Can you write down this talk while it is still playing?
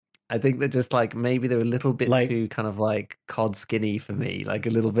I think that just like maybe they're a little bit Like, too kind of like cod skinny for me, like a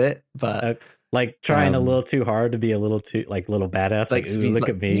little bit, but uh, like trying a um little too hard to be a little too like little badass. Like, like to ooh, be look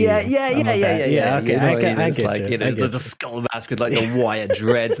like at yeah, me. yeah, I'm yeah, a yeah, bad. yeah, yeah. Yeah, okay, You know what I mean? I It's get like, you. you know, I the get you. skull mask with like the wire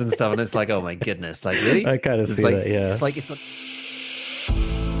dreads and stuff, and it's like, oh my goodness, like really? I kind of It's see like that. Yeah. it's got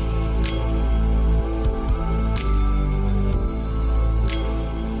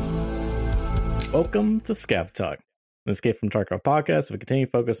Welcome to Scav Talk, an Escape from Tarkov podcast with continued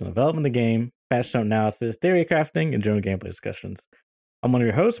focus on development of the game, patch note analysis, theory crafting, and general gameplay discussions. I'm one of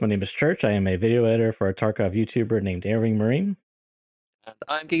your hosts. My name is Church. I am a video editor for a Tarkov YouTuber named Airwing Marine. And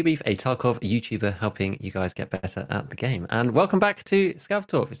I'm Gigabeef, a Tarkov YouTuber helping you guys get better at the game. And welcome back to Scav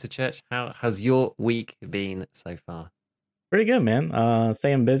Talk, Mr. Church. How has your week been so far? Pretty good, man.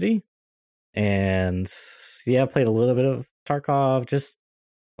 Staying busy. And yeah, played a little bit of Tarkov, just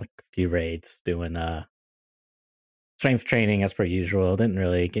like a few raids, doing strength training as per usual. Didn't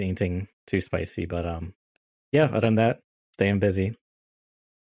really get anything too spicy, but yeah, other than that, staying busy.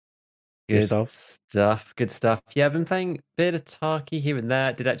 Good Yourself? stuff. Good stuff. Yeah, I've been playing a bit of Tarky here and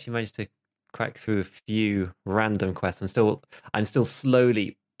there. Did actually manage to crack through a few random quests. I'm still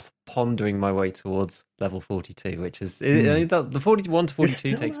slowly pondering my way towards level 42, which is the 41 to You're 42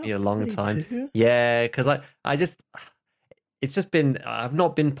 still takes not me a long time. 42? Yeah, because I just it's just been I've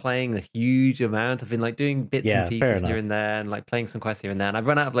not been playing a huge amount. I've been like doing bits and Yeah, fair pieces here enough. and there and like playing some quests here and there. And I've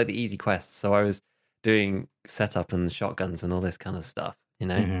run out of like the easy quests, so I was doing setup and shotguns and all this kind of stuff, you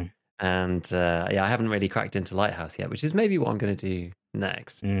know. Mm-hmm. And yeah, I haven't really cracked into Lighthouse yet, which is maybe what I'm going to do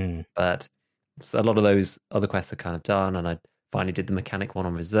next. But so a lot of those other quests are kind of done, and I finally did the mechanic one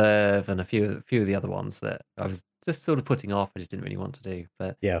on reserve, and a few of the other ones that I was just sort of putting off. I just didn't really want to do.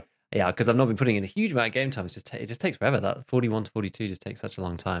 But Yeah. yeah, because I've not been putting in a huge amount of game time. It just takes forever. That 41 to 42 just takes such a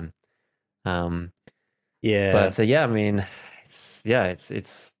long time. Yeah. But yeah, I mean, it's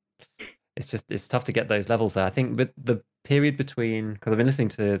tough to get those levels there. I think with the period between, because I've been listening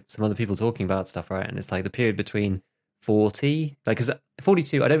to some other people talking about stuff, right? And it's like the period between 40, like, because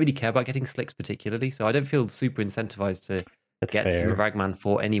 42, I don't really care about getting slicks particularly, so I don't feel super incentivized to That's get to fair. Ragman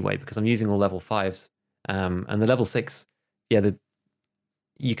 4 anyway, because I'm using all level 5s. And the level 6, yeah,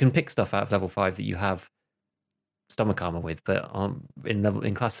 you can pick stuff out of level 5 that you have stomach armor with, but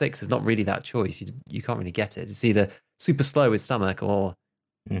in class 6, it's not really that choice. You can't really get it. It's either super slow with stomach or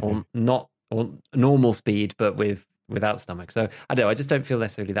not, or normal speed but without stomach. So I don't know, I just don't feel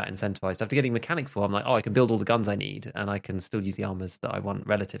necessarily that incentivized. After getting mechanic 4, I'm like, oh, I can build all the guns I need and I can still use the armors that I want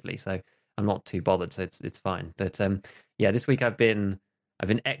relatively, so I'm not too bothered, so it's fine. But yeah, this week I've been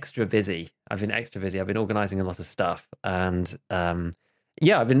extra busy. I've been organizing a lot of stuff, and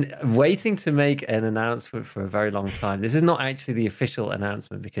yeah, I've been waiting to make an announcement for a very long time. This is not actually the official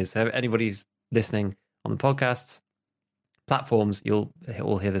announcement, because anybody who's listening on the podcasts platforms, you'll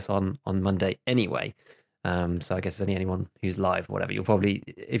all hear this on Monday anyway. So I guess it's only anyone who's live or whatever. You'll probably,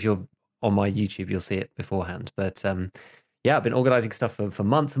 if you're on my YouTube, you'll see it beforehand. But yeah, I've been organizing stuff for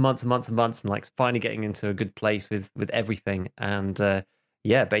months and months and months and months, and like finally getting into a good place with everything. And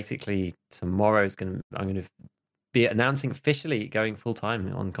yeah, basically tomorrow I'm going to be announcing officially going full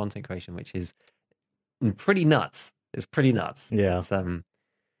time on content creation, which is pretty nuts. It's pretty nuts. Yeah.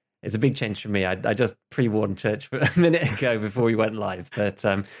 It's a big change for me. I just pre-warned Church for a minute ago before we went live, but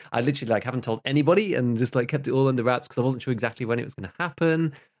I literally like haven't told anybody and just like kept it all under wraps because I wasn't sure exactly when it was going to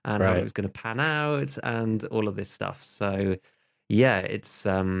happen and how it Right. was going to pan out and all of this stuff. So yeah, it's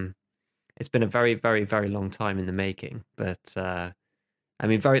been a very, very, very long time in the making. But I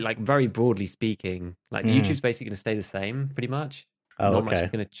mean, very broadly speaking, like Mm. YouTube's basically going to stay the same pretty much. Oh, Not much is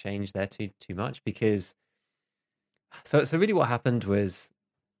okay. going to change there too much, because so really what happened was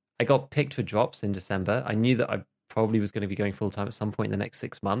I got picked for drops in December. I knew that I probably was going to be going full time at some point in the next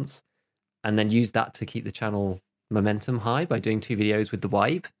 6 months, and then used that to keep the channel momentum high by doing 2 videos with the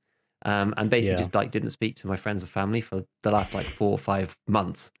wipe, and basically Yeah. just like didn't speak to my friends and family for the last like 4 or 5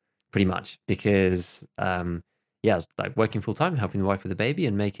 months, pretty much, because yeah, I was like working full time, helping the wife with the baby,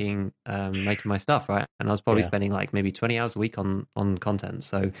 and making my stuff, right. And I was probably Yeah. spending like maybe 20 hours a week on content.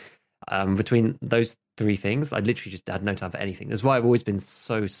 So between those 3 things, I literally just had no time for anything. That's why I've always been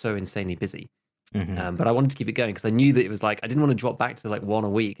so insanely busy. But I wanted to keep it going because I knew that it was like I didn't want to drop back to like 1 a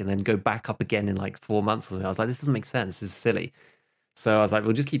week and then go back up again in like 4 months or something. I was like, this doesn't make sense. This is silly. So I was like,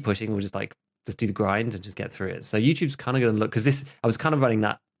 we'll just keep pushing. We'll just do the grind and just get through it. So YouTube's kind of going to look, because I was kind of running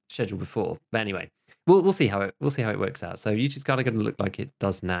that schedule before. But anyway, we'll see how it works out. So YouTube's kind of going to look like it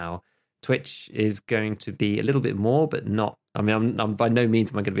does now. Twitch is going to be a little bit more, but not. I mean, I'm by no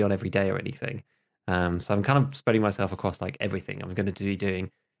means am I going to be on every day or anything. So I'm kind of spreading myself across like everything. I'm going to be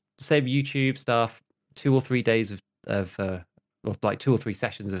doing, say, YouTube stuff, 2 or 3 days of of like 2 or 3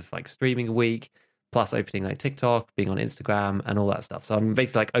 sessions of like streaming a week, plus opening like TikTok, being on Instagram, and all that stuff. So I'm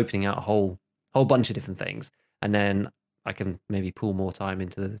basically like opening out a whole bunch of different things, and then I can maybe pull more time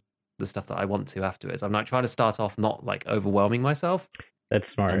into the stuff that I want to afterwards. I'm like trying to start off not like overwhelming myself, That's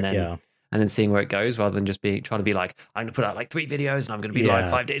and smart. then Yeah. seeing where it goes, rather than just being trying to be like, I'm gonna put out like 3 videos and I'm gonna be live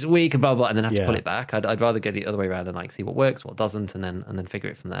Yeah. 5 days a week and blah blah, and then have to pull Yeah. it back. I'd rather go the other way around and like see what works, what doesn't, and then figure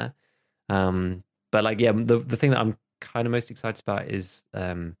it from there. But like yeah, the thing that I'm kind of most excited about is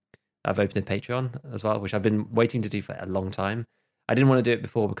I've opened a Patreon as well, which I've been waiting to do for a long time. I didn't want to do it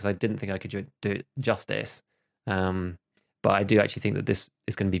before because I didn't think I could do it justice. But I do actually think that this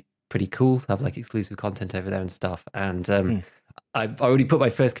is going to be pretty cool to have like exclusive content over there and stuff. And Hmm. I've already put my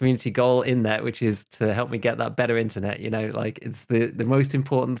first community goal in there, which is to help me get that better internet. You know, like it's the most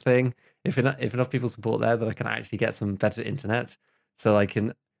important thing. If enough people support there, that I can actually get some better internet, so I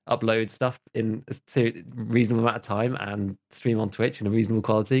can upload stuff in a reasonable amount of time and stream on Twitch in a reasonable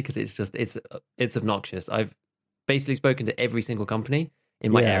quality, because it's obnoxious. I've basically spoken to every single company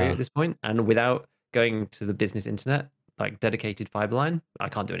in my area Yeah. at this point, and without going to the business internet, like dedicated fiber line, I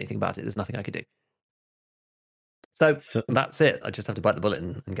can't do anything about it. There's nothing I could do. So So, that's it. I just have to bite the bullet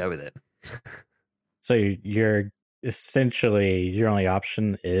and go with it. so you're essentially your only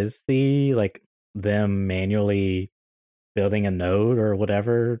option is the like them manually building a node or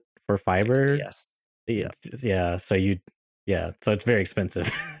whatever for Basically, fiber. yes. Yeah, Yeah. So so it's very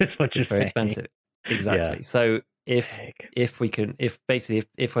expensive. Is what you're it's very saying. expensive. Yeah. Exactly. So Heck. if we can, if basically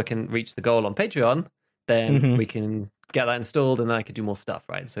if I can reach the goal on Patreon, then Hmm. we can get that installed, and then I could do more stuff,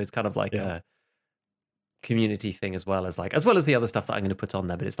 right? So it's kind of like Yeah. a community thing, as well as the other stuff that I'm going to put on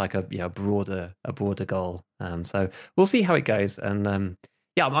there. But it's like a broader goal. So we'll see how it goes. And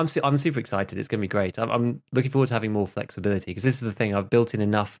yeah, I'm super excited. It's going to be great. I'm looking forward to having more flexibility, because this is the thing. I've built in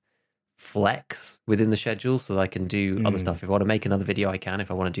enough flex within the schedule so that I can do other Mm. stuff. If I want to make another video, I can. If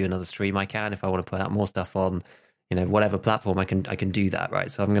I want to do another stream, I can. If I want to put out more stuff on, whatever platform, I can do that,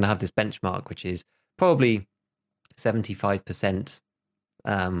 right? So I'm going to have this benchmark, which is probably 75%.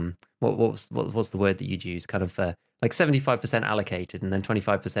 What's the word that you'd use? Kind of like 75% allocated, and then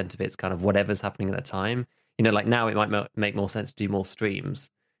 25% of it's kind of whatever's happening at the time. Like now it might make more sense to do more streams,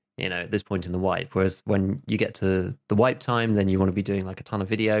 at this point in the wipe. Whereas when you get to the wipe time, then you want to be doing like a ton of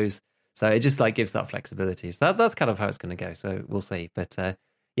videos. So it just like gives that flexibility. So that's kind of how it's going to go. So we'll see. But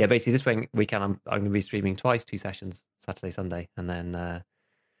yeah, basically this weekend I'm going to be streaming twice, 2 sessions, Saturday, Sunday, and then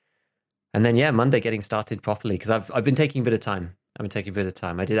yeah, Monday getting started properly, because I've been taking a bit of time. I've been taking a bit of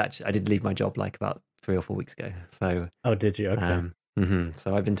time. I did leave my job like about 3 or 4 weeks ago. So Oh, did you? Okay.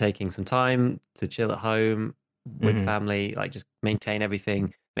 so I've been taking some time to chill at home with Hmm. family, like just maintain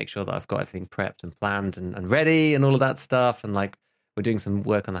everything, make sure that I've got everything prepped and planned and ready and all of that stuff. And like we're doing some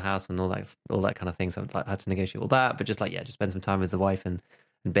work on the house and all that kind of thing. So I've like had to negotiate all that, but just like yeah, just spend some time with the wife and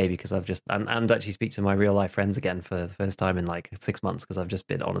baby, because I've just and actually speak to my real life friends again for the first time in like 6 months, because I've just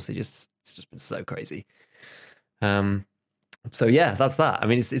been honestly it's just been so crazy. Um, so yeah, that's that. I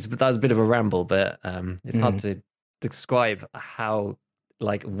mean, that was a bit of a ramble, but it's hard Hmm. to describe how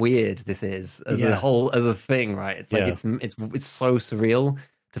like weird this is as Yeah. a thing, right? It's like Yeah. it's so surreal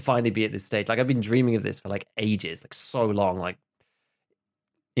to finally be at this stage. Like I've been dreaming of this for like ages, like so long. Like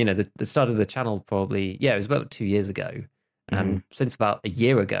the start of the channel probably, yeah, it was about 2 years ago. Hmm. And since about a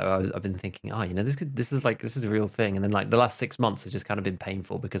year ago, I've been thinking, oh, this is a real thing. And then like the last 6 months has just kind of been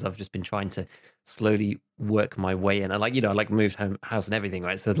painful, because I've just been trying to slowly work my way in. And like, I like moved house and everything,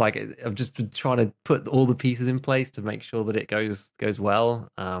 right? So it's like I've just been trying to put all the pieces in place to make sure that it goes well.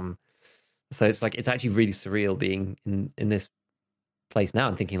 So it's like it's actually really surreal being in this place now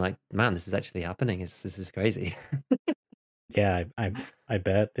and thinking like, man, this is actually happening. This is crazy. Yeah. I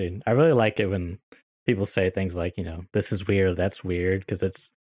bet, dude. I really like it when people say things like, this is weird, that's weird, because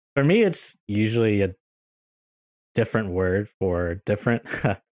it's for me, it's usually a different word for different,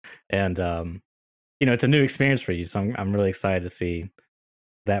 and it's a new experience for you. So I'm really excited to see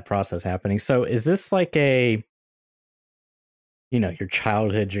that process happening. So is this like your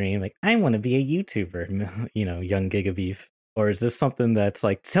childhood dream? Like, I want to be a YouTuber, young Gigabeef, or is this something that's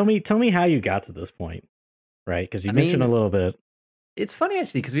like, tell me how you got to this point, right? Because you I mentioned a mean, little bit. it's funny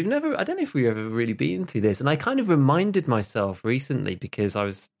actually, because I don't know if we've ever really been through this. And I kind of reminded myself recently, because I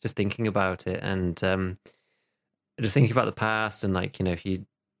was just thinking about it and just thinking about the past. And like, if you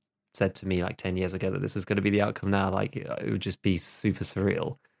said to me like 10 years ago that this was going to be the outcome now, like it would just be super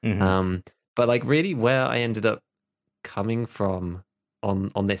surreal. Hmm. Um, but like really where I ended up coming from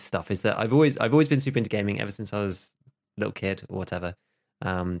on this stuff is that I've always been super into gaming ever since I was a little kid or whatever.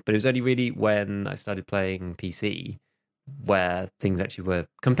 But it was only really when I started playing PC where things actually were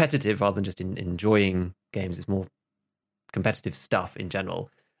competitive rather than just enjoying games. It's more competitive stuff in general.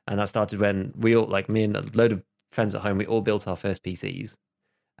 And that started when we all, like me and a load of friends at home, we all built our first PCs,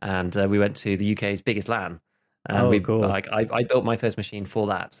 and we went to the UK's biggest LAN, and Oh, we cool. like I built my first machine for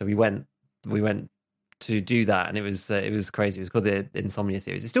that. So we went to do that, and it was crazy. It was called the Insomnia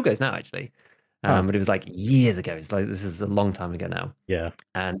series. It still goes now, actually, Huh. but it was like years ago. It's like this is a long time ago now, Yeah.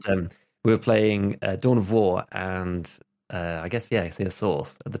 and we were playing Dawn of War and I guess Sea of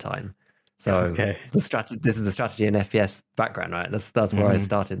Source at the time. So Okay. the strategy. This is the strategy and FPS background, right? That's where I Hmm.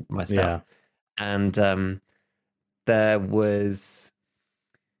 started my stuff, Yeah. and there was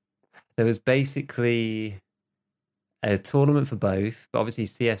there was basically a tournament for both, but obviously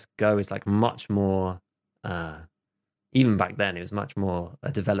CS:GO is like much more. Even back then, it was much more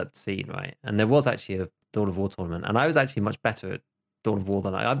a developed scene, right? And there was actually a Dawn of War tournament, and I was actually much better at Dawn of War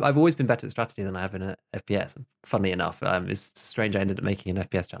than I've always been better at strategy than I have in a FPS. Funnily enough, it's strange I ended up making an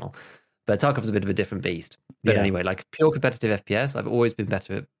FPS channel, but Tarkov's a bit of a different beast. But Yeah. anyway, like pure competitive FPS, I've always been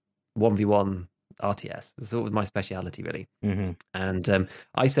better at 1v1 RTS. It's sort of my speciality, really. Hmm. And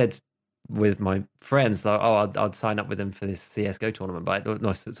I said with my friends that I'd sign up with them for this CS:GO tournament, but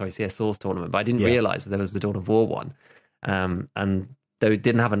no, sorry, CS Source tournament. But I didn't Yeah. realize that there was the Dawn of War one, and they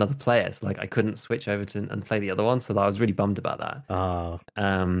didn't have another player, so like I couldn't switch over to and play the other one. So I was really bummed about that. Oh.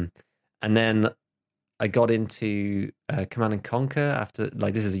 And then I got into Command and Conquer after,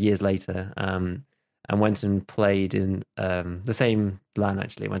 like, this is years later, and went and played in the same LAN,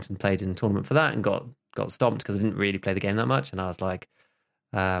 actually. Went and played in a tournament for that and got stomped because I didn't really play the game that much. And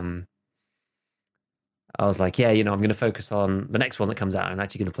um, I was like, yeah, I'm going to focus on the next one that comes out. I'm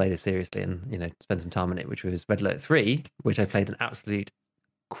actually going to play this seriously and, spend some time on it, which was Red Alert 3, which I played an absolute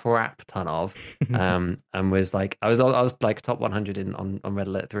crap ton of. And was like, I was like top 100 on Red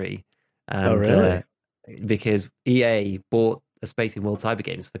Alert 3. Oh, And really? because EA bought a space in World Cyber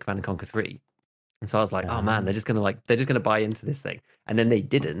Games for Command and Conquer 3. And so I was like, oh man, Ah. they're just gonna buy into this thing. And then they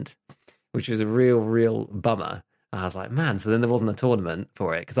didn't, which was a real bummer. And I was like, man, so then there wasn't a tournament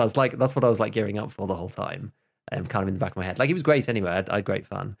for it. Because I was like, that's what I was like gearing up for the whole time. Kind of in the back of my head. Like it was great anyway. I had great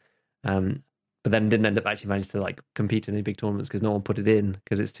fun. Um, but then didn't end up actually managing to like compete in any big tournaments because no one put it in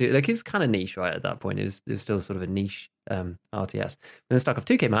because it's too like it's kind of niche right at that point. It was still sort of a niche RTS. Then StarCraft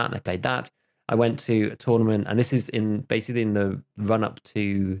 2 came out and I played that. I went to a tournament, and this is basically in the run up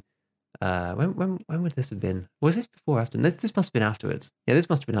to when would this have been? Was this before or after? This must have been afterwards. Yeah, this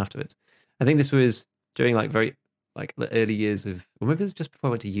must have been afterwards. I think this was during like very like the early years of, or maybe it was just before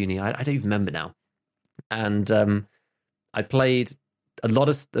I went to uni. I don't even remember now. And I played a lot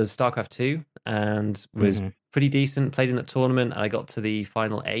of StarCraft 2 and was Hmm. pretty decent. Played in that tournament, and I got to the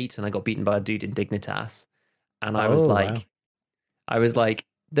final 8, and I got beaten by a dude in Dignitas. And Oh, wow. I was like, I was like,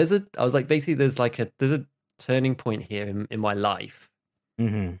 basically, there's a turning point here in my life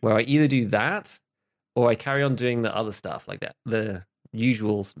Hmm. where I either do that or I carry on doing the other stuff like that, the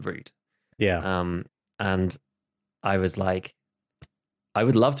usual route. Yeah. And I was like, I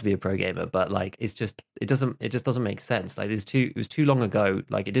would love to be a pro gamer, but like, it just doesn't make sense. Like, it was too long ago.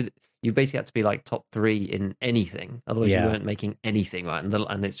 Like, you basically had to be like top 3 in anything, otherwise you Yeah. weren't making anything, right?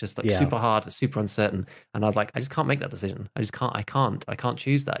 And it's just like Yeah. super hard, super uncertain. And I was like, I just can't make that decision. I can't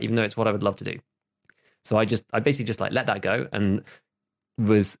choose that, even though it's what I would love to do. So I basically just like let that go and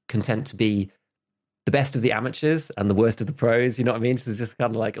was content to be the best of the amateurs and the worst of the pros. You know what I mean? So it's just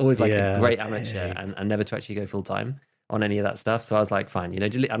kind of like always like a Yeah. great amateur Dang. and never to actually go full time on any of that stuff. So I was like, fine,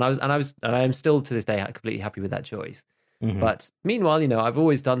 and I am still to this day completely happy with that choice. Hmm. But meanwhile, I've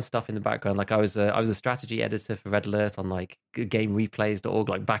always done stuff in the background. Like I was a strategy editor for Red Alert on like gamereplays.org,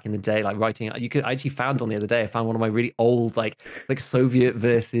 like back in the day, like writing. I actually found on the other day, I found one of my really old like Soviet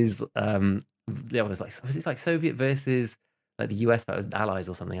versus yeah, was it like Soviet versus like the US allies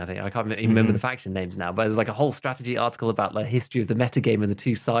or something? I think I can't even remember Hmm. the faction names now, but there's like a whole strategy article about the history of the metagame and the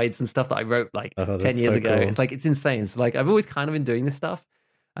two sides and stuff that I wrote like Oh, 10 that's years so ago. cool. It's insane. So like I've always kind of been doing this stuff,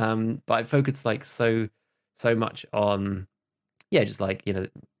 but I focused like so much on just like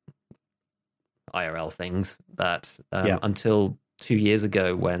IRL things that Yeah. until 2 years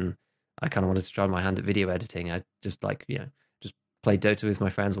ago when I kind of wanted to try my hand at video editing, I just like just played Dota with my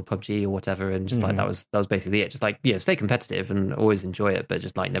friends or PUBG or whatever, and just like Hmm. that was basically it. Just like stay competitive and always enjoy it, but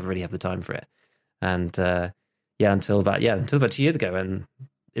just like never really have the time for it. And until about 2 years ago, and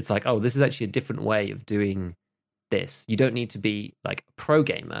it's like, oh, this is actually a different way of doing this. You don't need to be like a pro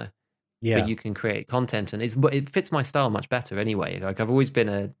gamer, but Yeah. you can create content, and it fits my style much better anyway. Like I've always been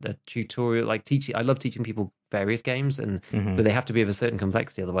a tutorial, like teaching. I love teaching people various games, Hmm. but they have to be of a certain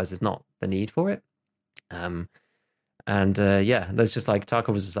complexity, otherwise there's not the need for it. Um, and there's just like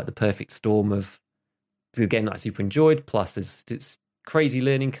Tarkov was just like the perfect storm of the game that I super enjoyed. Plus, there's crazy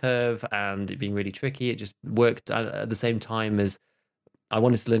learning curve and it being really tricky. It just worked at the same time as I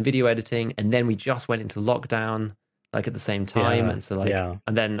wanted to learn video editing, and then we just went into lockdown like at the same time, Yeah, and so like, yeah.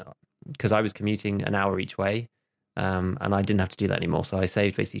 and then because I was commuting an hour each way, and I didn't have to do that anymore, so I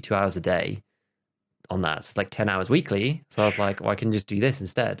saved basically 2 hours a day on that. So it's like 10 hours weekly. So I was like, well, I can just do this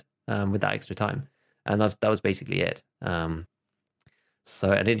instead with that extra time, and that was basically it.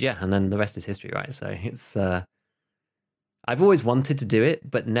 So I did, yeah, and then the rest is history, right? So it's I've always wanted to do it,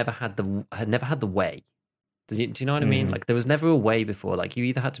 but never had the way. Do you know what I mean? Mm, Like there was never a way before. Like you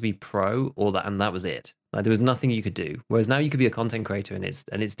either had to be pro or that, and that was it. Like there was nothing you could do. Whereas now you could be a content creator, and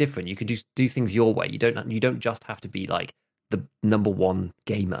it's different. You could do things your way. You don't just have to be like the number one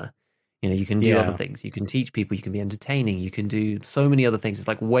gamer. You can do other yeah, things. You can teach people. You can be entertaining. You can do so many other things. It's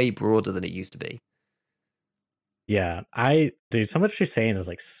like way broader than it used to be. yeah. Dude, so much you're saying is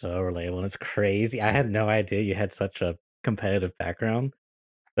like so relatable and it's crazy. I had no idea you had such a competitive background.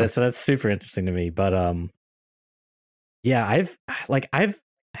 So that's super interesting to me. But yeah, I've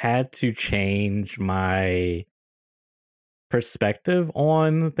had to change my perspective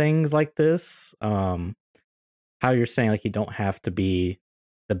on things like this. How you're saying like you don't have to be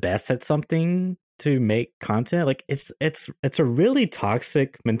the best at something to make content. Like it's a really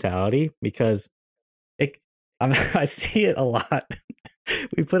toxic mentality because it I see it a lot.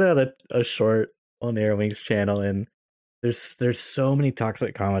 We put out a short on Airwings channel and there's so many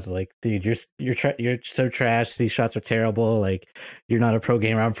toxic comments like, dude, you're so trash. These shots are terrible. Like, you're not a pro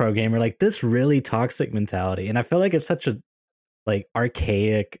gamer. I'm a pro gamer. Like this really toxic mentality, and I feel like it's such a like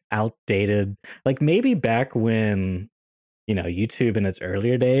archaic, outdated. Like maybe back when YouTube in its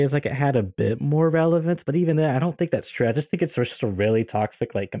earlier days, like it had a bit more relevance, but even then, I don't think that's true. I just think it's just a really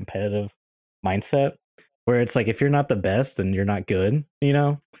toxic, like competitive mindset where it's like if you're not the best, then you're not good.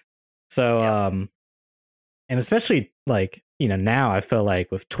 So Yeah. and especially like now I feel like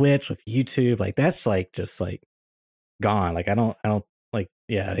with Twitch, with YouTube, like that's like just like gone. Like I don't like,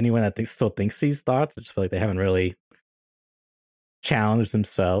 yeah, anyone that still thinks these thoughts, I just feel like they haven't really challenged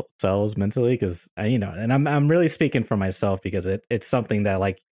themselves mentally, because and I'm really speaking for myself because it's something that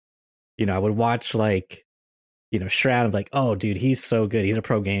like I would watch like Shroud. I'm like, oh dude, he's so good, he's a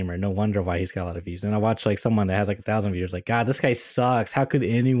pro gamer, no wonder why he's got a lot of views. And I watch like someone that has like 1,000 viewers, like, God, this guy sucks, how could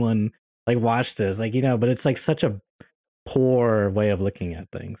anyone like watch this, like but it's like such a poor way of looking at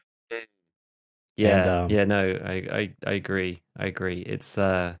things. And Yeah, yeah, no, I agree. I agree. It's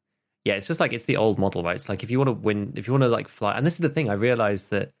yeah, it's just like it's the old model, right? It's like if you want to win, if you want to like fly, and this is the thing, I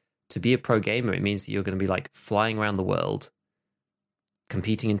realized that to be a pro gamer, it means that you're going to be like flying around the world,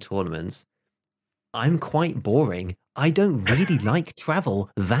 competing in tournaments. I'm quite boring. I don't really like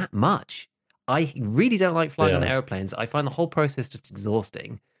travel that much. I really don't like flying on yeah. airplanes. I find the whole process just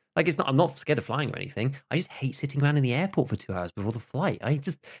exhausting. Like I'm not scared of flying or anything. I just hate sitting around in the airport for 2 hours before the flight.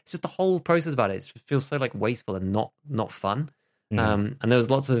 It's just the whole process about it. It feels so like wasteful and not fun. Mhm. And there was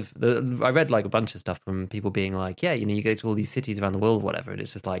lots of I read like a bunch of stuff from people being like, yeah, you go to all these cities around the world, whatever, and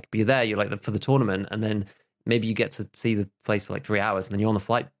it's just like, but you're there, you're like for the tournament, and then maybe you get to see the place for like 3 hours, and then you're on the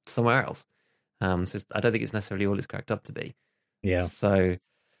flight somewhere else. So I don't think it's necessarily all it's cracked up to be. Yeah. So,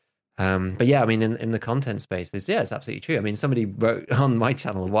 but yeah, I mean, in the content space, it's absolutely true. I mean, somebody wrote on my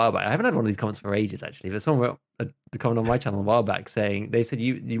channel a while back. I haven't had one of these comments for ages, actually, but someone wrote the comment on my channel a while back saying they said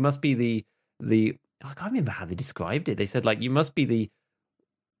you must be the I can't remember how they described it. They said like you must be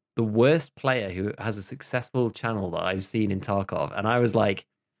the worst player who has a successful channel that I've seen in Tarkov, and I was like,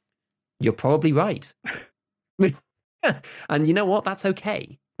 you're probably right. And you know what? That's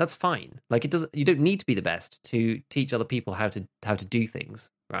okay. That's fine. Like it doesn't. You don't need to be the best to teach other people how to do things,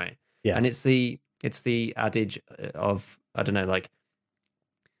 right? Yeah. And it's the adage of I don't know, like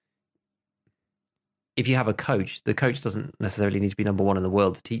if you have a coach, the coach doesn't necessarily need to be number one in the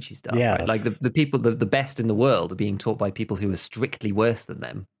world to teach you stuff, right? Like the, Yes. the people, the best in the world are being taught by people who are strictly worse than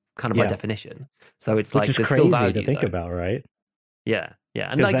them, kind of by Yeah. definition. So it's Which like is there's still crazy to value think though. about, right? Yeah, yeah,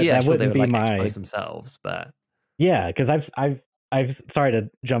 and Because like that yeah, that sure they wouldn't would be like expose my themselves, but yeah. Because I've sorry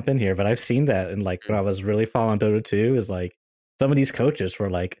to jump in here, but I've seen that in like when I was really following Dota 2, is like some of these coaches were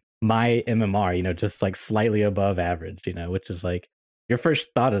like my MMR, just like slightly above average, which is like your first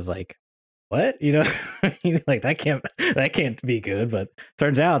thought is like, what? Like that can't be good. But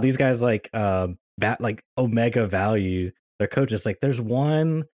turns out these guys like that like omega value their coaches. Like there's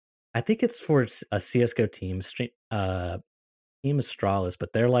one, I think it's for a CS:GO team, Team Astralis,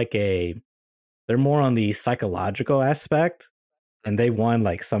 but they're more on the psychological aspect, and they won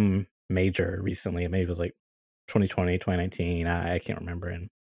like some major recently. Maybe it was like 2020, 2019. I can't remember. And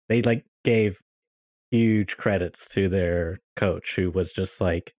they like gave huge credits to their coach, who was just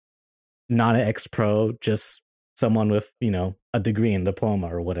like not an ex pro, just someone with, a degree and diploma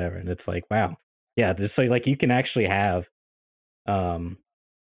or whatever. And it's like, wow. Yeah, just so like you can actually have um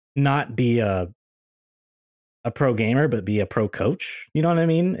not be a pro gamer, but be a pro coach. You know what I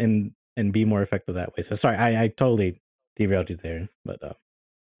mean? And be more effective that way. So sorry, I totally derailed you there, but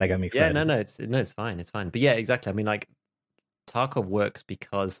that got me Yeah, excited. it's fine, it's fine. But yeah, exactly. I mean, like Tarkov works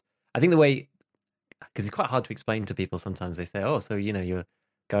because I think the way because it's quite hard to explain to people. Sometimes they say, "Oh, so you're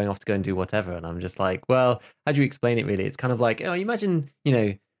going off to go and do whatever," and I'm just like, "Well, how do you explain it? Really, it's kind of like, oh, imagine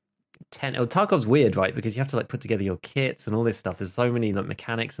 10. Oh, Tarkov's weird, right? Because you have to like put together your kits and all this stuff. There's so many like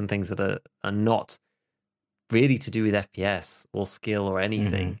mechanics and things that are not really to do with FPS or skill or Mm-hmm.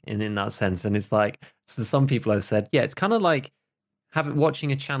 anything in that sense. And it's like, so some people have said, yeah, it's kind of like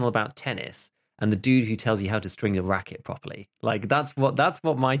watching a channel about tennis and the dude who tells you how to string a racket properly. Like that's what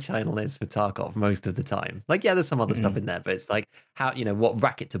my channel is for Tarkov most of the time. Like, yeah, there's some other stuff Mm-hmm. in there, but it's like how what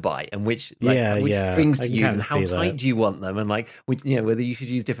racket to buy and which Yeah, which yeah, strings I to can use kind and of how see tight that. do you want them and like which whether you should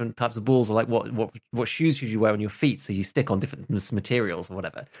use different types of balls or like what shoes should you wear on your feet so you stick on different materials or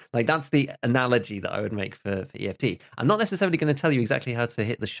whatever. Like that's the analogy that I would make for EFT. I'm not necessarily going to tell you exactly how to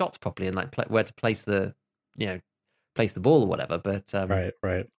hit the shots properly and like where to place the you know place the ball or whatever, but Right,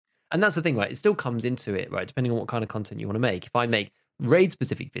 right. and that's the thing, right? It still comes into it, right? Depending on what kind of content you want to make. If I make raid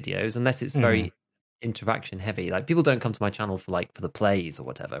specific videos, unless it's Mm-hmm. very interaction heavy, like people don't come to my channel for the plays or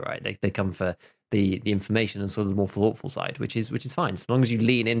whatever, right? They come for the information and sort of the more thoughtful side, which is fine. So long as you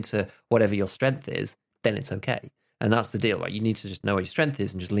lean into whatever your strength is, then it's okay. And that's the deal, right? You need to just know what your strength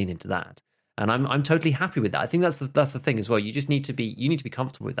is and just lean into that. And I'm totally happy with that. I think that's the thing as well. You need to be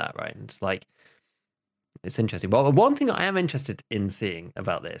comfortable with that, right? And it's like it's interesting. Well, one thing I am interested in seeing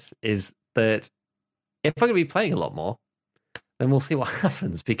about this is that if I'm going to be playing a lot more, then we'll see what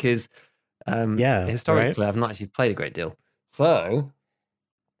happens because Yeah, right. historically I've not actually played a great deal. So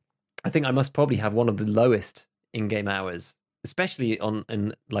I think I must probably have one of the lowest in-game hours, especially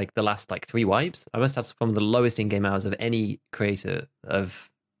in like the last like 3 wipes. I must have some of the lowest in-game hours of any creator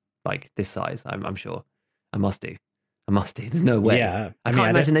of like this size. I'm sure. I must do. I must do. There's no way. Yeah, I I mean, can't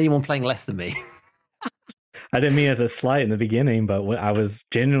imagine anyone playing less than me. I didn't mean as a slight in the beginning, but I was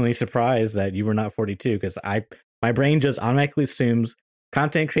genuinely surprised that you were not 42 because my brain just automatically assumes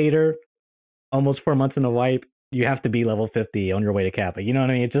content creator, almost 4 months in a wipe, you have to be level 50 on your way to Kappa. You know what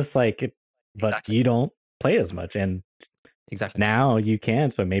I mean? It's just like, but Exactly. you don't play as much, and Exactly. now you can.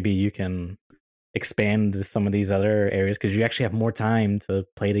 So maybe you can expand to some of these other areas because you actually have more time to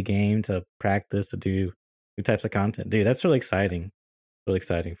play the game, to practice, to do new types of content. Dude, that's really exciting. Really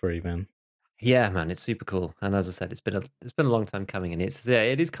exciting for you, man. Yeah, man, it's super cool. And as I said, it's been a long time coming, and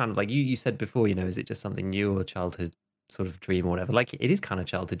it is kind of like you said before. Is it just something new or childhood sort of dream or whatever? Like it is kind of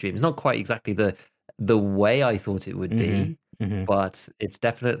childhood dream. It's not quite exactly the way I thought it would Mm-hmm. be, Mm-hmm. but it's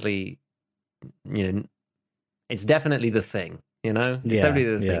definitely you know it's definitely the thing. It's Yeah.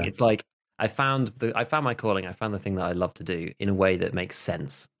 definitely the thing. Yeah. It's like I found my calling. I found the thing that I love to do in a way that makes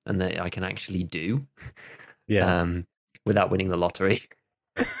sense and that I can actually do, Yeah. um, without winning the lottery.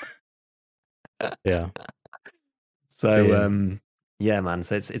 Yeah. So Dude. yeah, man.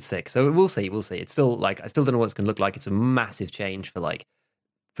 So it's sick. So we'll see. We'll see. It's still like I still don't know what it's gonna look like. It's a massive change for like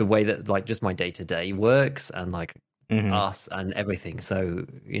the way that like just my day to day works and like Mm-hmm. us and everything. So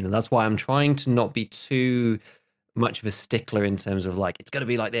that's why I'm trying to not be too much of a stickler in terms of like it's gonna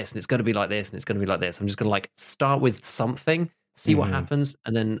be like this and it's gonna be like this and it's gonna be like this. I'm just gonna like start with something, see what Mm-hmm. happens,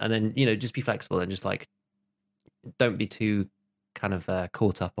 and then just be flexible and just like don't be too kind of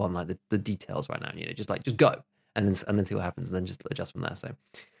caught up on like the details right now. Just go and then see what happens, and then just adjust from there. So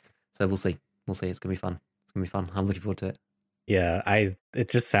we'll see. We'll see. It's gonna be fun. It's gonna be fun. I'm looking forward to it. Yeah. It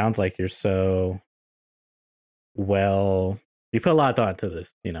just sounds like you're so well, you put a lot of thought into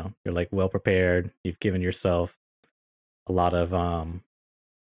this, you're like well prepared. You've given yourself a lot of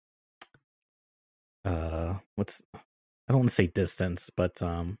what's, I don't want to say distance, but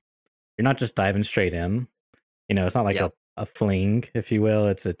you're not just diving straight in. It's not like Yeah, a fling, if you will.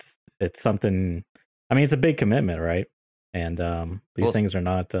 It's something, I mean, it's a big commitment, right? And of these course. things are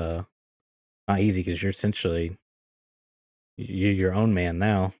not easy because you're essentially you're your own man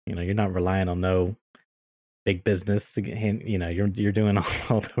now. You're not relying on no big business to get you're doing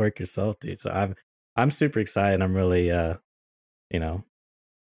all the work yourself, dude. So I'm super excited. I'm really you know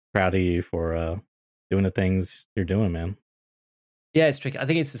proud of you for doing the things you're doing, man. Yeah, it's tricky. I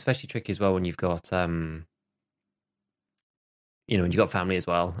think it's especially tricky as well when you've got when you've got family as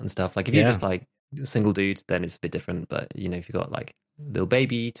well and stuff. Like if you're Yeah. just like a single dude, then it's a bit different. But if you've got like little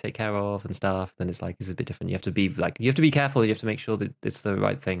baby to take care of and stuff, then it's a bit different. You have to be careful. You have to make sure that it's the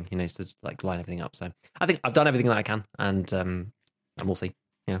right thing. To like line everything up. So I think I've done everything that I can, and we'll see.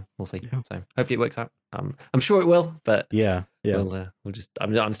 yeah, we'll see. Yeah. So hopefully it works out. I'm sure it will, but Yeah. we'll just.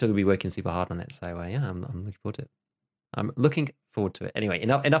 I'm still gonna be working super hard on it. So yeah, I'm looking forward to it. I'm looking forward to it. Anyway,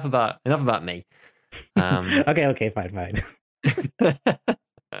 enough about me. Okay, fine.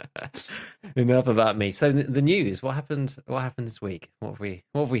 Enough about me. So the news. What happened? What happened this week? What have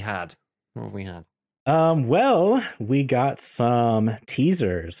we had? What have we had? Well, we got some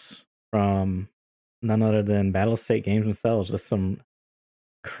teasers from none other than Battlestate Games themselves with some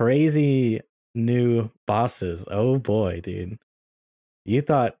crazy new bosses. Oh boy, dude. You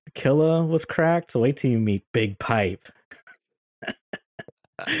thought Killa was cracked? So wait till you meet Big Pipe.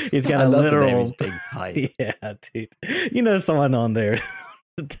 He's got I a love the name, literal he's Big Pipe. Yeah, dude. You know, someone on their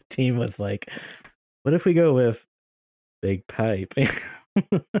the team was like, what if we go with Big Pipe?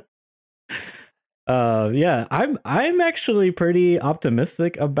 Yeah, I'm actually pretty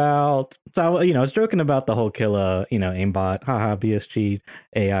optimistic about. So I was joking about the whole Killa, aimbot, haha, BSG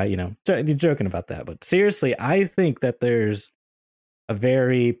AI, joking about that. But seriously, I think that there's a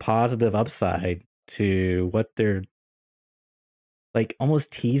very positive upside to what they're like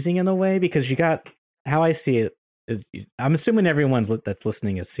almost teasing in a way, because you got how I see it is I'm assuming everyone's that's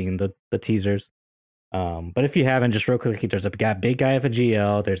listening has seen the teasers. But if you haven't, just real quickly, there's a big guy of a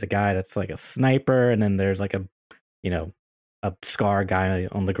GL. There's a guy that's like a sniper, and then there's like a scar guy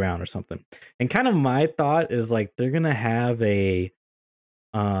on the ground or something. And kind of my thought is like they're gonna have a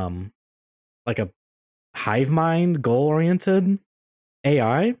like a hive mind goal oriented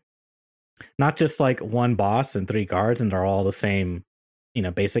AI, not just like one boss and three guards, and they're all the same,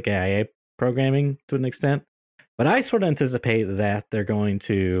 basic AI programming to an extent. But I sort of anticipate that they're going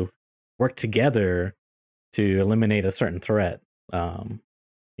to work together to eliminate a certain threat.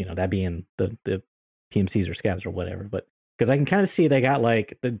 That being the PMCs or scavs or whatever. But because I can kind of see they got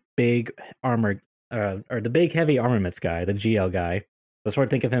like the big armor or the big heavy armaments guy, the GL guy. I sort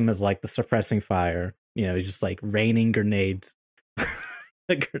of think of him as like the suppressing fire. He's just like raining grenades.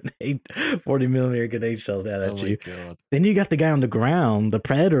 A grenade, 40 millimeter grenade shells out at you. God. Then you got the guy on the ground, the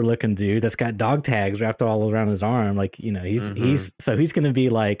predator looking dude that's got dog tags wrapped all around his arm. Like, he's going to be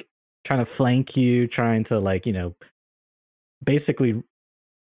like trying to flank you, trying to like, basically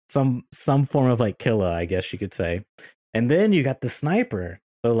some form of like Killa, I guess you could say. And then you got the sniper.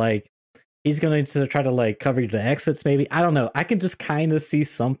 So like he's going to try to like cover the exits maybe. I don't know. I can just kind of see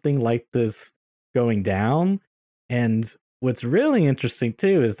something like this going down. And what's really interesting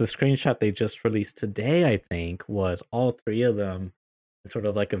too is the screenshot they just released today, I think, was all three of them sort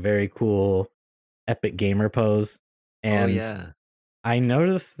of like a very cool epic gamer pose. And I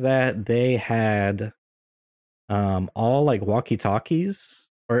noticed that they had all like walkie-talkies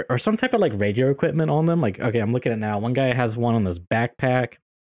or some type of like radio equipment on them. Like, okay, I'm looking at it now. One guy has one on his backpack.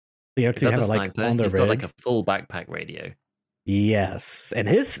 The other two have it like on their rig. He's got like a full backpack radio. Yes, and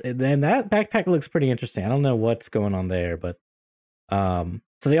that backpack looks pretty interesting. I don't know what's going on there, but so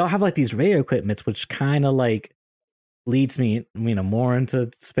they all have like these radio equipments, which kind of like leads me, more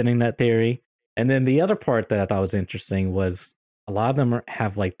into spinning that theory. And then the other part that I thought was interesting was a lot of them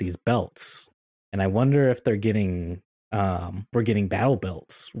have like these belts, and I wonder if they're getting we're getting battle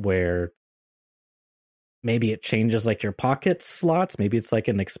belts where maybe it changes like your pocket slots. Maybe it's like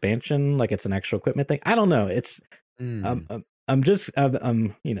an expansion, like it's an actual equipment thing. I don't know. It's I'm just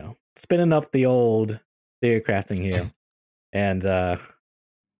spinning up the old theory crafting here, and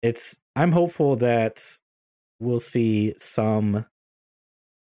I'm hopeful that we'll see some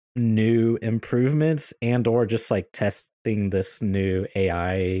new improvements and or just like testing this new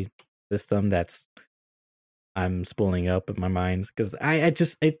AI system that's I'm spooling up in my mind, because I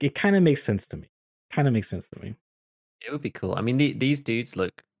just it kind of makes sense to me. It would be cool. I mean, these dudes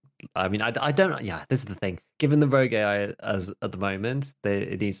look. I mean, I don't. Yeah, this is the thing. Given the rogue AI as at the moment,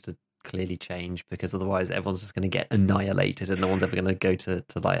 it needs to clearly change, because otherwise everyone's just going to get annihilated and no one's ever going to go to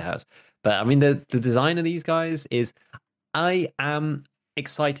Lighthouse. But I mean, the design of these guys is. I am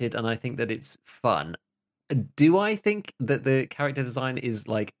excited, and I think that it's fun. Do I think that the character design is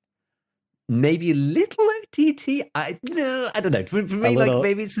like maybe a little OTT? I don't know. For me, like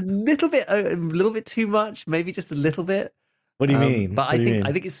maybe it's a little bit too much. Maybe just a little bit. What do you mean? But I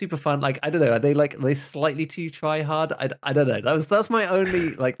think it's super fun. Like, I don't know. Are they slightly too try hard? I don't know. That's my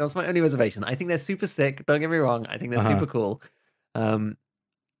only reservation. I think they're super sick. Don't get me wrong. I think they're super cool.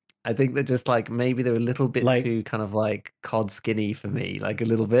 I think that just like maybe they're a little bit too kind of like cod skinny for me, like a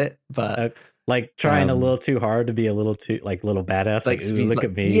little bit. But like trying a Um, little too hard to be a little too like little badass. Like, like to ooh, be look like,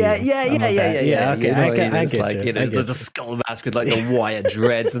 at yeah, me. yeah, I'm yeah, a yeah, bad. yeah, yeah. Yeah, okay, You know what I mean? I It's get like, you. you know, I the get you. skull mask with like the wire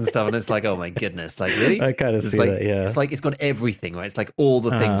dreads and stuff, and it's like, oh my goodness, like really? I kind of It's see that. like Yeah. it's got everything, right? It's like all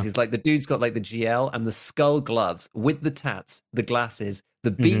the things. Uh. He's like the dude's got like the GL and the skull gloves with the tats, the glasses,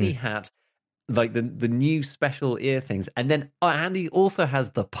 the Hmm. beanie hat, like the new special ear things, and then and he also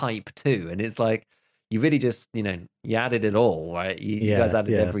has the pipe too. And it's like you really just you added it all, right? You guys Yeah.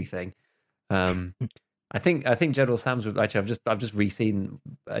 added Yeah. everything. Um, I think General Sam's actually I've just reseen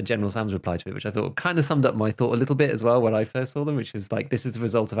General Sam's reply to it, which I thought kind of summed up my thought a little bit as well when I first saw them, which was like this is the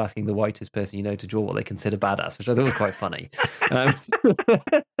result of asking the whitest person you know to draw what they consider badass, which I thought was quite funny. Um,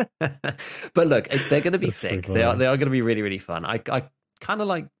 but look, they're going to be That's pretty sick. They are funny. they are going to be really really fun. I kind of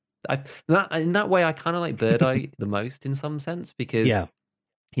like in that way I kind of like Bird Eye the most in some sense because Yeah.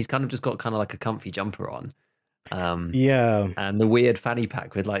 he's kind of just got kind of like a comfy jumper on. Um, Yeah. and the weird fanny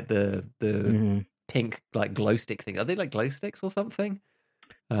pack with like the Hmm. pink like glow stick thing. Are they like glow sticks or something?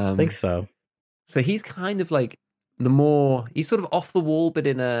 Think Um, so. so he's kind of like the more he's sort of off the wall, but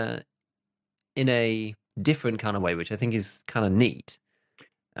in a different kind of way, which I think is kind of neat.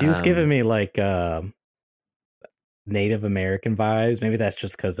 He was giving Um, me like Native American vibes. Maybe that's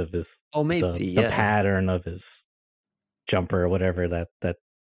just because of his oh, maybe the yeah, pattern of his jumper or whatever that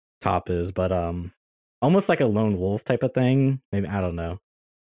top is, but almost like a lone wolf type of thing. Maybe I don't know.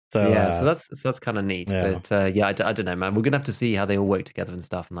 So yeah. So that's kind of neat. yeah. But yeah, I don't know, man. We're gonna have to see how they all work together and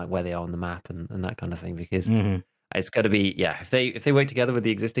stuff, and like where they are on the map and that kind of thing because Hmm. it's got to be, yeah. If they work together with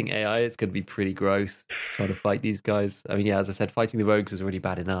the existing AI, it's going to be pretty gross trying to fight these guys. I mean, yeah, as I said, fighting the rogues is already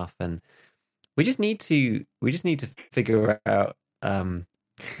bad enough, and we just need to figure out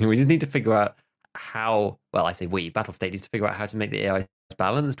we just need to figure out how. Well, I say Battle State needs to figure out how to make the AI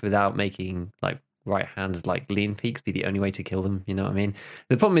balanced without making like right hands like lean peaks be the only way to kill them. You know what I mean?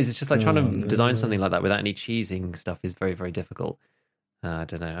 The problem is, it's just like trying Oh to design something no. like that without any cheesing stuff is very very difficult. I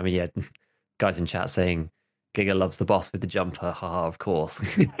don't know. I mean, yeah, guys in chat saying Giga loves the boss with the jumper. Haha, of course.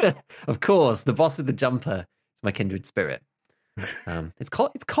 Of course, the boss with the jumper is my kindred spirit. It's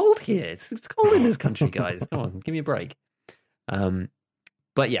cold. It's cold here. It's cold in this country, guys. Come on, give me a break. Um,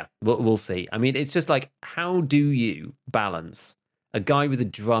 but yeah, we'll see. I mean, it's just like, how do you balance a guy with a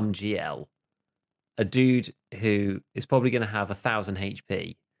drum GL, a dude who is probably going to have 1,000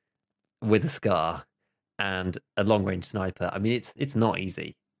 HP with a scar, and a long range sniper? I mean, it's not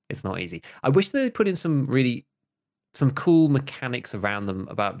easy. It's not easy. I wish they put in some cool mechanics around them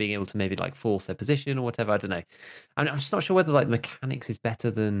about being able to maybe like force their position or whatever. I don't know. I'm just not sure whether like the mechanics is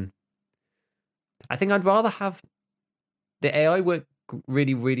better than. I think I'd rather have the AI work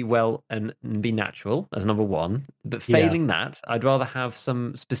really, really well and be natural as number one. But Yeah. failing that, I'd rather have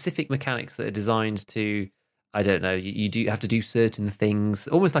some specific mechanics that are designed to, I don't know, you do have to do certain things,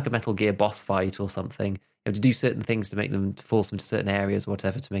 almost like a Metal Gear boss fight or something. You have to do certain things to make them, to force them to certain areas or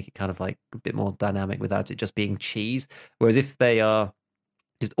whatever, to make it kind of like a bit more dynamic without it just being cheese. Whereas if they are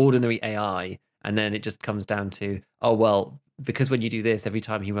just ordinary AI, and then it just comes down to, oh well, because when you do this, every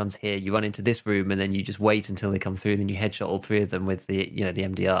time he runs here, you run into this room, and then you just wait until they come through, and then you headshot all three of them with the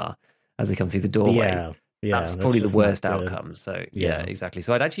MDR as they come through the doorway. Yeah. Yeah. That's That's probably the just not worst good. outcome. So yeah, Yeah. exactly.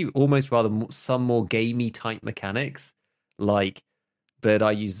 So I'd actually almost rather some more gamey type mechanics, like Bird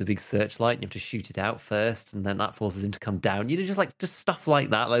Eye uses a big searchlight, and you have to shoot it out first, and then that forces him to come down. Just stuff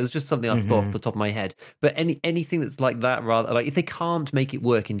like that. Like, it's just something I've thought off Hmm. the top of my head. But anything that's like that, rather like if they can't make it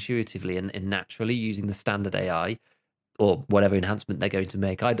work intuitively and naturally using the standard AI or whatever enhancement they're going to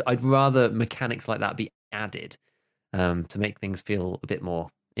make, I'd rather mechanics like that be added to make things feel a bit more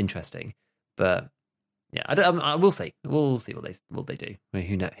interesting. But yeah, I will see. We'll see what they do. I mean,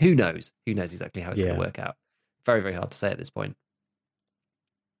 who knows? Who knows? Who knows exactly how it's going to Yeah. work out? Very very hard to say at this point.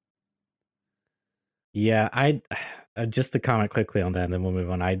 Yeah. I just to comment quickly on that, and then we'll move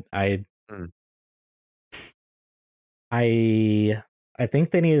on. Mm, I I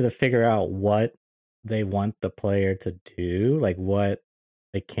think they needed to figure out what they want the player to do, like what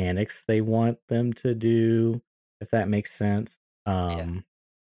mechanics they want them to do, if that makes sense. yeah.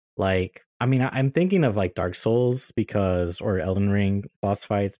 Like I mean, I'm thinking of like Dark Souls because or Elden Ring boss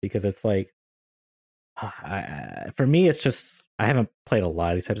fights because it's like for me it's just I haven't played a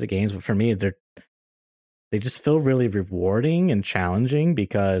lot of these types of games, but for me they just feel really rewarding and challenging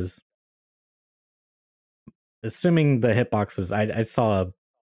because assuming the hitboxes, I saw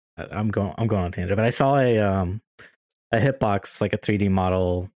I'm going on a tangent, but I saw a hitbox like a 3D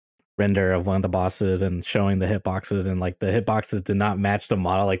model render of one of the bosses and showing the hitboxes and like the hitboxes did not match the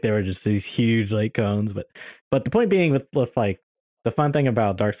model, like they were just these huge like cones. But the point being with like the fun thing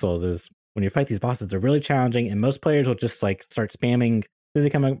about Dark Souls is when you fight these bosses, they're really challenging and most players will just like start spamming they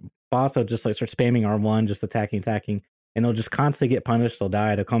become a boss, they'll just like start spamming R1, just attacking, and they'll just constantly get punished. They'll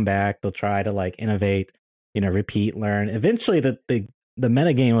die. They'll come back. They'll try to like innovate, repeat, learn. Eventually, the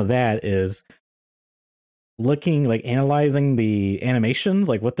meta game of that is looking like analyzing the animations,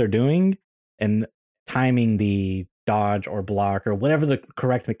 like what they're doing, and timing the dodge or block or whatever the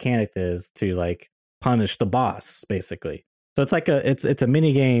correct mechanic is to like punish the boss, basically. So it's like it's a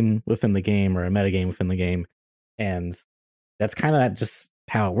mini game within the game or a meta game within the game, and that's kind of just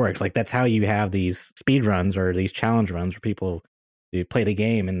how it works. Like that's how you have these speed runs or these challenge runs where people play the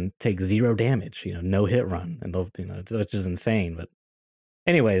game and take 0 damage, no hit run, and they'll, which is insane. But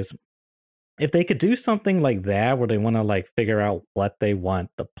anyways, if they could do something like that where they want to like figure out what they want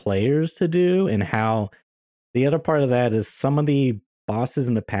the players to do and how, the other part of that is some of the bosses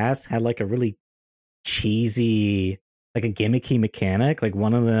in the past had like a really cheesy, like a gimmicky mechanic. Like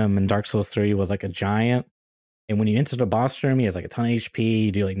one of them in Dark Souls 3 was like a giant, and when you enter the boss room, he has like a ton of HP,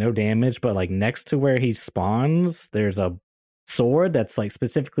 you do like no damage, but like next to where he spawns, there's a sword that's like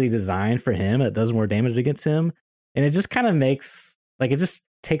specifically designed for him that does more damage against him. And it just kind of makes like, it just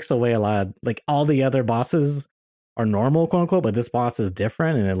takes away a lot of, like, all the other bosses are normal, quote unquote, but this boss is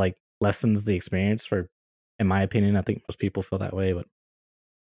different, and it like lessens the experience for, in my opinion. I think most people feel that way, but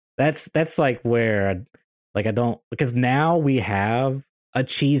that's like where like I don't, because now we have a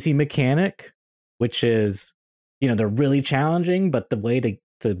cheesy mechanic, which is, they're really challenging, but the way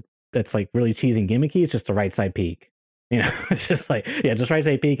to that's like really cheesy and gimmicky is just the right side peak. It's just like, yeah, just right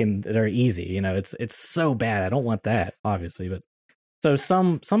side peak and they're easy. It's so bad. I don't want that, obviously, but so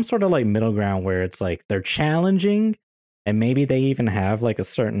some sort of like middle ground where it's like they're challenging, and maybe they even have like a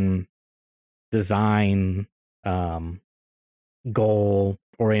certain design goal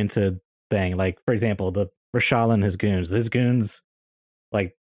oriented thing. Like for example, the Rashala and his goons. His goons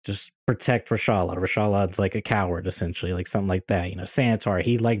like just protect Rashala. Rashala's like a coward essentially, like something like that. Sanitar,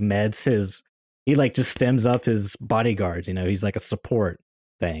 he like he like just stems up his bodyguards. He's like a support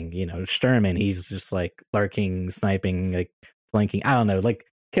thing. Sturman, he's just like lurking, sniping, like flanking. I don't know, like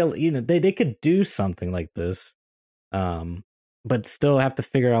kill. They could do something like this, but still have to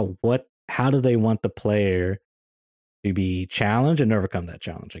figure out how do they want the player to be challenged and overcome that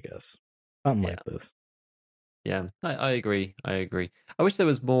challenge. I guess something like this. Yeah, I agree. I wish there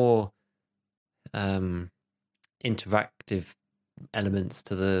was more interactive elements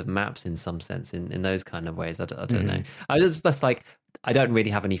to the maps in some sense, in those kind of ways. I don't know. That's like, I don't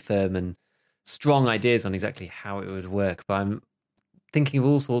really have any firm and strong ideas on exactly how it would work, but I'm thinking of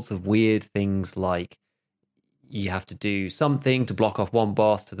all sorts of weird things, like you have to do something to block off one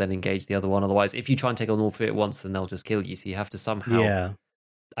boss to then engage the other one. Otherwise, if you try and take on all 3 at once, then they'll just kill you. So you have to somehow,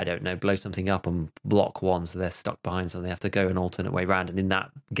 I don't know, blow something up and block one, so they're stuck behind, so they have to go an alternate way around. And in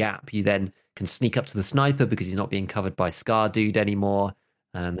that gap, you then can sneak up to the sniper because he's not being covered by Scar Dude anymore,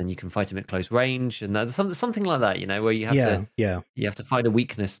 and then you can fight him at close range. And there's something like that, where you have you have to find a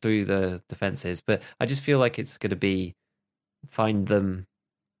weakness through the defenses. But I just feel like it's going to be find them,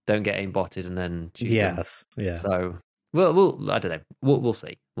 don't get aimbotted, and then shoot them. Yeah. So we'll I don't know. We'll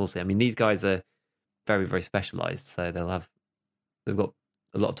see. We'll see. I mean, these guys are very, very specialized, so they've got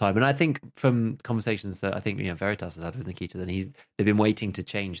a lot of time. And I think from conversations that I think Veritas has had with Nikita, then they've been waiting to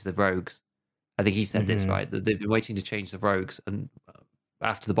change the rogues. I think he said this, right? That they've been waiting to change the rogues, and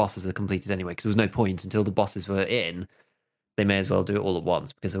after the bosses are completed anyway, because there was no point until the bosses were in. They may as well do it all at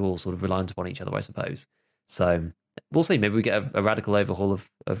once because they're all sort of reliant upon each other, I suppose. So we'll see. Maybe we get a radical overhaul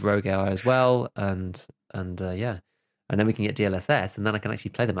of Rogue AI as well, and yeah, and then we can get DLSS, and then I can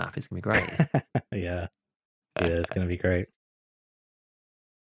actually play the map. It's gonna be great. Yeah, it's gonna be great.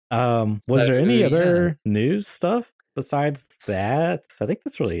 Was there any other news stuff besides that? I think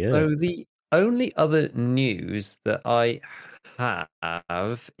that's really it. So the only other news that I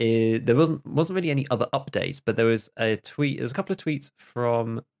have is there wasn't really any other updates, but there was a tweet. There's a couple of tweets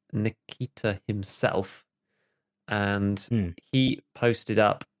from Nikita himself, and he posted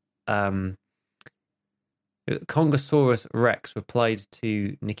up. Congosaurus Rex replied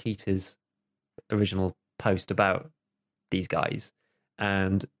to Nikita's original post about these guys,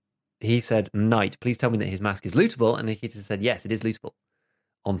 and he said, "Knight, please tell me that his mask is lootable." And Nikita said, "Yes, it is lootable,"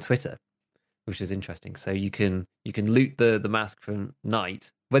 on Twitter, which is interesting. So you can loot the mask from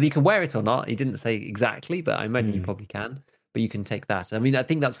Knight. Whether you can wear it or not, he didn't say exactly, but I imagine you probably can. But you can take that. I mean, I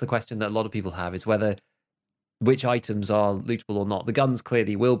think that's the question that a lot of people have, is whether which items are lootable or not. The guns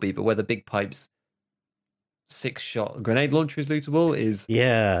clearly will be, but whether Big Pipe's 6-shot grenade launcher is lootable is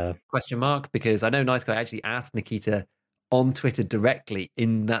question mark. Because I know Nice Guy actually asked Nikita on Twitter directly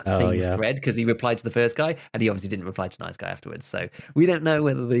in that same thread, because he replied to the first guy, and he obviously didn't reply to Nice Guy afterwards. So we don't know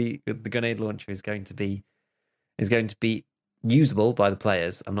whether the grenade launcher is going to be usable by the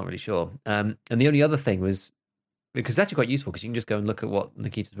players. I'm not really sure. And the only other thing was because it's actually quite useful because you can just go and look at what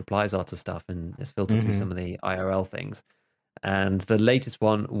Nikita's replies are to stuff and it's filtered through Mm-hmm. some of the IRL things. And the latest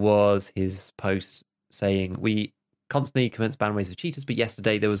one was his post saying, "We constantly commence ban waves of cheaters, but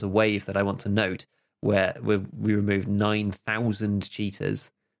yesterday there was a wave that I want to note where we removed 9,000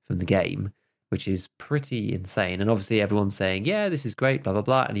 cheaters from the game, which is pretty insane." And obviously everyone's saying, "Yeah, this is great, blah, blah,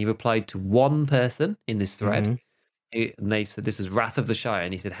 blah." And he replied to one person in this thread. Mm-hmm. And they said, "This is Wrath of the Shire."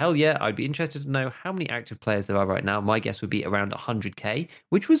 And he said, "Hell yeah, I'd be interested to know how many active players there are right now. My guess would be around 100K,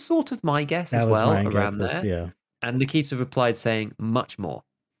 which was sort of my guess That as was well, my guess. around there." Yeah, And Nikita replied saying, "Much more."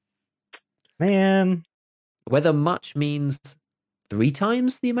 man. Whether much means 3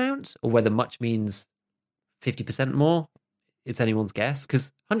 times the amount or whether much means 50% more, it's anyone's guess.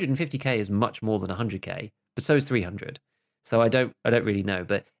 Because 150K is much more than 100K, but so is 300. So I don't really know.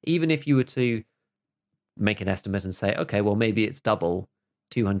 But even if you were to make an estimate and say, okay, well maybe it's double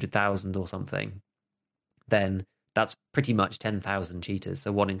 200,000 or something, then that's pretty much 10,000 cheaters.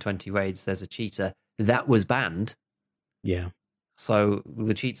 So 1 in 20 raids, there's a cheater that was banned. Yeah. So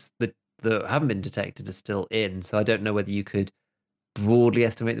the cheats that haven't been detected are still in. So I don't know whether you could broadly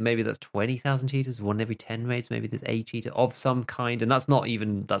estimate that maybe that's 20,000 cheaters, 1 in every 10 raids. Maybe there's a cheater of some kind, and that's not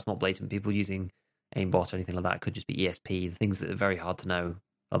blatant. People using aimbot or anything like that. It could just be ESP, things that are very hard to know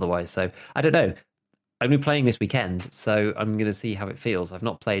otherwise. So I don't know. I'm going to be playing this weekend, so I'm going to see how it feels. I've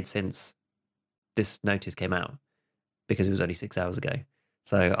not played since this notice came out because it was only 6 hours ago.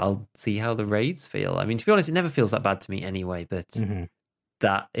 So I'll see how the raids feel. I mean, to be honest, it never feels that bad to me anyway, but Mm-hmm.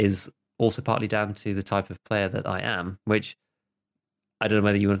 that is also partly down to the type of player that I am, which I don't know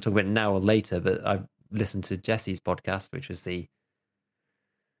whether you want to talk about it now or later, but I've listened to Jesse's podcast, which was the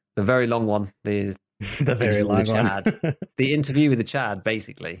very long one, the The very interview with the long one. Chad, the interview with the Chad,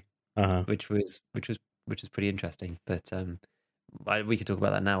 basically, Uh-huh. which was pretty interesting. But we could talk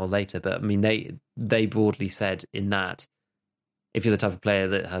about that now or later. But I mean, they broadly said in that if you're the type of player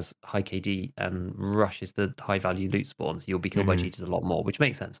that has high KD and rushes the high value loot spawns, you'll be killed by Mm-hmm. cheaters a lot more, which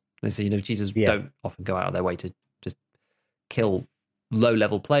makes sense. So cheaters Yeah. don't often go out of their way to just kill low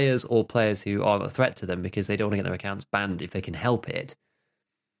level players or players who aren't a threat to them because they don't want to get their accounts banned if they can help it.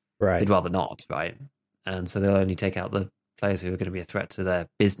 Right. They'd rather not, right? And so they'll only take out the players who are going to be a threat to their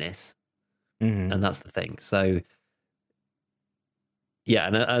business, Mm-hmm. and that's the thing. So yeah,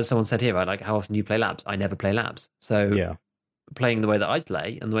 and as someone said here, right, like how often do you play labs? I never play labs. So Yeah. playing the way that I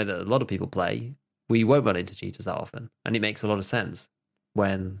play and the way that a lot of people play, we won't run into cheaters that often, and it makes a lot of sense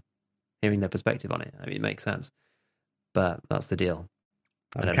when hearing their perspective on it. I mean, it makes sense, but that's the deal.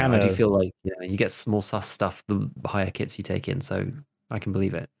 I I'm don't know. kind I do of, feel like you get small sus stuff the higher kits you take in, so I can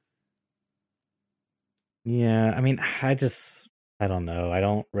believe it. yeah. I mean, I don't know. I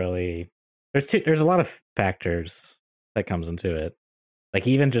don't really. There's a lot of factors that comes into it. Like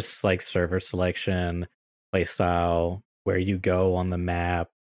even just like server selection, play style, where you go on the map.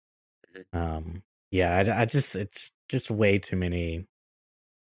 Yeah. I just it's just way too many.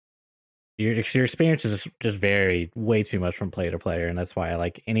 Your experience is just vary way too much from player to player, and that's why I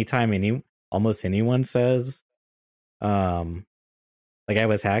like anytime almost anyone says, um, like I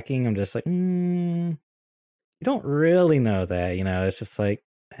was hacking, I'm just like, you don't really know that, it's just like,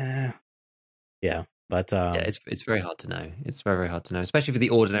 yeah, but Yeah, it's very hard to know. It's very, very hard to know, especially for the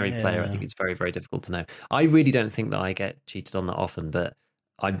ordinary player. I yeah, think it's very, very difficult to know. I really don't think that I get cheated on that often, but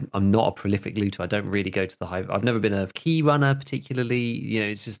I'm not a prolific looter. I don't really go to the high. I've never been a key runner particularly.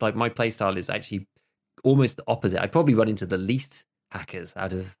 It's just like my playstyle is actually almost the opposite. I probably run into the least hackers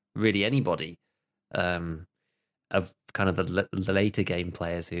out of really anybody. Um, of kind of the later game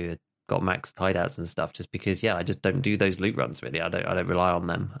players who got max hideouts and stuff, just because I just don't do those loot runs really. I don't rely on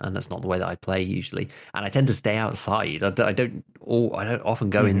them, and that's not the way that I play usually. And I tend to stay outside. I don't often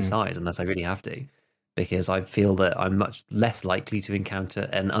go hmm inside unless I really have to, because I feel that I'm much less likely to encounter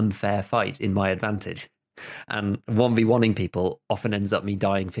an unfair fight in my advantage. And 1v1ing people often ends up me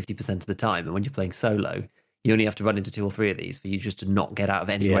dying 50% of the time. And when you're playing solo, you only have to run into 2 or 3 of these for you just to not get out of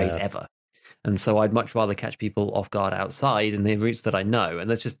any raids yeah, ever. And so I'd much rather catch people off guard outside in the routes that I know. And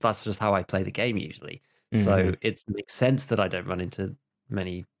that's just how I play the game usually. hmm So it makes sense that I don't run into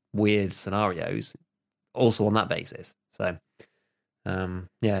many weird scenarios also on that basis. So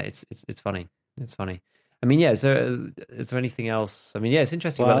yeah, it's funny. It's funny. I mean, yeah, so is there anything else? I mean, yeah, it's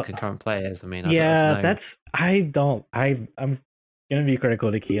interesting about the well, concurrent players. I mean, I don't yeah, know. I'm gonna be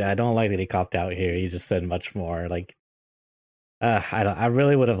critical to Keita. I don't like that he copped out here. He just said much more. Like, I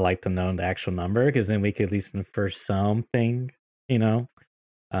really would have liked to know the actual number because then we could at least infer something, you know.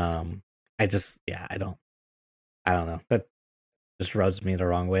 Um, yeah, I don't know. That just rubs me the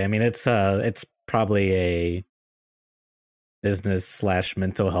wrong way. I mean, it's probably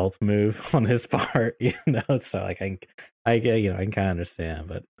business/mental health move on his part, So like I can kind of understand,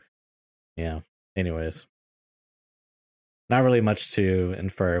 but yeah. Anyways, not really much to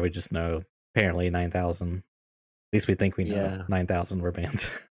infer. We just know apparently 9,000. At least we think we know Yeah, 9,000 were banned.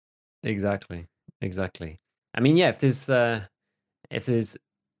 exactly, exactly. I mean, yeah, if there's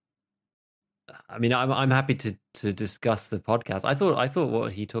I mean, I'm happy to discuss the podcast. I thought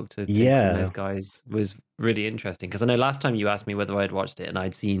what he talked to Tiggs and those Yeah, guys was really interesting because I know last time you asked me whether I'd watched it and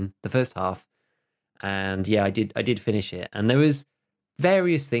I'd seen the first half, and yeah, I did finish it, and there was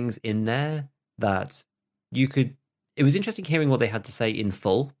various things in there that you could. It was interesting hearing what they had to say in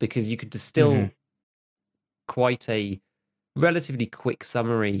full because you could hmm distill quite a relatively quick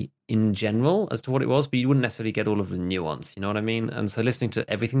summary in general as to what it was, but you wouldn't necessarily get all of the nuance. You know what I mean? And so listening to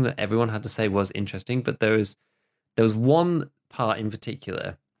everything that everyone had to say was interesting, but there was one part in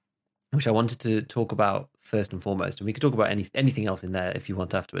particular which I wanted to talk about first and foremost, and we could talk about anything else in there if you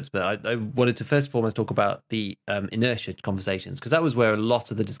want afterwards. But I wanted to first and foremost talk about the inertia conversations because that was where a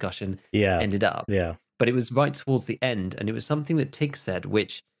lot of the discussion yeah, ended up. yeah. But it was right towards the end, and it was something that Tig said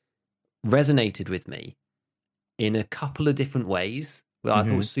which resonated with me in a couple of different ways. Well, I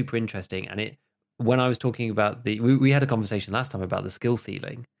thought hmm was super interesting, and it when I was talking about we had a conversation last time about the skill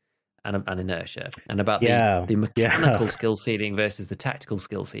ceiling and inertia, and about the Yeah, the yeah. mechanical skill ceiling versus the tactical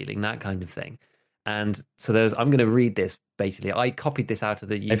skill ceiling, that kind of thing. And so I'm going to read this basically. I copied this out of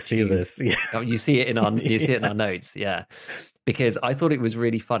the I see YouTube. this. Yeah. Oh, you see it in our Yes. notes, yeah, because I thought it was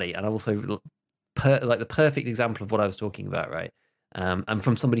really funny, and also like the perfect example of what I was talking about, right? And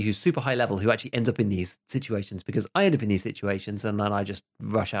from somebody who's super high level who actually ends up in these situations because I end up in these situations and then I just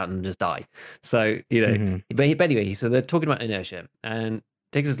rush out and just die. So, hmm but anyway, so they're talking about inertia, and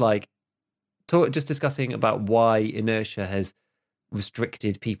Diggs is like, just discussing about why inertia has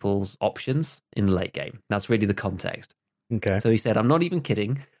restricted people's options in the late game. That's really the context. Okay. So he said, "I'm not even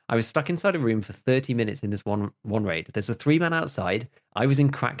kidding. I was stuck inside a room for 30 minutes in this one raid. There's a 3-man outside. I was in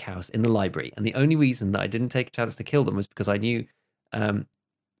crack house in the library, and the only reason that I didn't take a chance to kill them was because I knew,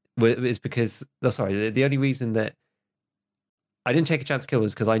 is because sorry, the only reason that I didn't take a chance to kill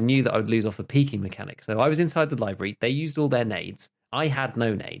was because I knew that I would lose off the peeking mechanic. So I was inside the library. They used all their nades. I had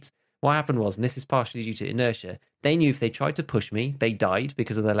no nades. What happened was, and this is partially due to inertia, they knew if they tried to push me, they died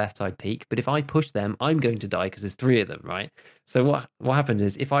because of their left side peak. But if I push them, I'm going to die because there's 3 of them, right? So what happened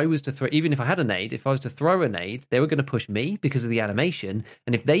is, if I was to throw, even if I had a nade, if I was to throw a nade, they were going to push me because of the animation.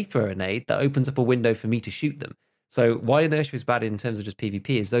 And if they throw a nade, that opens up a window for me to shoot them. So why inertia is bad in terms of just PvP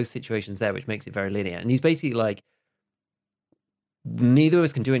is those situations there, which makes it very linear. And he's basically like, neither of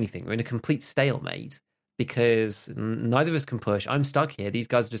us can do anything. We're in a complete stalemate because neither of us can push. I'm stuck here. These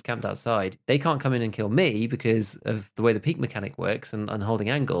guys are just camped outside. They can't come in and kill me because of the way the peak mechanic works and holding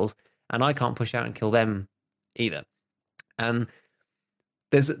angles, and I can't push out and kill them either. And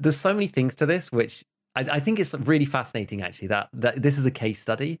there's so many things to this, which I think it's really fascinating actually that this is a case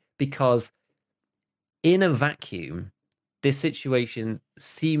study because in a vacuum, this situation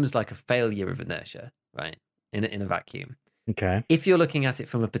seems like a failure of inertia, right? In a vacuum. Okay. If you're looking at it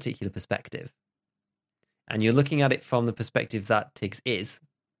from a particular perspective, and you're looking at it from the perspective that Tiggs is,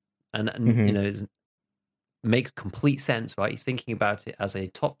 and hmm makes complete sense, right? He's thinking about it as a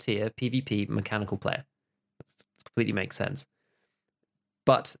top tier PvP mechanical player. It completely makes sense.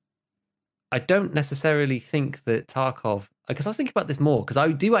 But I don't necessarily think that Tarkov, because I was thinking about this more, because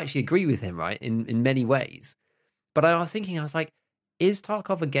I do actually agree with him, right, in many ways. But I was like, is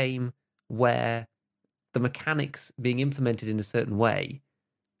Tarkov a game where the mechanics being implemented in a certain way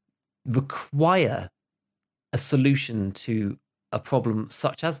require a solution to a problem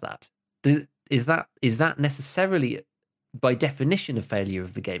such as that? Is that necessarily by definition a failure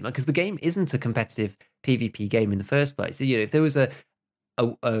of the game? Because the game isn't a competitive PvP game in the first place. If there was a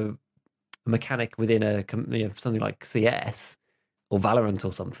mechanic within something like CS or Valorant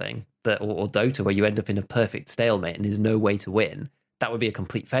or something or Dota where you end up in a perfect stalemate and there's no way to win, that would be a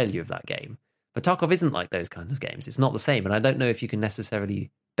complete failure of that game. But Tarkov isn't like those kinds of games. It's not the same, and I don't know if you can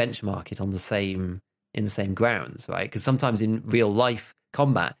necessarily benchmark it on the same in the same grounds, right? Because sometimes in real life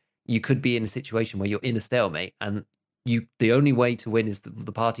combat, you could be in a situation where you're in a stalemate, and the only way to win is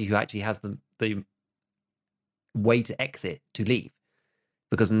the party who actually has the way to exit to leave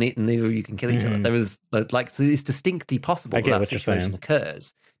because neither of you can kill each other. hmm There is so it's distinctly I possible that get that what you're situation saying.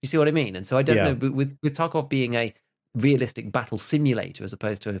 occurs. You see what I mean? And so I don't Yeah. know, but with Tarkov being a realistic battle simulator as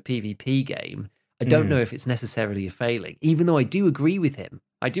opposed to a PvP game, I don't know hmm if it's necessarily a failing. Even though I do agree with him,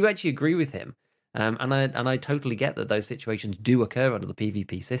 I do actually agree with him, and I totally get that those situations do occur under the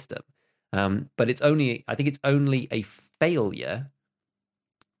PvP system. But I think it's only a failure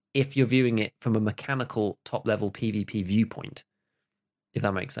if you're viewing it from a mechanical top level PvP viewpoint, if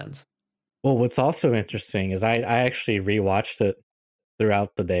that makes sense. Well, what's also interesting is I actually rewatched it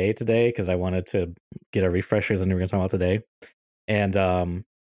throughout the day today because I wanted to get a refresher on what we were going to talk about today. And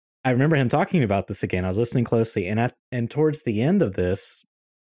I remember him talking about this again. I was listening closely, and towards the end of his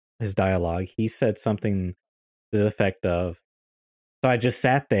dialogue, he said something to the effect of, "So I just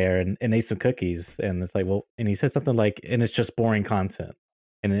sat there and ate some cookies," and it's like, well, and he said something like, "And it's just boring content,"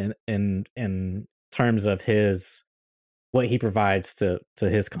 and in terms of his what he provides to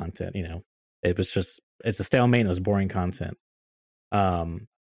his content, it's a stalemate. And it was boring content. Um,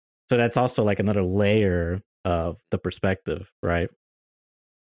 so that's also like another layer of the perspective, right?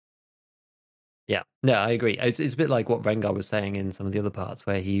 Yeah, no, I agree. It's a bit like what Rengar was saying in some of the other parts,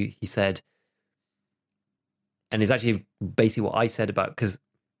 where he said, and it's actually basically what I said about, because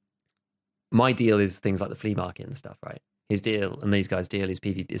my deal is things like the flea market and stuff, right? His deal and these guys' deal is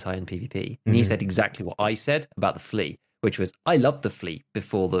PvP, is high-end PvP, and he said exactly what I said about the flea, which was I loved the flea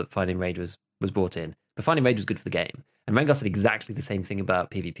before the Finding Rage was brought in, but Finding Rage was good for the game. And Rengar said exactly the same thing about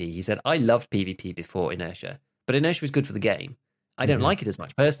PvP. He said I loved PvP before Inertia, but Inertia was good for the game. I don't like it as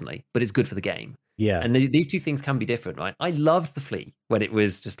much personally, but it's good for the game. Yeah. And these two things can be different, right? I loved the flea when it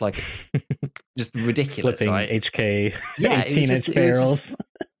was just like just ridiculous, flipping right? HK, Yeah, 18-inch barrels.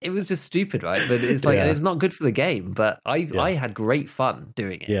 It was just stupid, right? But it's like, and it's not good for the game. But I had great fun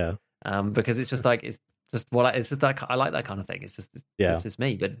doing it. Yeah. Because it's just like it's just that I like that kind of thing. It's just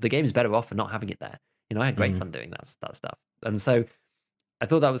me. But the game's better off for not having it there. I had great fun doing that stuff. And so I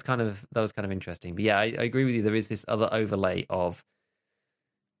thought that was kind of interesting. But yeah, I agree with you. There is this other overlay of,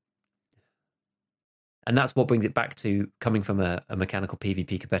 and that's what brings it back to coming from a mechanical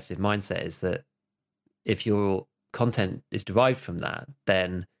PvP competitive mindset, is that if your content is derived from that,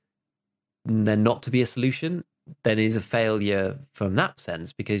 then not to be a solution, then is a failure from that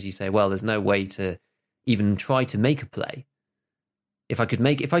sense, because you say, well, there's no way to even try to make a play. If I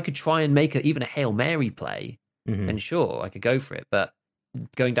could try and make even a Hail Mary play, then sure, I could go for it. But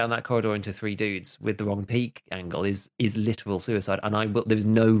going down that corridor into three dudes with the wrong peak angle is literal suicide, and there's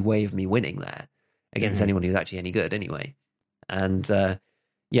no way of me winning there against anyone who's actually any good anyway. And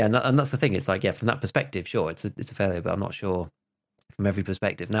yeah, and that's the thing. It's like, yeah, from that perspective, sure, it's a failure, but I'm not sure from every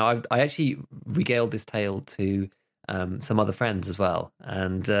perspective. Now, I actually regaled this tale to some other friends as well,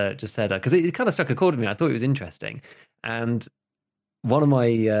 and just said, because it kind of struck a chord with me. I thought it was interesting, and one of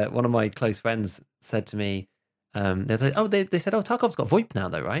my close friends said to me, they said, Tarkov's got VoIP now,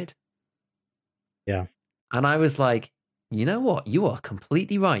 though, right? Yeah. And I was like, you know what? You are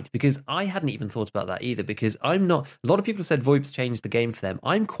completely right, because I hadn't even thought about that either, because I'm not, a lot of people have said VoIP's changed the game for them.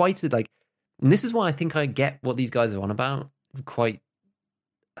 I'm quite like, and this is why I think I get what these guys are on about.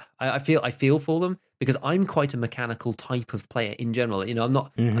 I feel for them, because I'm quite a mechanical type of player in general. I'm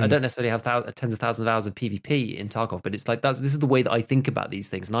not, I don't necessarily have tens of thousands of hours of PvP in Tarkov, but it's like, this is the way that I think about these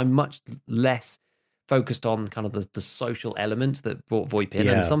things. And I'm much less focused on kind of the social elements that brought VoIP in.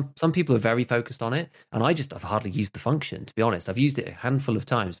 And some people are very focused on it. And I've hardly used the function, to be honest. I've used it a handful of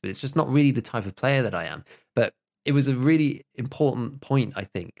times, but it's just not really the type of player that I am. But it was a really important point, I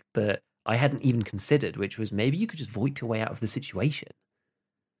think, that I hadn't even considered, which was maybe you could just VoIP your way out of the situation.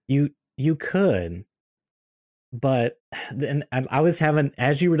 You could, but then I was having,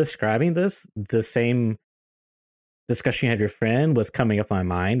 as you were describing this, the same discussion you had with your friend was coming up in my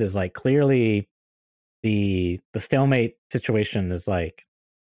mind. Is like, clearly the stalemate situation is like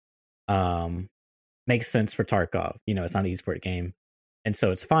makes sense for Tarkov. It's not an esport game, and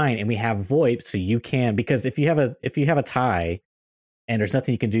so it's fine. And we have VoIP, so you can, because if you have a tie and there's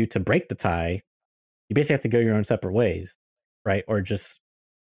nothing you can do to break the tie, you basically have to go your own separate ways, right? Or just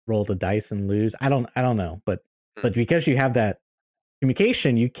roll the dice and lose. I don't know, but because you have that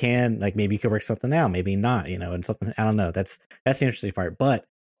communication, you can, like, maybe you could work something out, maybe not, and something, I don't know. That's the interesting part. But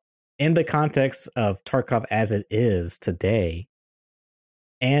in the context of Tarkov as it is today,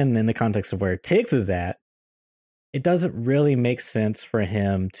 and in the context of where Tiggs is at, it doesn't really make sense for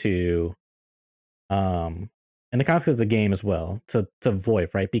him to, in the context of the game as well, to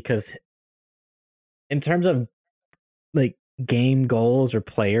VoIP, right? Because in terms of like game goals or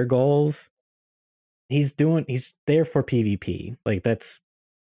player goals, he's there for PvP. Like,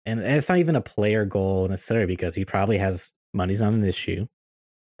 and it's not even a player goal necessarily, because he probably has money's not an issue,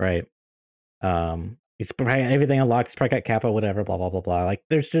 right? He's probably everything unlocked. He's probably got Kappa, whatever, blah blah blah blah. Like,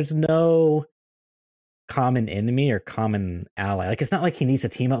 there's no common enemy or common ally. Like, it's not like he needs to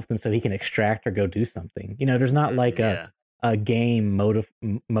team up with them so he can extract or go do something. There's not like a game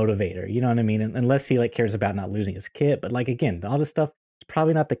motivator. You know what I mean? Unless he like cares about not losing his kit. But like, again, all this stuff is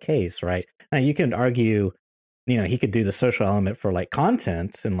probably not the case, right? Now you can argue he could do the social element for like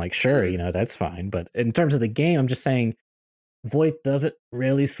content and like, sure, that's fine. But in terms of the game, I'm just saying VoIP doesn't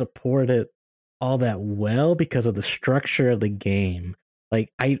really support it all that well because of the structure of the game.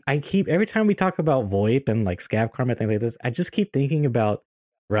 Like I keep every time we talk about VoIP and like scav karma things like this, I just keep thinking about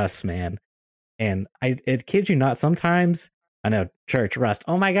Rust, man. And it kid you not, sometimes I know church Rust.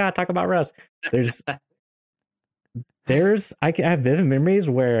 Oh my god, talk about Rust. There's I have vivid memories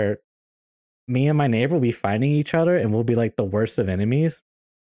where me and my neighbor will be fighting each other and we'll be like the worst of enemies.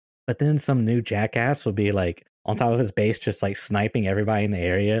 But then some new jackass will be like on top of his base, just like sniping everybody in the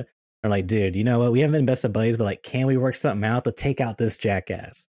area. Or like, dude, you know what? We haven't been best of buddies, but like, can we work something out to take out this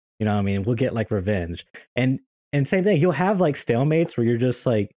jackass? You know what I mean? We'll get like revenge. And same thing, you'll have like stalemates where you're just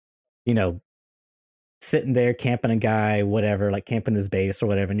like, sitting there camping a guy, whatever, like camping his base or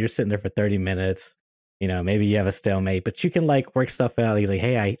whatever, and you're sitting there for 30 minutes. Maybe you have a stalemate, but you can like work stuff out. He's like,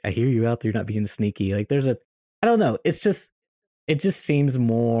 hey, I hear you out there, you're not being sneaky. Like I don't know. It just seems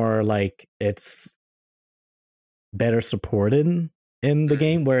more like it's better supported in the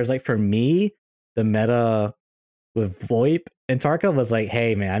game. Whereas like for me, the meta with VoIP and Tarkov was like,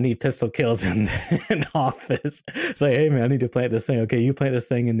 hey man, I need pistol kills in office. It's like, hey man, I need to plant this thing. Okay, you plant this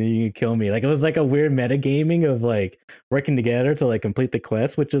thing and then you can kill me. Like it was like a weird metagaming of like working together to like complete the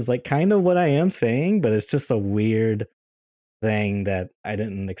quest, which is like kind of what I am saying, but it's just a weird thing that I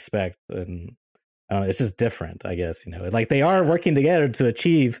didn't expect. And it's just different, I guess. Like they are working together to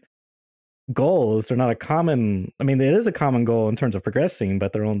achieve goals. They're not a common. I mean, it is a common goal in terms of progressing,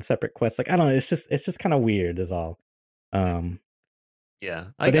 but their own separate quests. Like I don't know. It's just kind of weird, is all. Yeah,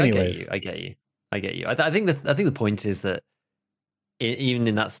 but anyways, I get you. I think the point is that even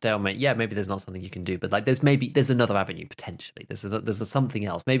in that stalemate, yeah, maybe there's not something you can do, but like there's another avenue potentially. There's something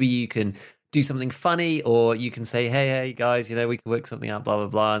else. Maybe you can do something funny, or you can say, hey guys, we can work something out, blah blah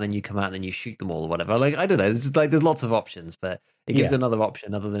blah, and then you come out and then you shoot them all or whatever. Like I don't know. It's just like there's lots of options, but it gives another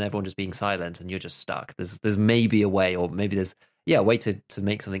option other than everyone just being silent and you're just stuck. There's maybe a way, or maybe there's a way to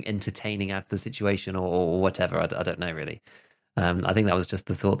make something entertaining out of the situation or whatever. I don't know really. I think that was just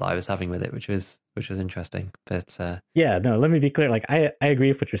the thought that I was having with it, which was interesting. But yeah, no, let me be clear. Like I agree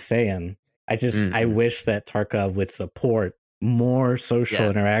with what you're saying. I wish that Tarkov would support more social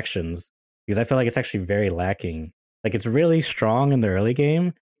interactions because I feel like it's actually very lacking. Like it's really strong in the early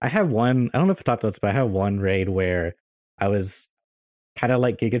game. I don't know if I talked about this, but I had one raid where I was kind of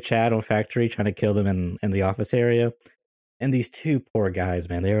like Giga Chad on Factory trying to kill them in the office area. And these two poor guys,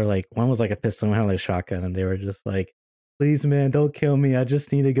 man, they were like, one was like a pistol, one had like a shotgun, and they were just like, please, man, don't kill me. I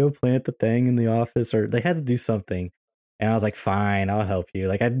just need to go plant the thing in the office, or they had to do something. And I was like, fine, I'll help you.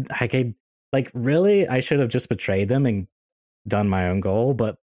 Like like really, I should have just betrayed them and done my own goal.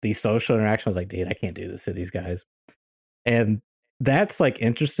 But the social interaction was like, dude, I can't do this to these guys. And that's like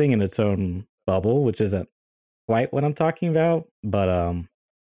interesting in its own bubble, which isn't quite what I'm talking about. But I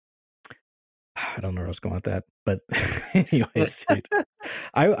don't know where I was going with that. But anyways, dude,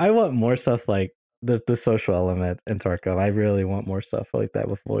 I want more stuff like the social element in Tarkov. I really want more stuff like that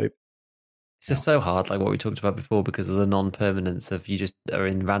with VoIP. It's just so hard, like what we talked about before, because of the non-permanence of you just are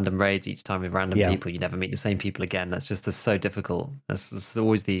in random raids each time with random people. You never meet the same people again. That's so difficult. It's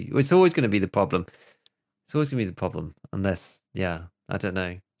always going to be the problem. It's always going to be the problem, unless I don't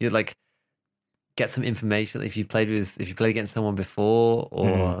know. You like get some information if you played against someone before,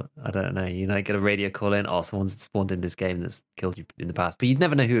 or I don't know, you get a radio call in, or someone's spawned in this game that's killed you in the past, but you'd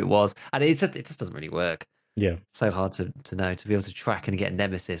never know who it was, and it just doesn't really work. Yeah, so hard to know, to be able to track and get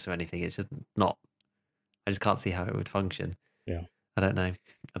nemesis or anything. It's just not. I just can't see how it would function. Yeah, I don't know.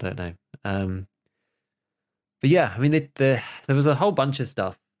 But yeah, I mean, there was a whole bunch of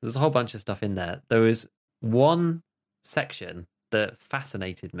stuff. There's a whole bunch of stuff in there. There was one section that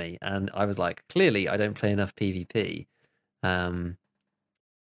fascinated me, and I was like, clearly, I don't play enough PvP,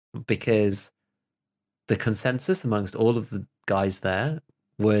 because the consensus amongst all of the guys there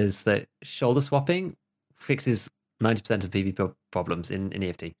was that shoulder swapping fixes 90% of PvP problems in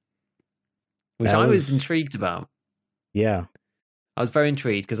EFT, which I was intrigued about. Yeah. I was very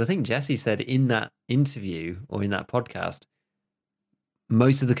intrigued because I think Jesse said in that interview or in that podcast,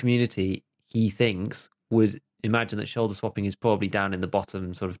 most of the community, he thinks, would imagine that shoulder swapping is probably down in the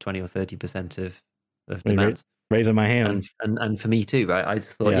bottom sort of 20 or 30% of demands. Raising my hand. And for me too, right? I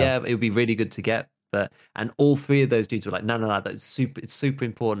just thought, it would be really good to get. And all three of those dudes were like, no, it's super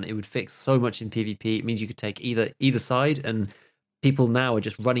important. It would fix so much in PvP. It means you could take either side, and people now are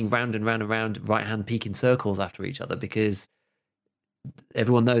just running round and round and round, right hand peak in circles after each other because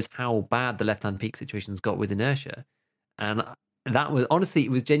everyone knows how bad the left hand peak situation's got with inertia. And that was honestly,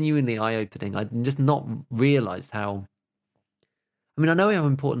 it was genuinely eye opening. I'd just not realized how I mean, I know how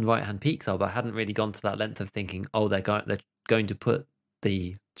important right hand peaks are, but I hadn't really gone to that length of thinking, oh, they're going to put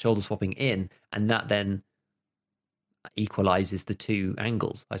the shoulder swapping in, and that then equalizes the two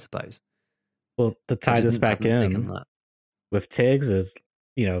angles, I suppose. Well, to I tie just this back hadn't taken in that. with Tiggs is,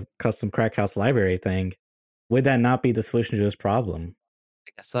 custom crack house library thing. Would that not be the solution to this problem?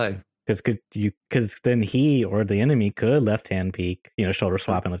 I guess so. Because then he or the enemy could left hand peek, shoulder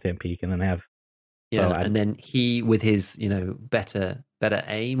swap and left hand peek, and then have. So Yeah, and then he, with his, better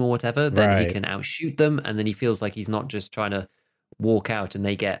aim or whatever, then he right. can outshoot them, and then he feels like he's not just trying to walk out and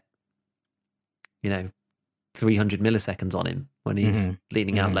they get, you know, 300 milliseconds on him when he's hmm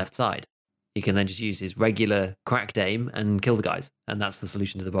leaning out hmm left side. He can then just use his regular cracked aim and kill the guys, and that's the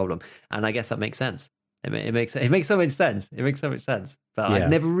solution to the problem. And I guess that makes sense. It makes so much sense. It makes so much sense. But I'd Yeah.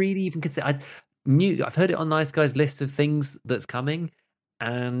 never really even considered. I've heard it on Nice Guy's list of things that's coming,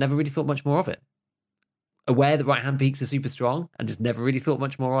 and never really thought much more of it. Aware that right hand peaks are super strong, and just never really thought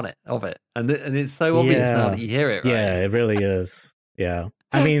much more on it of it. And it's so obvious now that Yeah. you hear it, Yeah, right? it really is. Yeah.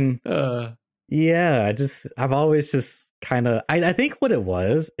 I mean, uh, yeah, I've always just kind of, I think what it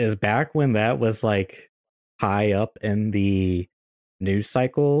was is back when that was like high up in the news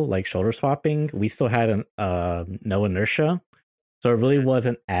cycle, like shoulder swapping, we still had no inertia. So it really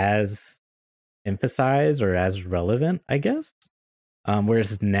wasn't as emphasized or as relevant, I guess.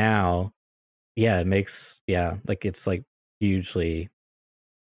 Whereas now, yeah, it makes, yeah, like it's like hugely,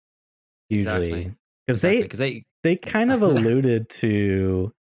 exactly, because exactly. they Because they, they kind of alluded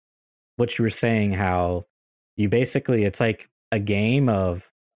to what you were saying, how you basically, it's like a game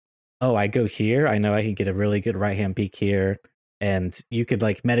of, oh, I go here, I know I can get a really good right hand peek here, and you could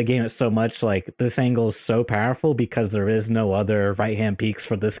like metagame it so much, like this angle is so powerful because there is no other right hand peeks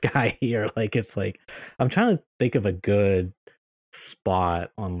for this guy here. Like it's like, I'm trying to think of a good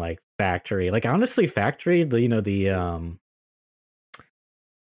spot on like factory, like honestly factory, the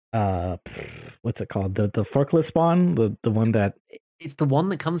what's it called, the forklift spawn, the one that, it's the one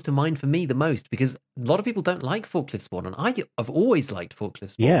that comes to mind for me the most because a lot of people don't like forklift spawn, and I've always liked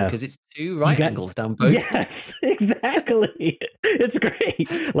forklift spawn yeah, because it's two you right got, angles down both. yes, exactly. It's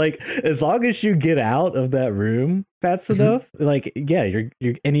great. Like as long as you get out of that room fast Mhm. enough, like yeah,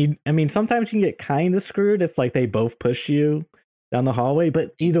 you're and you, I mean sometimes you can get kind of screwed if like they both push you down the hallway,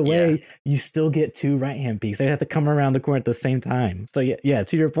 but either Yeah, way, you still get two right hand peaks. They have to come around the corner at the same time. So yeah,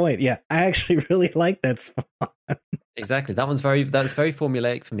 to your point, yeah, I actually really like that spot. exactly. That's very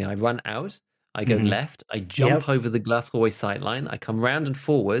formulaic for me. I run out, I go hmm left, I jump Yep. over the glass hallway sightline, I come round and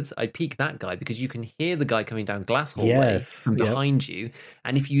forwards, I peek that guy because you can hear the guy coming down glass hallway Yes. from Yep. behind you.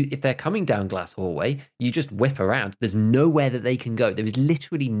 And if they're coming down glass hallway, you just whip around. There's nowhere that they can go. There is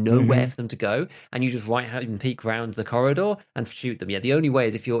literally nowhere hmm for them to go, and you just right hand and peek round the corridor and shoot them. Yeah, the only way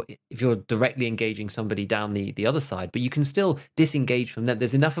is if you're directly engaging somebody down the other side, but you can still disengage from them.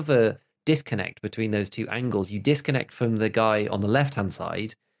 There's enough of a disconnect between those two angles. You disconnect from the guy on the left hand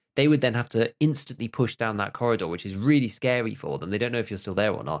side, they would then have to instantly push down that corridor, which is really scary for them. They don't know if you're still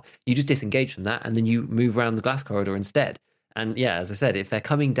there or not. You just disengage from that and then you move around the glass corridor instead. And yeah, as I said, if they're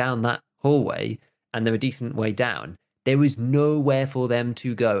coming down that hallway and they're a decent way down, there is nowhere for them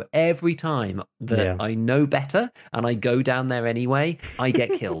to go. Every time that Yeah. I know better and I go down there anyway, I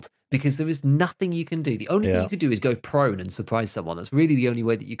get killed because there is nothing you can do. The only thing Yeah. you could do is go prone and surprise someone. That's really the only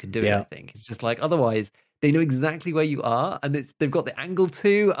way that you can do it, I Yeah. think. It's just like otherwise they know exactly where you are and they've got the angle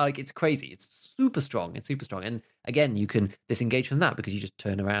too. Like it's crazy. It's super strong. It's super strong. And again, you can disengage from that because you just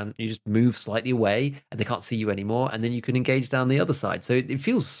turn around, you just move slightly away and they can't see you anymore, and then you can engage down the other side. So it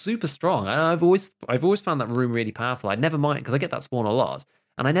feels super strong. And I've always found that room really powerful. I never mind because I get that spawn a lot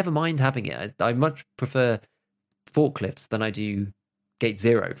and I never mind having it. I much prefer forklifts than I do gate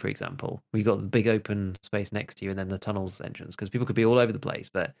zero, for example. We got the big open space next to you and then the tunnels entrance because people could be all over the place.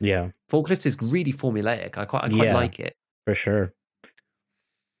 But Yeah. forklifts is really formulaic. I quite Yeah. like it. For sure.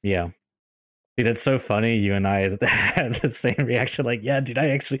 Yeah. Dude, it's so funny. You and I had the same reaction. Like, yeah, dude, I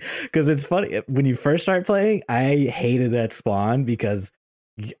actually, because it's funny when you first start playing, I hated that spawn because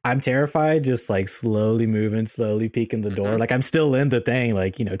I'm terrified, just like slowly moving, slowly peeking the door. Mhm. Like, I'm still in the thing,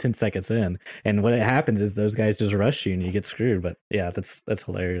 like, 10 seconds in. And what happens is those guys just rush you and you get screwed. But yeah, that's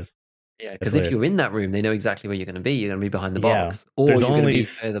hilarious. Yeah, That's because if hilarious. you're in that room, they know exactly where you're going to be. You're going to be behind the Yeah. box, or There's you're going to only, be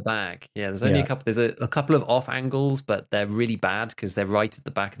further back. Yeah, there's only a yeah. couple. There's a couple of off angles, but they're really bad because they're right at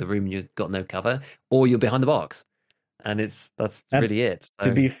the back of the room and you've got no cover, or you're behind the box, and that's And really it. to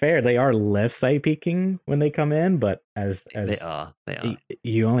So be fair, they are left side peeking when they come in, but they as are, they are.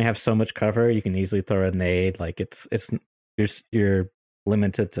 you only have so much cover, you can easily throw a nade. Like it's you're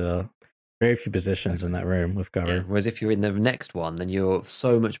limited to Very few positions in that room with Yeah. cover. Whereas if you're in the next one, then you're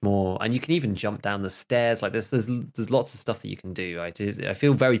so much more, and you can even jump down the stairs. Like there's lots of stuff that you can do. Right? I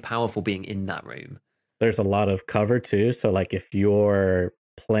feel very powerful being in that room. There's a lot of cover too. So like if you're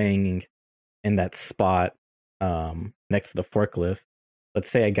playing in that spot next to the forklift, let's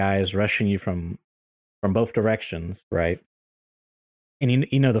say a guy is rushing you from both directions, right? And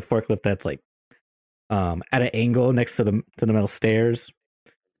you know the forklift that's like at an angle next to the metal stairs.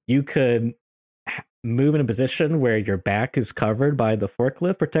 You could move in a position where your back is covered by the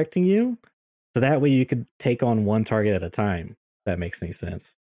forklift protecting you, so that way you could take on one target at a time. If that makes any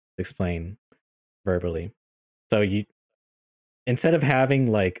sense to explain verbally. So you, instead of having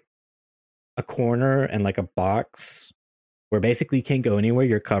like a corner and like a box where basically you can't go anywhere,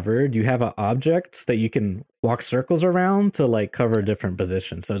 you're covered, you have objects that you can walk circles around to like cover different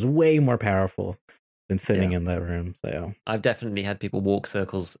positions. So it's way more powerful than sitting in that room. So I've definitely had people walk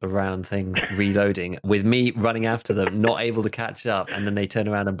circles around things reloading with me running after them, not able to catch up, and then they turn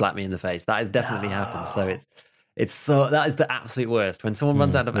around and blap me in the face. That has definitely happened. So it's so that is the absolute worst when someone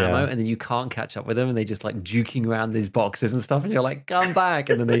runs out of ammo and then you can't catch up with them and they just like juking around these boxes and stuff and you're like, come back,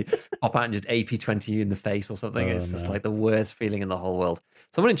 and then they pop out and just AP-20 you in the face or something. It's just like the worst feeling in the whole world.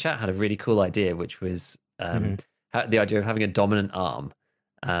 Someone in chat had a really cool idea, which was the idea of having a dominant arm.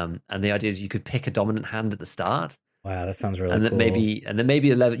 And the idea is you could pick a dominant hand at the start. Wow, that sounds really and then cool. maybe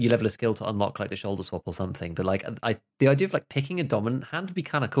you level a skill to unlock like the shoulder swap or something. But like the idea of like picking a dominant hand would be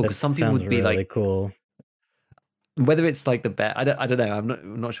kind of cool because some people would be really like cool. Whether it's like the bet, I don't know.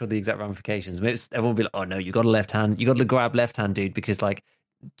 I'm not sure the exact ramifications. Maybe everyone will be like, oh no, you got a left hand, you got to grab left hand, dude, because like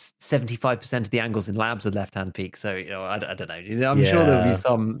 75% of the angles in labs are left hand peak. So I don't know. I'm sure there'll be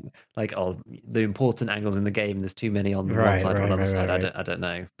some like the important angles in the game. There's too many on one side or another side. I don't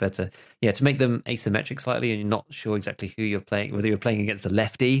know. But to make them asymmetric slightly, and you're not sure exactly who you're playing, whether you're playing against a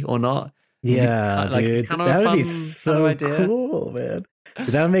lefty or not. Yeah, dude, that would be so cool, man.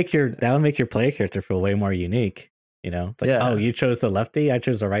 That would make your player character feel way more unique. You know, it's like, oh, you chose the lefty, I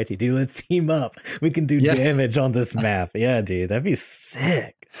chose the righty. Dude, let's team up. We can do damage on this map. Yeah, dude, that'd be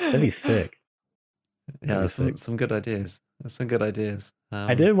sick. That'd be sick. Yeah, some good ideas. That's some good ideas.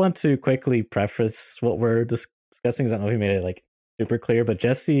 I did want to quickly preface what we're discussing. I don't know if we made it like super clear, but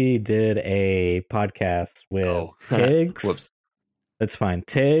Jesse did a podcast with Tiggs. Whoops. That's fine.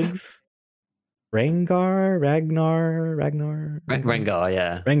 Tiggs, Ragnar, yeah.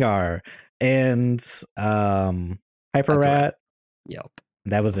 Rengar, and Hyper Rat. Yep.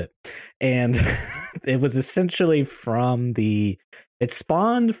 That was it. And it was essentially it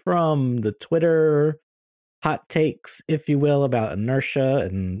spawned from the Twitter hot takes, if you will, about inertia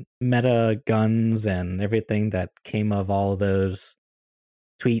and meta guns and everything that came of all of those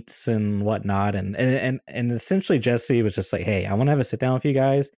tweets and whatnot. And essentially Jesse was just like, hey, I want to have a sit down with you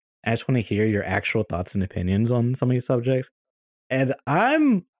guys. I just want to hear your actual thoughts and opinions on some of these subjects. And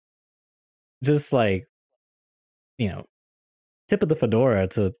I'm just like, tip of the fedora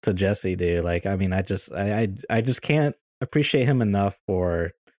to Jesse, dude. Like, I mean, I just can't appreciate him enough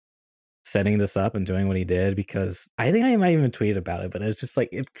for setting this up and doing what he did, because I think I might even tweet about it, but it's just like,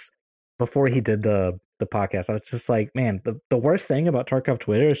 it's before he did the podcast. I was just like, man, the worst thing about Tarkov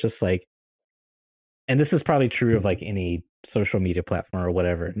Twitter is just like, and this is probably true of like any social media platform or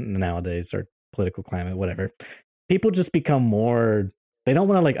whatever nowadays, or political climate, whatever. People just become more, they don't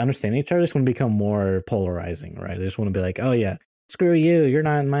want to like understand each other. They just want to become more polarizing, right? They just want to be like, oh yeah, screw you, you're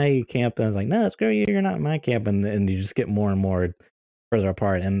not in my camp. And I was like, no, screw you, you're not in my camp. And you just get more and more further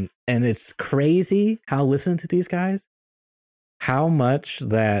apart. And it's crazy how, listen to these guys, how much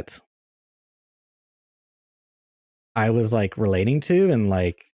that I was like relating to, and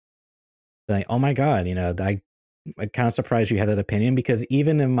like, oh my God, I'm kind of surprised you had that opinion, because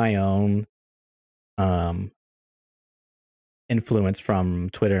even in my own influence from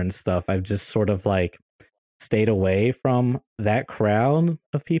Twitter and stuff, I've just sort of like stayed away from that crowd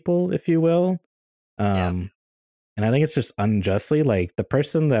of people, if you will. And I think it's just unjustly, like, the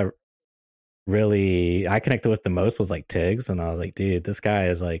person that really I connected with the most was like Tiggs, and I was like, dude, this guy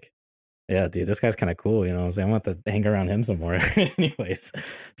is like, yeah, dude, this guy's kind of cool, I want to hang around him some more. Anyways,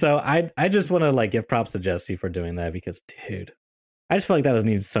 so I just want to like give props to Jesse for doing that, because dude, I just feel like that was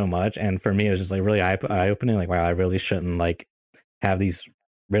needed so much. And for me, it was just like really eye-opening, like, wow, I really shouldn't like have these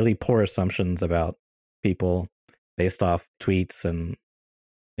really poor assumptions about people based off tweets. And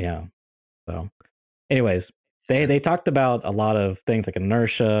yeah, so anyways, they talked about a lot of things like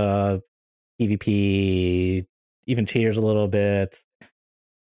inertia, PvP, even cheaters a little bit,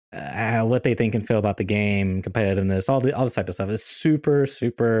 what they think and feel about the game, competitiveness, all this type of stuff. It's super,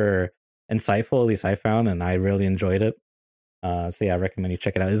 super insightful, at least I found, and I really enjoyed it. So yeah, I recommend you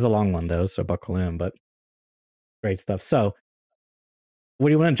check it out. It's a long one though, so buckle in, but great stuff. So what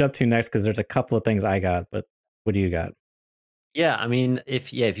do you want to jump to next? Because there's a couple of things I got, but what do you got? Yeah, I mean,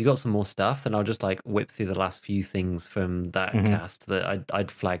 if you got some more stuff, then I'll just like whip through the last few things from that Hmm. cast that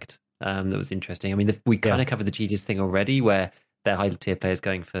I'd flagged that was interesting. I mean, we kind Yeah, of covered the cheaters thing already, where they're high tier players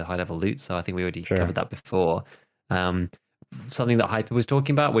going for high level loot. So I think we already sure. covered that before. Um, Something that Hyper was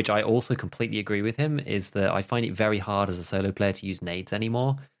talking about, which I also completely agree with him, is that I find it very hard as a solo player to use nades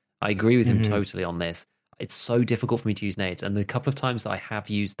anymore. I agree with him Hmm. totally on this. It's so difficult for me to use nades, and the couple of times that I have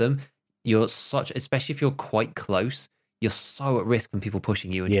used them, especially if you're quite close, you're so at risk when people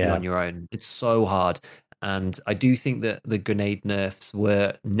pushing you and to be Yeah, on your own. It's so hard. And I do think that the grenade nerfs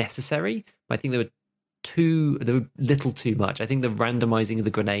were necessary. But I think they were little too much. I think the randomizing of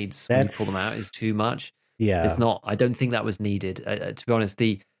the grenades when you pull them out that's is too much. It's yeah, not. I don't think that was needed. To be honest,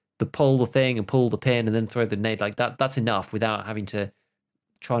 the pull the thing and pull the pin and then throw the grenade like that. That's enough without having to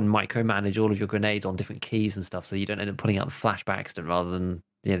try and micromanage all of your grenades on different keys and stuff, so you don't end up putting out the flash by accident rather than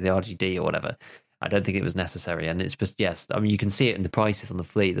the RGD or whatever. I don't think it was necessary, and it's just yes. I mean, you can see it in the prices on the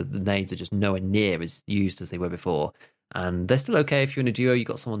fleet. The nades are just nowhere near as used as they were before, and they're still okay if you're in a duo. You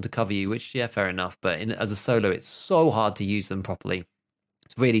got someone to cover you, which yeah, fair enough. But as a solo, it's so hard to use them properly.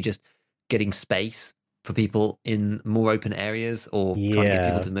 It's really just getting space for people in more open areas or trying to get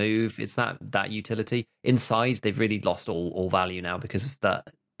people yeah. to move. It's that utility. Inside, they've really lost all value now because of that.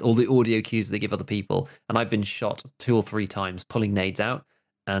 All the audio cues they give other people, and I've been shot 2 or 3 times pulling nades out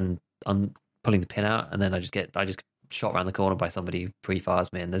and I'm pulling the pin out, and then I just shot around the corner by somebody who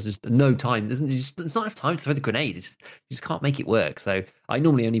pre-fires me, and there's just no time. There's not enough time to throw the grenade. You just can't make it work. So I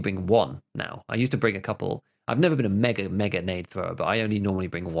normally only bring one now. I used to bring a couple. I've never been a mega nade thrower, but I only normally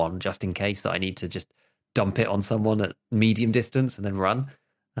bring one just in case that I need to just dump it on someone at medium distance and then run.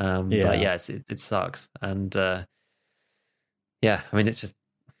 But Yeah. yeah, it sucks, and yeah, I mean it's just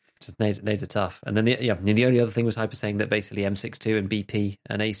nades are tough. And then the only other thing was Hyper saying that basically M62 and BP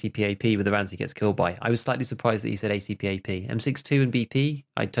and ACPAP were the rounds he gets killed by. I was slightly surprised that he said ACPAP. M62 and BP,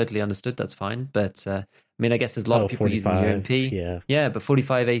 I totally understood. That's fine, but I mean, I guess there's a lot Oh, of people using the 45. UMP. Yeah. Yeah, but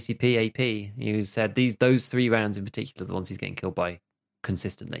 45 ACP AP. He said those 3 rounds in particular are the ones he's getting killed by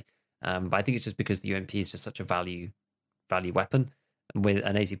consistently. But I think it's just because the UMP is just such a value weapon, and with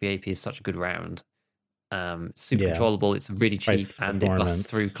an ACP AP is such a good round. Super Yeah. controllable. It's really cheap Price and it busts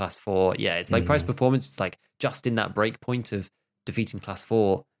through performance. class 4. Yeah, it's like price Mm. performance. It's like just in that break point of defeating class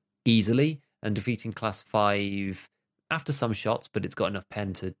 4 easily and defeating class 5 after some shots, but it's got enough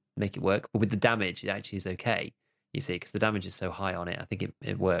pen to make it work. But with the damage, it actually is okay. You see, because the damage is so high on it, I think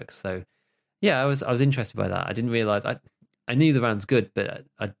it works. So yeah, I was interested by that. I didn't realize I knew the round's good, but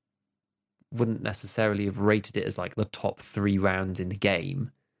I wouldn't necessarily have rated it as like the top 3 rounds in the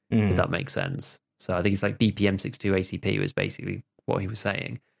game, if Mm. that makes sense. So I think it's like BPM 62 ACP was basically what he was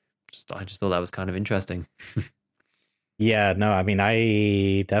saying. I just thought that was kind of interesting. Yeah, no, I mean,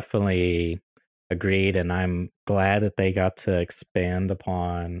 I definitely agreed, and I'm glad that they got to expand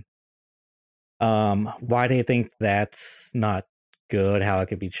upon why they think that's not good, how it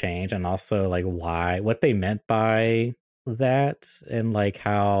could be changed, and also like what they meant by that, and like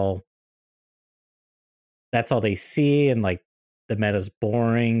how that's all they see, and like the meta's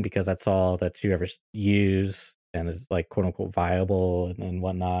boring because that's all that you ever use and is like quote unquote viable and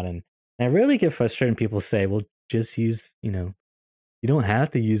whatnot. And I really get frustrated when people say, well, just use, you don't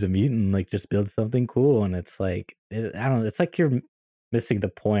have to use a mutant, like just build something cool. And it's like, I don't know, it's like you're missing the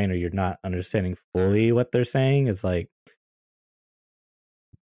point or you're not understanding fully what they're saying. It's like,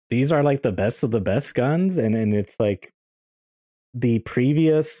 these are like the best of the best guns. And it's like the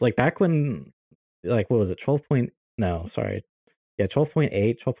previous, like back when, like, what was it? 12 point, no, sorry. Yeah,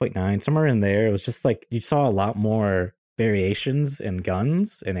 12.8, 12.9, somewhere in there. It was just like you saw a lot more variations in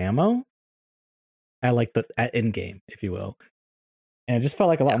guns and ammo at like at end game, if you will. And it just felt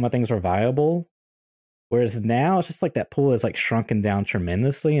like a lot Yeah. more things were viable. Whereas now it's just like that pool is like shrunken down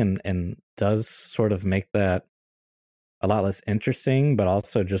tremendously and does sort of make that a lot less interesting, but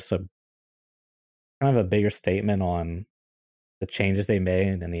also just a kind of a bigger statement on the changes they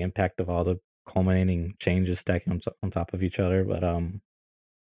made and the impact of all the culminating changes stacking on top of each other. But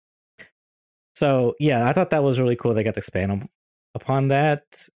so yeah, I thought that was really cool. They got to expand upon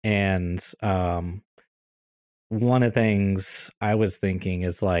that. And one of the things I was thinking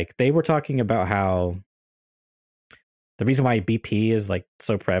is like they were talking about how the reason why BP is like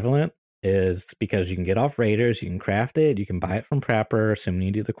so prevalent is because you can get off raiders, you can craft it, you can buy it from Prapper, assuming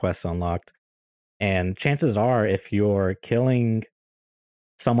you do the quests unlocked. And chances are, if you're killing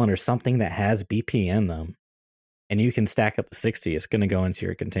someone or something that has BP in them, and you can stack up the 60, it's going to go into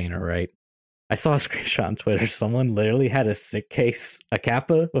your container, right? I saw a screenshot on Twitter. Someone literally had a sick case, a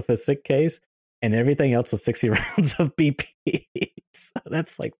Kappa with a sick case, and everything else was 60 rounds of BP. So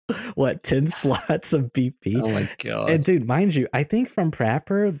that's like what 10 slots of BP. Oh my And god. dude, mind you, I think from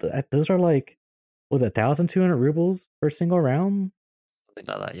Prapor, those are like was it 1,200 rubles per single round? Something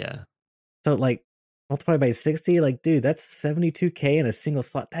like that, yeah. So like multiplied by 60, like dude, that's 72K in a single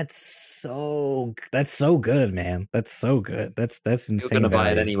slot. That's so good, man. That's so good. That's You're going insane to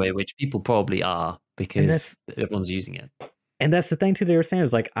buy it value. anyway, which people probably are And because everyone's using it. that's the thing too. They were saying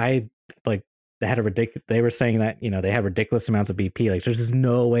is like like they had a ridiculous. They were saying that they had ridiculous amounts of BP. Like there's just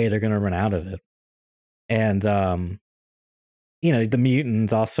no way they're gonna run out of it. And the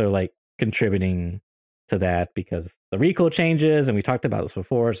mutants also like contributing to that because the recoil changes, and we talked about this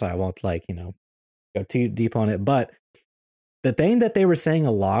before, so I won't go too deep on it. But the thing that they were saying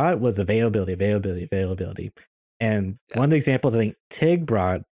a lot was availability. And one of the examples I think Tiggs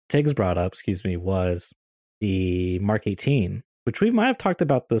brought up, was the Mark 18, which we might have talked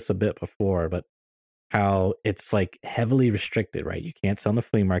about this a bit before, but how it's like heavily restricted, right? You can't sell in the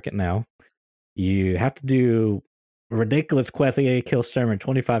flea market now. You have to do a ridiculous quest, aka kill Sherman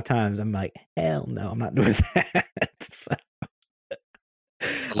 25 times. I'm like, hell no, I'm not doing that. So,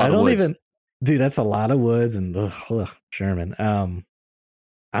 I don't even, dude, that's a lot of woods and Sherman. I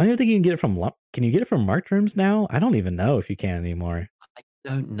don't even think you can get it from. Can you get it from marked rooms now? I don't even know if you can anymore. I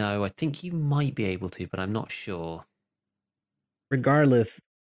don't know. I think you might be able to, but I'm not sure. Regardless,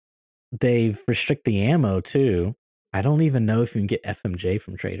 they restrict the ammo too. I don't even know if you can get FMJ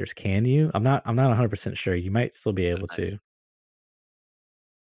from traders. Can you? I'm not 100% sure. You might still be able to.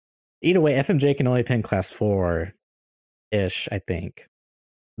 Either way, FMJ can only pin class 4-ish, I think.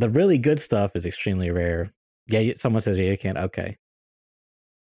 The really good stuff is extremely rare. Yeah, someone says, yeah, you can. Okay.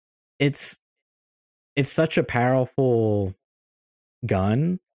 It's such a powerful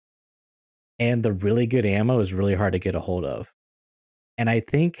gun, and the really good ammo is really hard to get a hold of. And I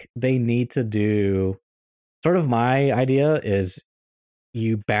think they need to do sort of my idea is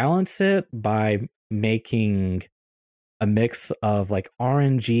you balance it by making a mix of like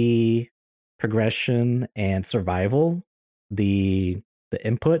RNG, progression, and survival, the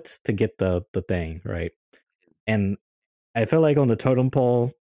input to get the thing, right? And I feel like on the totem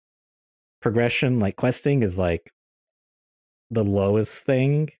pole, progression, like questing, is like the lowest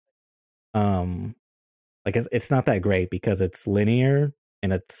thing. Like it's not that great because it's linear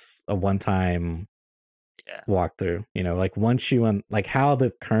and it's a one-time walkthrough. Like once you like how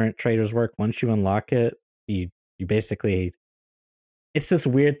the current traders work, once you unlock it, you basically, it's this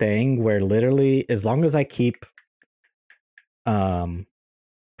weird thing where literally as long as I keep pressing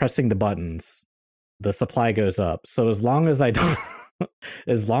the buttons, the supply goes up. So as long as I don't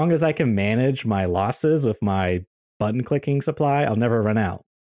as long as I can manage my losses with my button clicking supply, I'll never run out.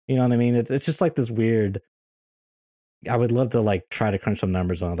 You know what I mean? It's just like this weird. I would love to like try to crunch some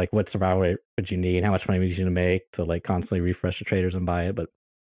numbers on like what survival rate would you need, how much money would you need to make to like constantly refresh the traders and buy it. But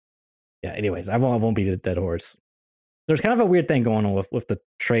yeah, anyways, I won't beat a dead horse. There's kind of a weird thing going on with the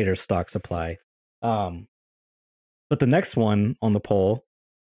trader stock supply. But the next one on the poll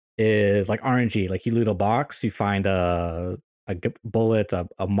is like RNG. Like you loot a box, you find a bullet,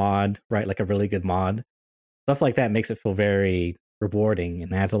 a mod, right? Like a really good mod. Stuff like that makes it feel very rewarding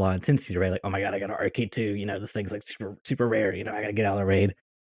and adds a lot of intensity, right? Like, oh my god, I got an RK2, this thing's like super, super rare, I gotta get out of the raid.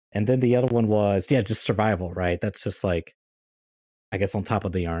 And then the other one was, just survival, right? That's just like, I guess on top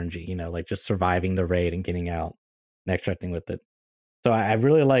of the RNG, like just surviving the raid and getting out and extracting with it. So I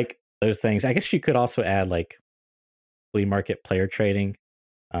really like those things. I guess you could also add like flea market player trading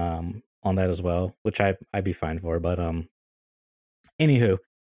on that as well, which I'd be fine for. But anywho,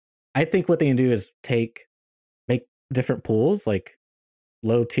 I think what they can do is make different pools, like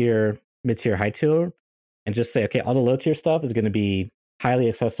low tier, mid tier, high tier, and just say, okay, all the low tier stuff is going to be highly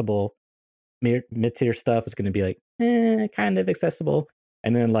accessible. Mid tier stuff is going to be like kind of accessible,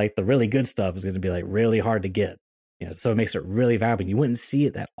 and then like the really good stuff is going to be like really hard to get. So it makes it really valuable. You wouldn't see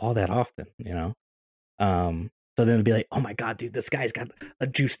it that often. So then it'd be like, oh my god, dude, this guy's got a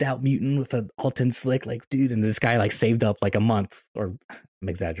juiced out mutant with an Alton slick, like, dude, and this guy like saved up like a month, or I'm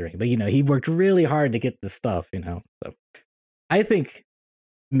exaggerating, but he worked really hard to get this stuff, So I think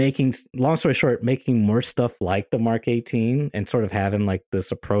long story short, making more stuff like the Mark 18 and sort of having like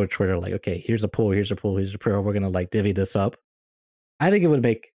this approach where they're like, okay, here's a pool, here's a pool, here's a pool, we're gonna like divvy this up. I think it would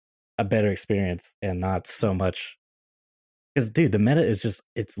make a better experience and not so much. Because, dude, the meta is just,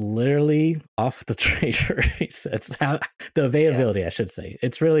 it's literally off the trader. It's how the availability, I should say.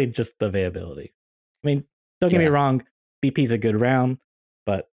 It's really just the availability. I mean, don't get me wrong, BP's a good round,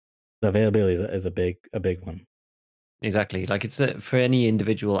 but the availability is a big one. Exactly. Like it's for any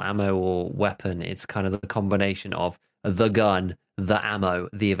individual ammo or weapon, it's kind of the combination of the gun, the ammo,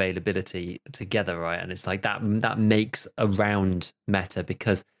 the availability together, right? And it's like that makes a round meta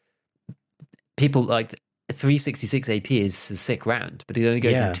because people like 366 AP is a sick round, but it only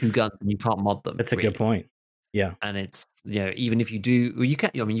goes in two Yes, guns and you can't mod them that's a good really. point. Yeah, And it's even if you do, well, you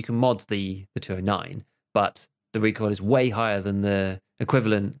can. I mean, you can mod the 209, but the recoil is way higher than the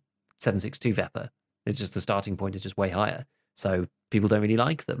equivalent 762 Vepr. It's just the starting point is just way higher, so people don't really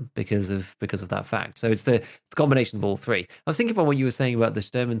like them because of that fact. So it's the combination of all three. I was thinking about what you were saying about the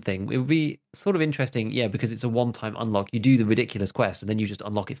Sturman thing. It would be sort of interesting, yeah, because it's a one-time unlock. You do the ridiculous quest and then you just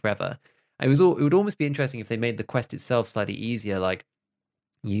unlock it forever. It would almost be interesting if they made the quest itself slightly easier, like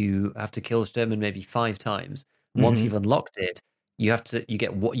you have to kill Sturman maybe 5 times. Once hmm you've unlocked it, you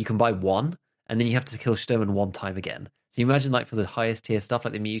get what you can buy one, and then you have to kill Sturman one time again. So you imagine like for the highest tier stuff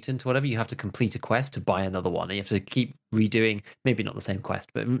like the mutant or whatever, you have to complete a quest to buy another one, and you have to keep redoing maybe not the same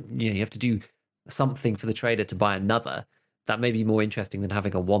quest, but you have to do something for the trader to buy another. That may be more interesting than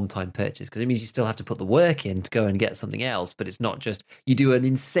having a one-time purchase because it means you still have to put the work in to go and get something else, but it's not just you do an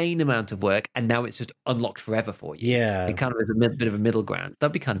insane amount of work and now it's just unlocked forever for you. It yeah. kind of is a bit of a middle ground.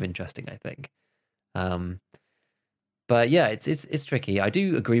 That'd be kind of interesting, I think. Um, but yeah, it's tricky. I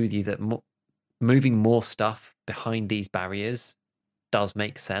do agree with you that moving more stuff behind these barriers does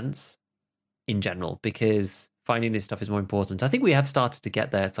make sense in general because finding this stuff is more important. I think we have started to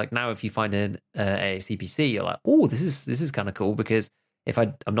get there. It's like now if you find a CPC, you're like, oh, this is kind of cool because if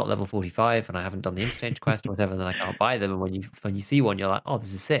I'm not level 45 and I haven't done the interchange quest or whatever, then I can't buy them. And when you see one, you're like, oh,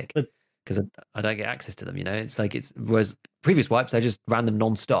 this is sick But because I don't get access to them. It's like whereas previous wipes I just ran them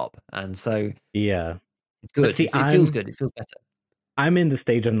non-stop, and so yeah, it's but good. see, It feels good. It feels better. I'm in the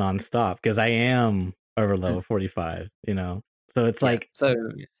stage of nonstop because I am over Mm. level 45. So it's Yeah. like, So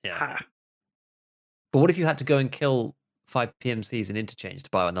yeah. ah, But what if you had to go and kill 5 PMCs in interchange to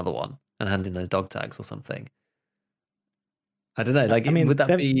buy another one and hand in those dog tags or something? I don't know. Like, I mean would that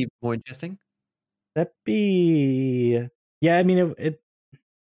that be more interesting? that be yeah. I mean it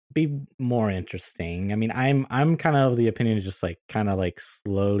be more interesting. I mean, I'm kind of of the opinion of just like kind of like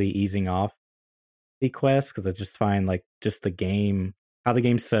slowly easing off the quest because I just find like just the game how the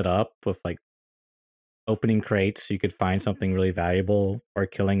game's set up with like opening crates, you could find something really valuable, or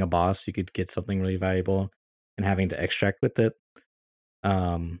killing a boss, you could get something really valuable, and having to extract with it.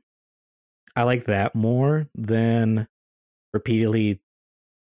 Um, I like that more than repeatedly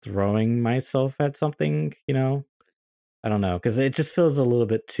throwing myself at something. I don't know because it just feels a little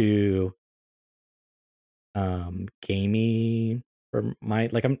bit too gamey for my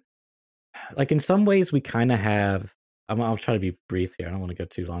like. I'm like in some ways we kind of have. I'll try to be brief here. I don't want to go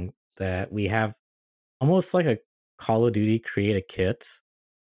too long. That we have almost like a Call of Duty create a kit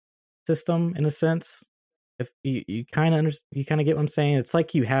system in a sense. If you kind of you kind of get what I'm saying. It's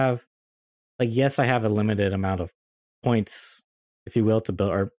like you have like yes, I have a limited amount of points, if you will, to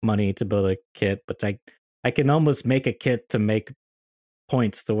build or money to build a kit, but I can almost make a kit to make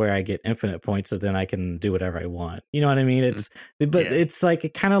points to where I get infinite points, so then I can do whatever I want. You know what I mean? Mm. But Yeah. it's like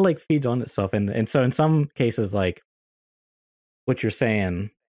it kind of like feeds on itself, and so in some cases, like what you're saying,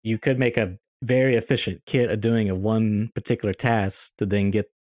 you could make a very efficient kit of doing a one particular task to then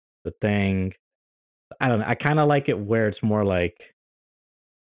get the thing. I don't know. I kind of like it where it's more like,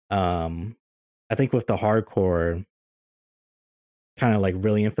 um, I think with the hardcore, kind of like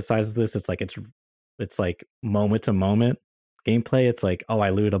really emphasizes this. It's like moment to moment gameplay. It's like, oh, I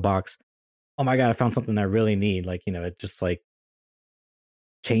looted a box. Oh my god, I found something I really need. Like it just like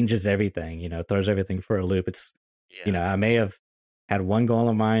changes everything. Throws everything for a loop. Yeah. I may have had one goal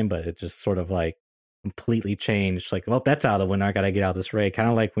in mind, but it just sort of like completely changed. Like, well, that's out of the window. I got to get out of this raid. Kind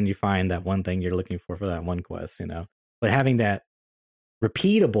of like when you find that one thing you're looking for that one quest. But having that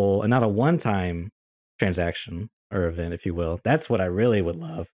repeatable and not a one time transaction or event, if you will, that's what I really would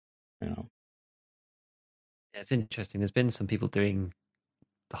love. You know. Yeah, it's interesting. There's been some people doing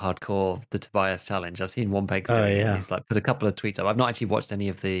the hardcore, the Tobias challenge. I've seen Wompegs Oh doing it, and yeah. he's like put a couple of tweets up. I've not actually watched any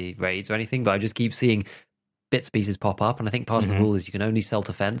of the raids or anything, but I just keep seeing bits pieces pop up. And I think part of the hmm rule is you can only sell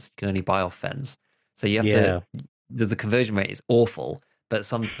to fence, you can only buy off fence. So you have to. Yeah. The conversion rate is awful, but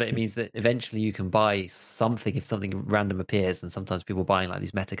it means that eventually you can buy something if something random appears. And sometimes people buying like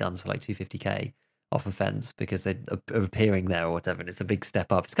these meta guns for like 250k off a fence because they are appearing there or whatever, and it's a big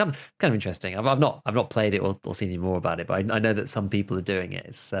step up. It's kind of interesting. I've not played it or seen any more about it, but I know that some people are doing it.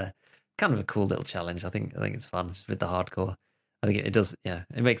 It's kind of a cool little challenge. I think it's fun just with the hardcore. I think it does. Yeah,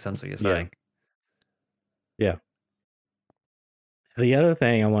 it makes sense what you're Yeah. saying. Yeah. The other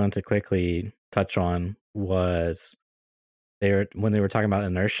thing I wanted to quickly touch on was when they were talking about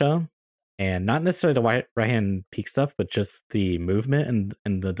inertia and not necessarily the right hand peek stuff, but just the movement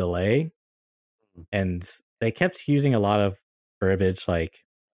and the delay. And they kept using a lot of verbiage like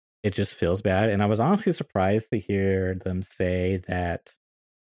it just feels bad. And I was honestly surprised to hear them say that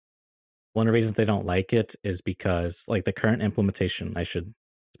one of the reasons they don't like it is because, like, the current implementation, I should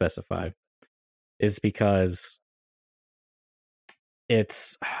specify, is because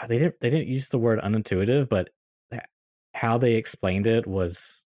it's they didn't use the word unintuitive, but how they explained it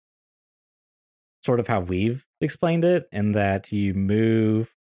was sort of how we've explained it, and that you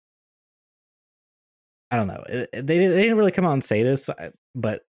move. I don't know. They didn't really come out and say this,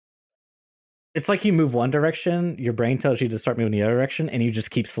 but it's like you move one direction, your brain tells you to start moving the other direction, and you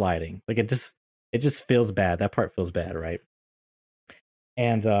just keep sliding. Like it just feels bad. That part feels bad, right?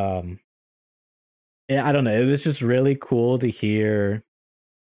 And yeah, I don't know. It was just really cool to hear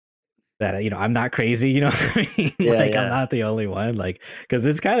that, I'm not crazy. You know what I mean? Yeah, like yeah. I'm not the only one. Like, because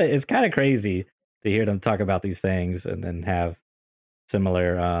it's kind of crazy to hear them talk about these things and then have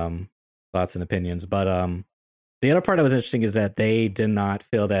similar thoughts and opinions. But the other part that was interesting is that they did not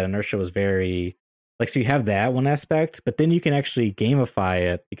feel that inertia was very like, so you have that one aspect, but then you can actually gamify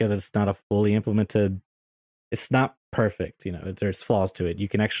it because it's not a fully implemented. It's not perfect. There's flaws to it. You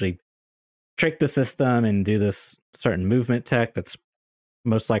can actually trick the system and do this certain movement tech that's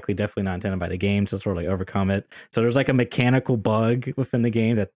most likely definitely not intended by the game to sort of like overcome it. So there's like a mechanical bug within the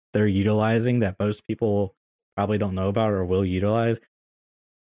game that they're utilizing that most people probably don't know about or will utilize.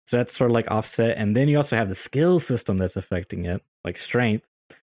 So that's sort of like offset. And then you also have the skill system that's affecting it, like strength.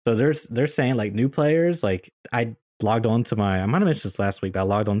 So they're saying like new players, like I logged on to I might have mentioned this last week, but I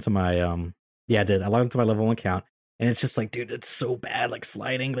logged on to my I did. I logged into my level 1 account, and it's just like, dude, it's so bad, like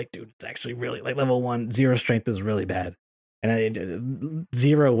sliding. Like, dude, it's actually really like level 1, 0 strength is really bad. And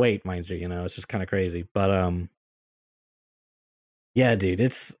 0 weight, mind you, it's just kind of crazy. But yeah, dude,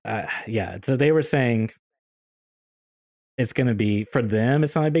 it's so they were saying it's gonna be, for them,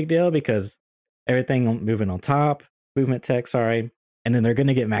 it's not a big deal because everything moving on top, movement tech, sorry, and then they're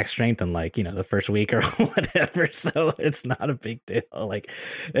gonna get max strength in like, the first week or whatever. So it's not a big deal. Like,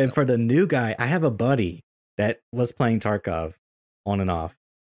 and for the new guy, I have a buddy that was playing Tarkov on and off,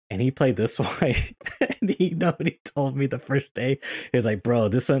 and he played this way, and he told me the first day. He was like, bro,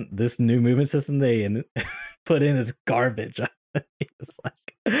 this new movement system they put in is garbage. He was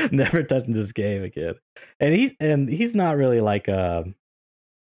like, never touching this game again. And he's not really like like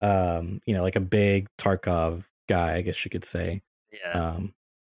a big Tarkov guy, I guess you could say. Yeah.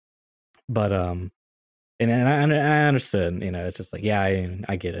 But and I understood, it's just like, yeah,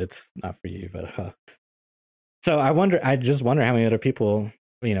 I get it, it's not for you, but so I just wonder how many other people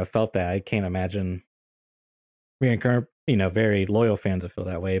felt that. I can't imagine very loyal fans would feel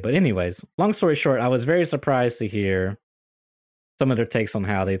that way. But anyways, long story short, I was very surprised to hear some of their takes on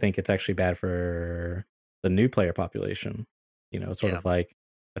how they think it's actually bad for the new player population. Sort of like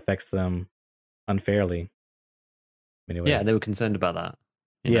affects them unfairly. Anyways. Yeah, they were concerned about that.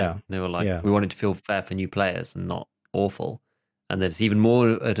 They were like, we wanted to feel fair for new players and not awful. And there's even more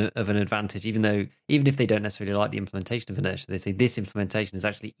of an advantage, even if they don't necessarily like the implementation of inertia, they say this implementation is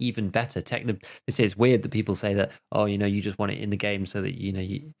actually even better. This is weird that people say that, oh, you just want it in the game so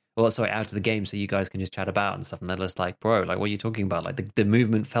that, out of the game so you guys can just chat about and stuff. And they're just like, bro, like, what are you talking about? Like the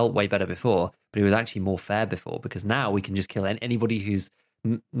movement felt way better before, but it was actually more fair before because now we can just kill anybody who's,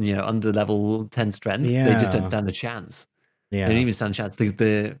 under level 10 strength. Yeah. They just don't stand a chance. Yeah. They don't even stand a chance.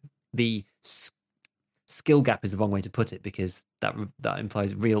 The skill gap is the wrong way to put it because that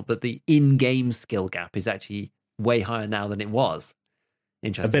implies real, but the in-game skill gap is actually way higher now than it was.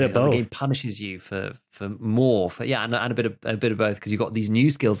 Interesting. A bit of both. The game punishes you for more, and a bit of both because you've got these new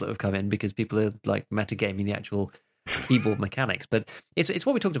skills that have come in because people are like metagaming the actual keyboard mechanics. But it's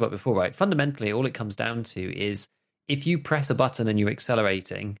what we talked about before, right? Fundamentally, all it comes down to is if you press a button and you're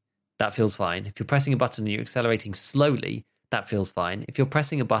accelerating, that feels fine. If you're pressing a button and you're accelerating slowly, that feels fine. If you're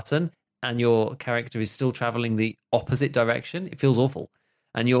pressing a button and your character is still traveling the opposite direction, it feels awful.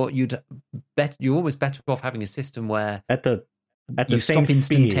 And you're almost better off having a system where at the you same stop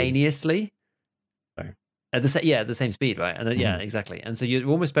instantaneously. Sorry. At the same speed, right? And yeah, exactly. And so you're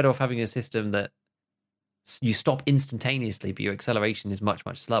almost better off having a system that you stop instantaneously, but your acceleration is much,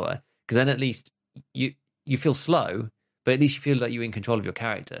 much slower. Because then at least you feel slow, but at least you feel like you're in control of your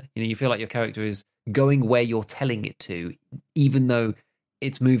character. You feel like your character is going where you're telling it to, even though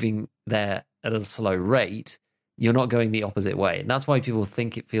it's moving there at a slow rate. You're not going the opposite way, and that's why people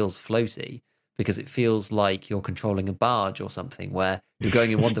think it feels floaty. because it feels like you're controlling a barge or something where you're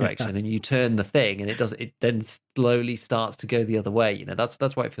going in one Yeah. direction and you turn the thing and it then slowly starts to go the other way.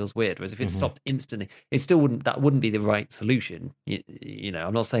 That's why it feels weird. Whereas if it Mhm. stopped instantly, it still wouldn't be the right solution.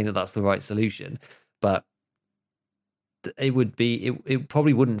 I'm not saying that that's the right solution, but it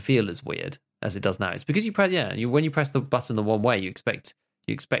probably wouldn't feel as weird as it does now. It's because when you press the button the one way, you expect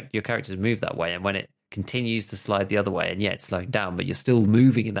your character to move that way, and when it continues to slide the other way, and it's slowing down, but you're still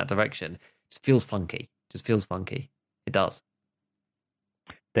moving in that direction, it just feels funky. Just feels funky. It does.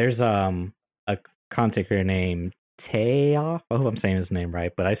 There's a content creator named Tayoff. I hope I'm saying his name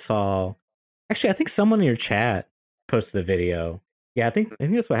right, but I think someone in your chat posted a video. Yeah, I think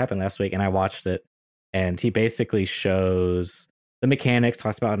that's what happened last week, and I watched it. And he basically shows the mechanics,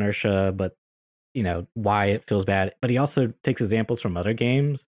 talks about inertia, but why it feels bad. But he also takes examples from other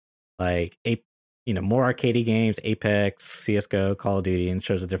games, like more arcadey games, Apex, CS:GO, Call of Duty, and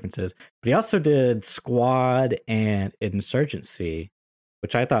shows the differences. But he also did Squad and Insurgency,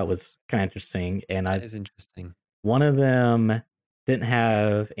 which I thought was kind of interesting. And That is interesting. one of them didn't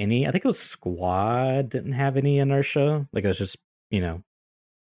have any. I think it was Squad didn't have any inertia. Like it was just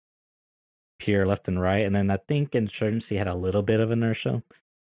pure left and right. And then I think Insurgency had a little bit of inertia.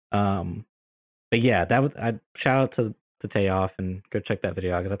 But yeah, I shout out to Tayoff and go check that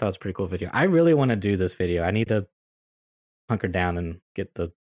video out because I thought it was a pretty cool video. I really want to do this video. I need to hunker down and get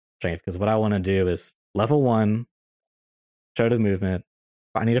the strength because what I want to do is level 1, show the movement.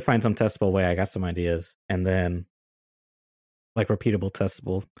 I need to find some testable way. I got some ideas, and then like repeatable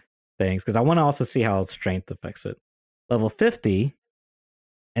testable things because I want to also see how strength affects it. Level 50,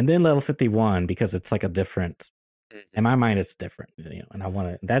 and then level 51 because it's like a different. In my mind, it's different, and I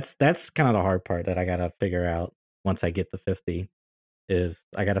want to. That's kind of the hard part that I gotta figure out once I get the 50. Is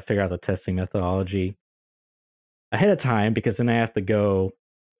I gotta figure out the testing methodology ahead of time because then I have to go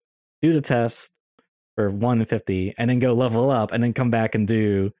do the test for 1 and 50, and then go level up, and then come back and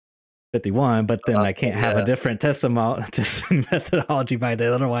do 51. But then I can't have a different testing methodology by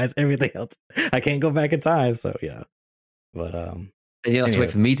then. Otherwise, everything else I can't go back in time. So yeah, but And you'll have to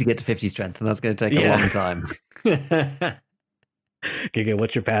wait for me to get to 50 strength, and that's going to take a long time. Giga,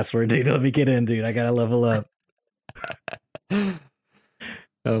 what's your password, dude? Let me get in, dude. I gotta level up.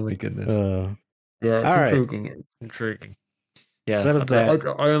 Oh my goodness. Yeah, it's all intriguing. right. It's intriguing. Yeah, That was that.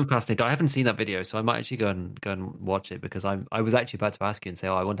 I am fascinated. I haven't seen that video, so I might actually go and watch it because I was actually about to ask you and say,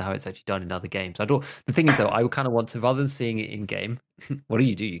 oh, I wonder how it's actually done in other games. I don't. The thing is, though, I kind of want to rather than seeing it in game. What do?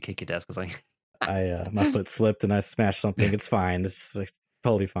 You kick your desk or something? I my foot slipped and I smashed something. It's fine. It's like,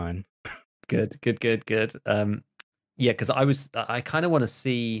 totally fine. Good. Yeah, because I kind of want to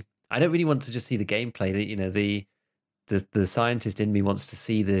see. I don't really want to just see the gameplay. The scientist in me wants to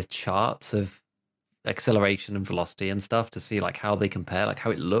see the charts of acceleration and velocity and stuff to see like how they compare, like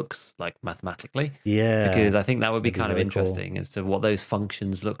how it looks like mathematically. Yeah, Because I think that would be kind of really interesting as to what those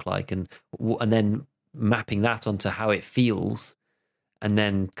functions look like, and then mapping that onto how it feels, and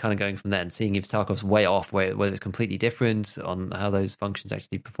then kind of going from there and seeing if Tarkov's way off, whether it's completely different on how those functions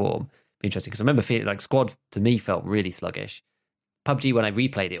actually perform. Be interesting because I remember feeling like Squad to me felt really sluggish. PUBG when I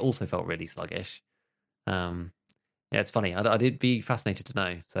replayed it also felt really sluggish. Yeah, it's funny. I'd be fascinated to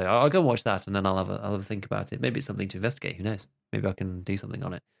know. So I'll go and watch that, and then I'll have a think about it. Maybe it's something to investigate. Who knows? Maybe I can do something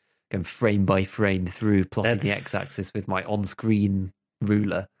on it. Going frame by frame through plotting the x-axis with my on-screen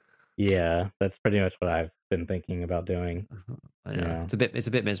ruler. Yeah, that's pretty much what I've been thinking about doing. Yeah. It's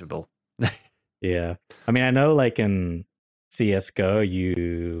a bit miserable. Yeah, I mean, I know like in CS:GO,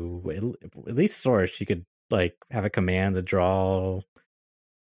 you at least Source, you could like have a command to draw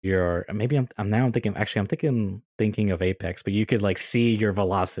your. Maybe I'm thinking of Apex, but you could like see your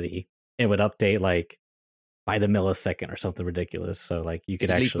velocity. It would update like by the millisecond or something ridiculous. So like you could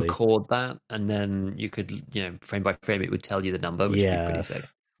at least actually record that, and then you could frame by frame it would tell you the number, which would be pretty sick.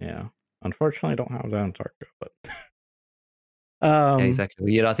 Yeah. Unfortunately, I don't have that on Tarko, but yeah,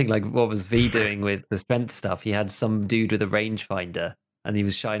 exactly. Well, I think like what was V doing with the strength stuff? He had some dude with a rangefinder, and he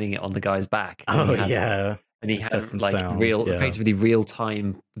was shining it on the guy's back. And he had like sound, effectively real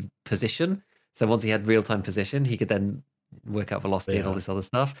time position. So once he had real time position, he could then work out velocity and all this other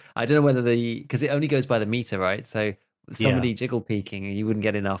stuff. I don't know whether because it only goes by the meter, right? So somebody jiggle peeking, you wouldn't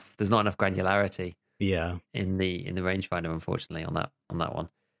get enough. There's not enough granularity. Yeah. In the rangefinder, unfortunately, on that one.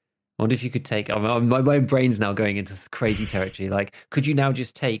 I wonder if you could take. My brain's now going into crazy territory. Like, could you now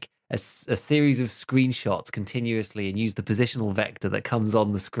just take a series of screenshots continuously and use the positional vector that comes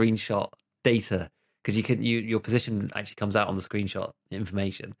on the screenshot data? Because your position actually comes out on the screenshot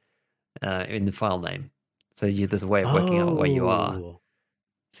information in the file name. So there's a way of working out where you are.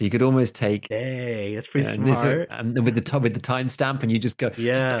 So you could almost take Dang, that's pretty smart. with the timestamp, and you just go just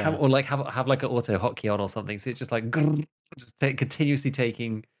have, Yeah. or like have like an auto hotkey on or something. So it's just like just continuously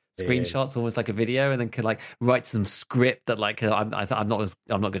taking Dude. screenshots, almost like a video, and then could like write some script that like I'm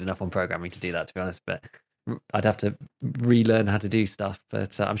not good enough on programming to do that, to be honest. But I'd have to relearn how to do stuff.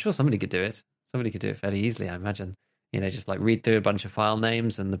 But I'm sure somebody could do it. Somebody could do it fairly easily, I imagine. Just like read through a bunch of file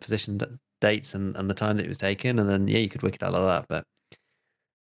names and the position dates and the time that it was taken, and then yeah, you could work it out like that. But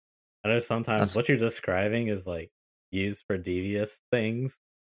I know sometimes that's what you're describing is like used for devious things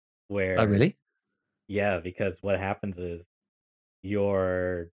oh where really? yeah, because what happens is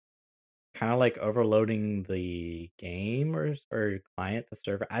you're kind of like overloading the game or client to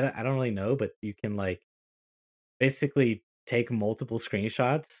server. I don't really know, but you can like basically take multiple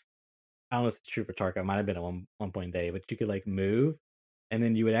screenshots. I don't know if it's true for Tarkov. It might have been at one point in the day, but you could like move, and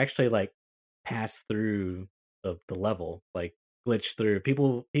then you would actually like pass through the level, like glitch through.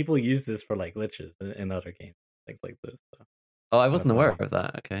 People use this for like glitches in other games, things like this. So Oh, I kind of wasn't aware funny. of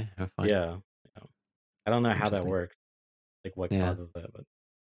that. Okay, oh, fine, Yeah, yeah. I don't know how that interesting. works, like what Yeah, causes that, but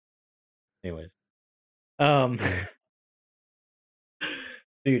anyways, um, yeah.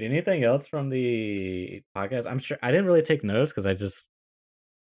 dude, anything else from the podcast? I'm sure I didn't really take notes because I just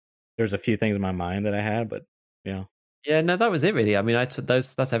there's a few things in my mind that I had, but yeah. Yeah, no, that was it really. I mean, I took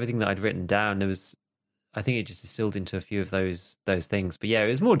those. That's everything that I'd written down. There was, I think, it just distilled into a few of those things. But yeah, it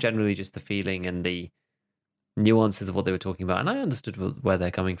was more generally just the feeling and the nuances of what they were talking about, and I understood where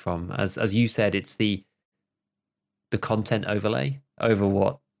they're coming from. As you said, it's the content overlay over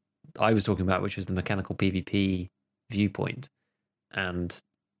what I was talking about, which was the mechanical PvP viewpoint, and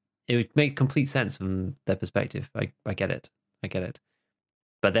it would make complete sense from their perspective. I get it. I get it.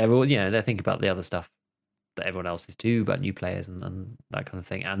 But they're all, they're thinking about the other stuff that everyone else is too, about new players and that kind of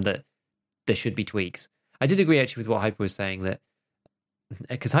thing, and that there should be tweaks. I did agree actually with what Hyper was saying, that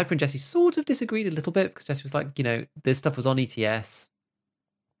because Hyper and Jesse sort of disagreed a little bit, because Jesse was like, this stuff was on ETS,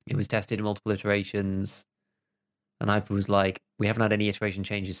 it was tested in multiple iterations, and Hyper was like, we haven't had any iteration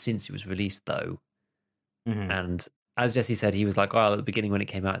changes since it was released though. Hmm. And as Jesse said, he was like, "Oh, at the beginning when it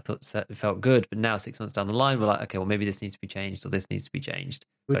came out, it felt good, but now 6 months down the line, we're like, okay, well maybe this needs to be changed or this needs to be changed."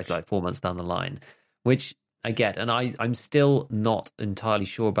 So it's Which like 4 months down the line, which I get, and I'm still not entirely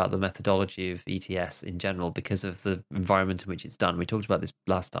sure about the methodology of ETS in general because of the environment in which it's done. We talked about this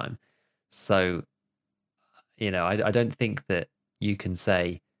last time, so I don't think that you can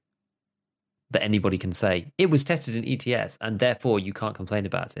say that anybody can say it was tested in ETS and therefore you can't complain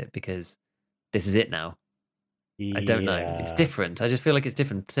about it because this is it now. I don't know. It's yeah, different. I just feel like it's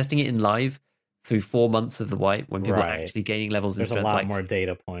different. Testing it in live through 4 months of the wipe when people are right. actually gaining levels in There's a strength. lot Like, more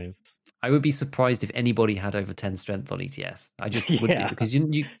data points. I would be surprised if anybody had over 10 strength on ETS. I just would be Yeah, because because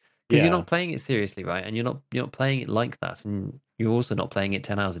you're yeah, not playing it seriously, right? And you're not playing it like that, and you're also not playing it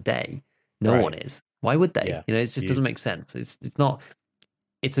 10 hours a day. No one right. is. Why would they? Yeah, It just you doesn't make sense. It's not.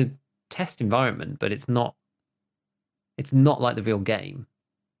 It's a test environment, but it's not. It's not like the real game.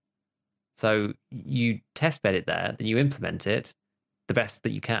 So you test bed it there, then you implement it the best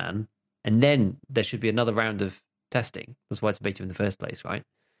that you can, and then there should be another round of testing. That's why it's a beta in the first place, right?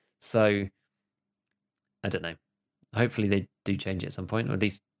 So I don't know. Hopefully they do change it at some point, or at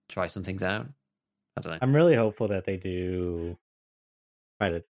least try some things out. I don't know. I'm really hopeful that they do try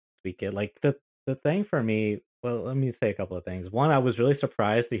to tweak it. Like the thing for me, well, let me say a couple of things. One, I was really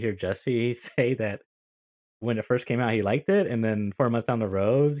surprised to hear Jesse say that when it first came out, he liked it, and then 4 months down the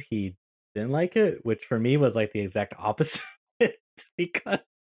road, he didn't like it, which for me was like the exact opposite. Because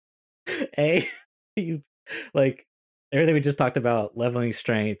a you like everything we just talked about, leveling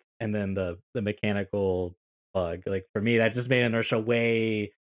strength, and then the mechanical bug. Like for me, that just made inertia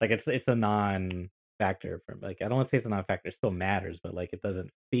way like it's a non factor for like I don't want to say it's a non factor. It still matters, but like it doesn't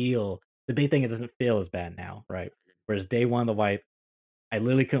feel the big thing. It doesn't feel as bad now, right? Whereas day one, the wipe, I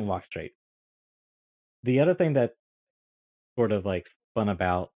literally couldn't walk straight. The other thing that sort of like spun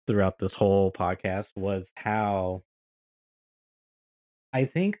about throughout this whole podcast was how I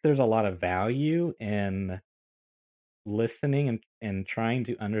think there's a lot of value in listening and trying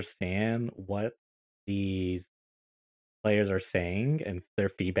to understand what these players are saying and their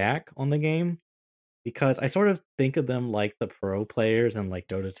feedback on the game because I sort of think of them like the pro players in like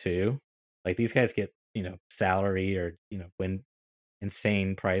Dota 2. Like these guys get, salary or, win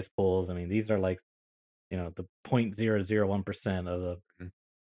insane prize pools. I mean, these are like, the 0.001% of the Mhm.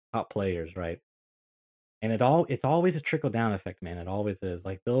 top players, right? And it's always a trickle down effect, man. It always is.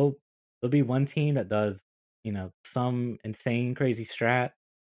 Like there'll be one team that does, some insane crazy strat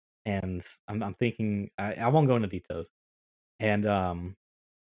and I'm thinking I won't go into details. And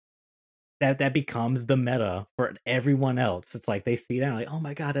that becomes the meta for everyone else. It's like they see that, like, oh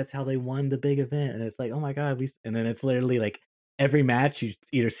my god, that's how they won the big event, and it's like, oh my god, and then it's literally like every match you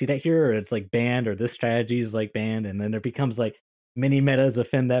either see that here or it's like banned or this strategy is like banned, and then there becomes like mini metas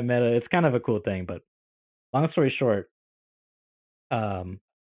offend that meta. It's kind of a cool thing, but long story short, um,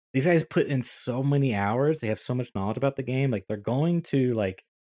 these guys put in so many hours. They have so much knowledge about the game. Like they're going to like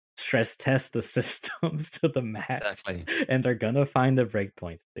stress test the systems to the max, Exactly. and they're gonna find the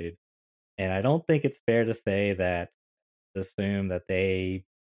breakpoints, dude. And I don't think it's fair to say that assume that they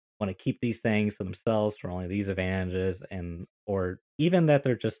want to keep these things to themselves for only these advantages, and or even that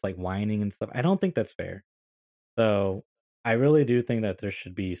they're just like whining and stuff. I don't think that's fair. So I really do think that there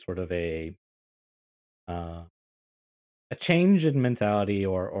should be sort of uh, a change in mentality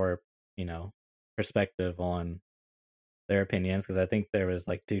or you know perspective on their opinions, because I think there was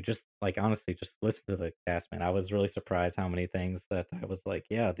like, dude, just like honestly, just listen to the cast, man. I was really surprised how many things that I was like,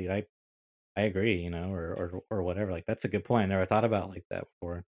 yeah, dude, I agree, you know, or whatever. Like that's a good point. I never thought about it like that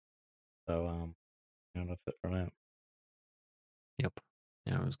before. So that's it from it. Yep.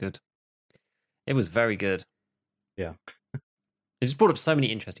 Yeah, it was good. It was very good. Yeah. It just brought up so many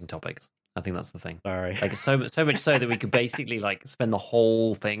interesting topics. I think that's the thing. Sorry. Like so much so that we could basically like spend the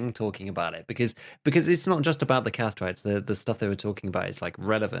whole thing talking about it because it's not just about the cast rights. The stuff they were talking about is like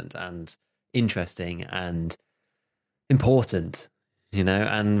relevant and interesting and important, you know,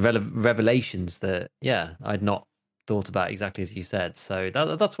 and revelations that I'd not thought about exactly as you said. So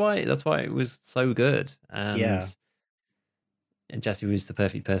that's why it was so good. Yeah. And Jesse was the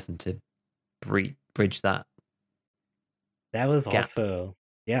perfect person to bridge that That was gap. also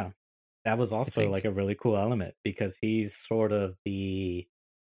yeah. That was I also like think. a really cool element because he's sort of the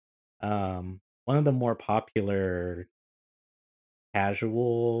one of the more popular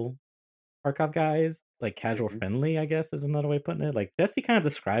casual Tarkov guys, like casual Mhm. friendly, I guess is another way of putting it. Like Jesse kind of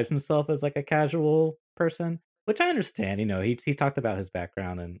describes himself as like a casual person, which I understand. You know, he talked about his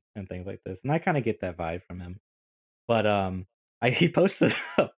background and things like this, and I kind of get that vibe from him. But he posted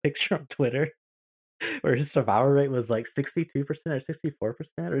a picture on Twitter where his survival rate was like 62% or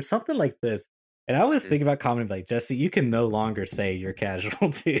 64% or something like this. And I was Mhm. thinking about commenting like, Jesse, you can no longer say you're casual,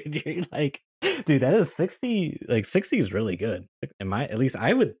 dude. You're like, dude, that is 60. Like 60 is really good. At least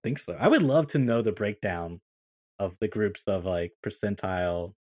I would think so. I would love to know the breakdown of the groups of like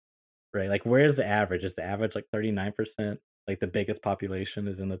percentile, right? Like where's the average? Is the average like 39%? Like the biggest population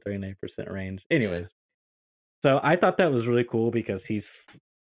is in the 39% range. Yeah. Anyways, so I thought that was really cool because he's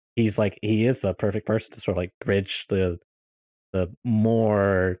like he is the perfect person to sort of like bridge the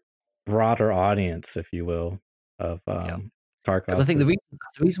more broader audience, if you will, of Yeah. Because I Tarkov think to the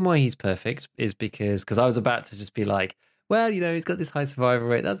reason why he's perfect is because I was about to just be like, well, you know, he's got this high survival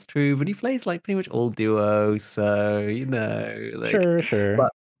rate. That's true, but he plays like pretty much all duo, so you know, like, sure.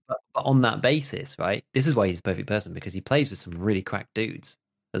 but but on that basis, right? This is why he's a perfect person because he plays with some really cracked dudes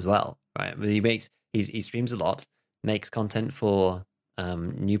as well, right? He streams a lot, makes content for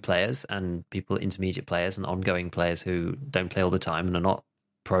new players and people intermediate players and ongoing players who don't play all the time and are not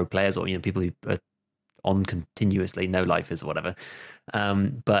pro players or people who are on continuously, no lifers or whatever.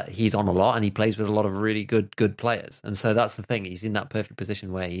 But he's on a lot and he plays with a lot of really good players. And so that's the thing. He's in that perfect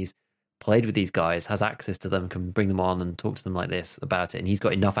position where he's played with these guys, has access to them, can bring them on and talk to them like this about it. And he's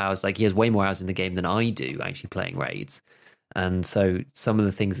got enough hours, like he has way more hours in the game than I do actually playing raids. And so some of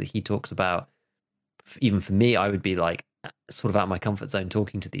the things that he talks about, even for me, I would be like sort of out of my comfort zone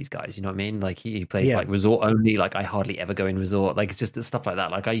talking to these guys. You know what I mean? Like he plays Yeah. like resort only. Like I hardly ever go in resort. Like it's just stuff like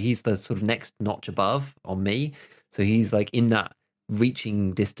that. Like he's the sort of next notch above on me. So he's like in that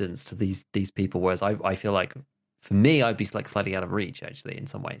reaching distance to these people. Whereas I feel like for me, I'd be like slightly out of reach actually in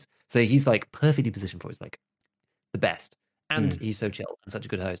some ways. So he's like perfectly positioned for it. He's like the best, and Mm. he's so chill and such a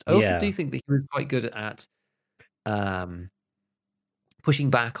good host. I also do Yeah. think that he was quite good at um pushing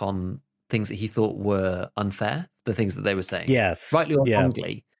back on things that he thought were unfair, the things that they were saying, Yes. rightly or Yeah.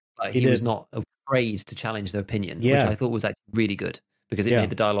 wrongly. But He he was did. not afraid to challenge their opinion, which Yeah. I thought was actually really good because it made Yeah.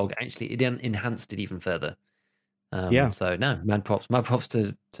 the dialogue actually it enhanced it even further. Yeah. So no, mad props to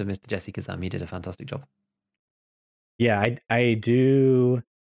Mr. Jesse Kazam. He did a fantastic job. Yeah. I do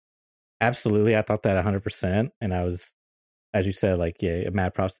absolutely. I thought that 100%, and I was, as you said, like yeah,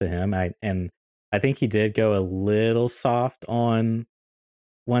 mad props to him. I think he did go a little soft on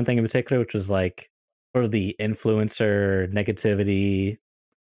one thing in particular, which was like sort of the influencer negativity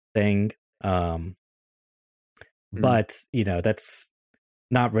thing. Um, Mm. but you know, that's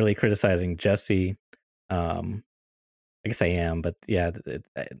not really criticizing Jesse. Um, I guess I am, but yeah. It's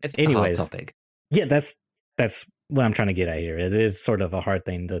a hard Anyways, topic. yeah, that's what I'm trying to get at here. It is sort of a hard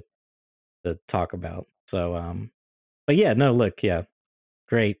thing to talk about. So, but yeah, no, look, yeah,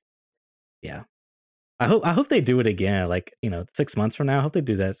 great. Yeah. I hope they do it again. Like, 6 months from now, I hope they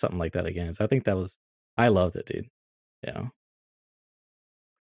do that something like that again. So I think I loved it, dude. Yeah.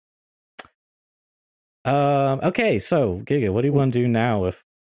 Okay, so Giga, what do you want to do now with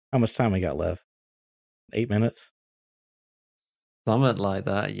how much time we got left? 8 minutes? Something like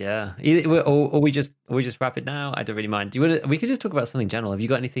that, yeah. Or we just wrap it now. I don't really mind. Do you want to? We could just talk about something general. Have you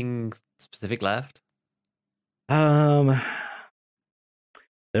got anything specific left? Um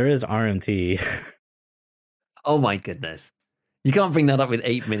there is RMT. Oh my goodness, you can't bring that up with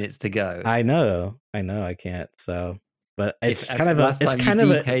 8 minutes to go. I know I can't. So, but If it's kind of a last it's time you kind of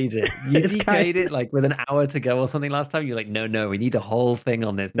a DK'd it, you it's kind DK'd it like with an hour to go or something last time. You're like, no, we need a whole thing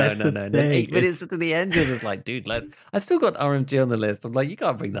on this. No, that's no, the no. And then thing. 8 minutes to the end, you're just like, dude, let's. I've still got RMG on the list. I'm like, you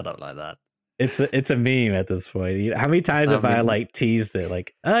can't bring that up like that. It's a meme at this point. How many times I have I mean, like teased it?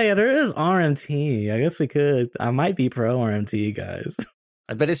 Like, oh yeah, there is RMT. I guess we could. I might be pro RMT, guys.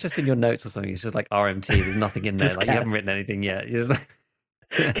 I bet it's just in your notes or something. It's just like RMT. There's nothing in there. Just Like you haven't written anything yet. You're just like...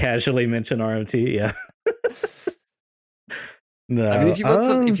 casually mention RMT. Yeah. I mean, No. if you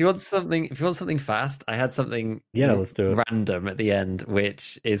want something fast, I had something Yeah, let's do it. random at the end,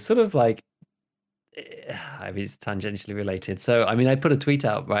 which is sort of like, I mean, it's tangentially related. So, I mean, I put a tweet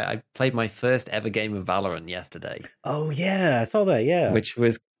out, right? I played my first ever game of Valorant yesterday, Oh yeah, I saw that. Yeah. which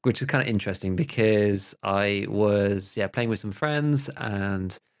is kind of interesting because I was playing with some friends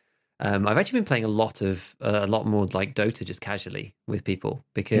and I've actually been playing a lot more like Dota just casually with people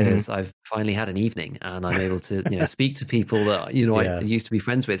because I've finally had an evening and I'm able to speak to people that I Yeah. used to be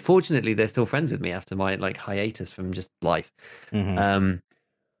friends with. Fortunately, they're still friends with me after my like hiatus from just life. hmm Um,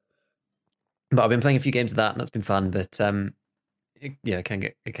 but I've been playing a few games of that and that's been fun. But it can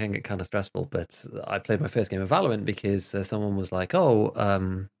get kind of stressful. But I played my first game of Valorant because someone was like, "Oh,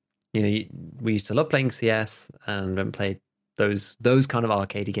 we used to love playing CS and then played those kind of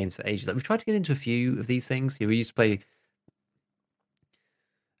arcadey games for ages. Like we've tried to get into a few of these things. We used to play.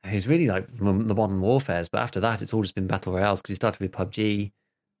 It was really like the modern warfares, but after that, it's all just been battle royales because we started with PUBG,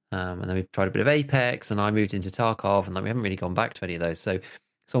 and then we tried a bit of Apex, and I moved into Tarkov, and like we haven't really gone back to any of those. So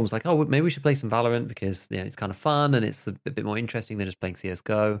someone was like, "Oh, maybe we should play some Valorant because it's kind of fun and it's a bit more interesting than just playing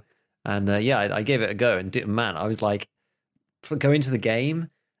CS:GO." And I gave it a go, and man, I was like, go into the game,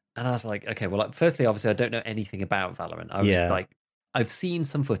 and I was like, okay, well, like, firstly, obviously, I don't know anything about Valorant. I was Yeah. like, I've seen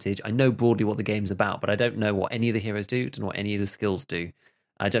some footage. I know broadly what the game's about, but I don't know what any of the heroes do. Don't know what any of the skills do.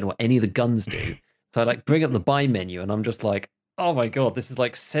 I don't know what any of the guns do. So I like bring up the buy menu, and I'm just like, oh my god, this is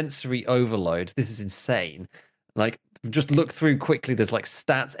like sensory overload. This is insane. Like, just look through quickly. There's like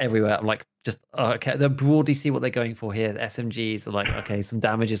stats everywhere. I'm like, just okay. They broadly see what they're going for here. SMGs are like, okay, some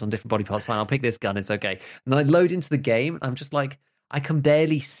damages on different body parts. Fine, I'll pick this gun. It's okay. And then I load into the game, and I'm just like, I can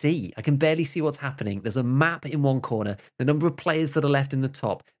barely see. I can barely see what's happening. There's a map in one corner, the number of players that are left in the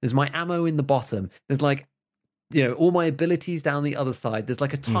top. There's my ammo in the bottom. There's like, all my abilities down the other side. There's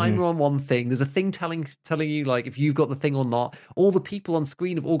like a hmm timer on one thing. There's a thing telling you like if you've got the thing or not. All the people on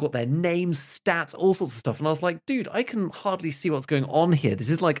screen have all got their names, stats, all sorts of stuff. And I was like, dude, I can hardly see what's going on here. This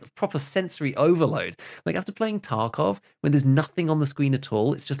is like proper sensory overload. Like after playing Tarkov, when there's nothing on the screen at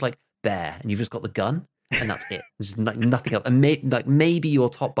all, it's just like there, and you've just got the gun. And that's it. There's just like nothing else. And maybe your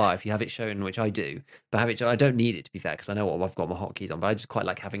top bar if you have it shown, which I do. But I don't need it to be fair because I know what I've got my hotkeys on. But I just quite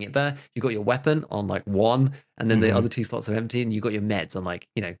like having it there. You've got your weapon on like one, and then the hmm other two slots are empty, and you got your meds on like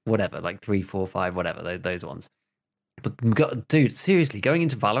whatever, like 3, 4, 5, whatever those ones. But dude, seriously, going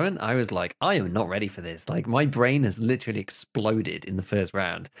into Valorant, I was like, I am not ready for this. Like my brain has literally exploded in the first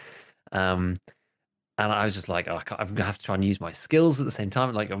round. Um, and I was just like, oh, I'm gonna have to try and use my skills at the same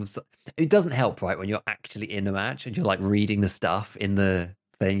time. Like it doesn't help, right, when you're actually in a match and you're like reading the stuff in the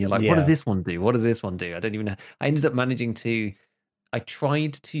thing. You're like, what does Yeah. this one do? What does this one do? I don't even know. I ended up managing to. I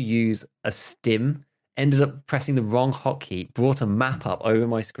tried to use a stim, ended up pressing the wrong hotkey, brought a map up over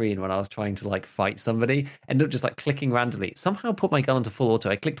my screen when I was trying to like fight somebody, ended up just like clicking randomly. Somehow put my gun onto full auto.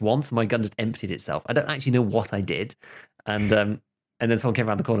 I clicked once and my gun just emptied itself. I don't actually know what I did. And then someone came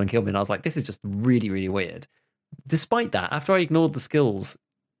around the corner and killed me, and I was like, this is just really, really weird. Despite that, after I ignored the skills,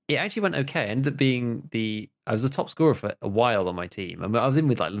 it actually went okay. I ended up being I was the top scorer for a while on my team. I mean, I was in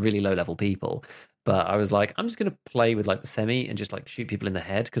with like really low level people, but I was like, I'm just gonna play with like the semi and just like shoot people in the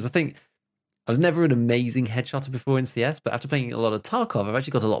head because I think I was never an amazing headshotter before in CS, but after playing a lot of Tarkov, I've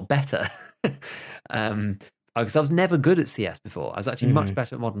actually got a lot better. Because I was never good at CS before. I was actually much hmm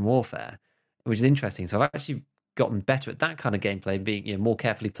better at Modern Warfare, which is interesting. So I've actually gotten better at that kind of gameplay, being more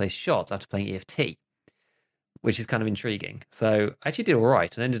carefully placed shots after playing EFT, which is kind of intriguing. So I actually did all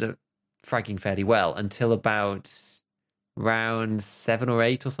right and ended up fragging fairly well until about round 7 or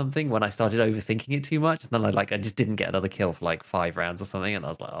 8 or something when I started overthinking it too much. And then I just didn't get another kill for like 5 rounds or something. And I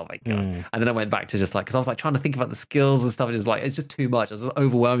was like, oh my God. Mm. And then I went back to just like, because I was like trying to think about the skills and stuff. It was like, it's just too much. I was just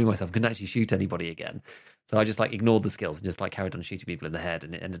overwhelming myself. I couldn't actually shoot anybody again. So I just like ignored the skills and just like carried on shooting people in the head,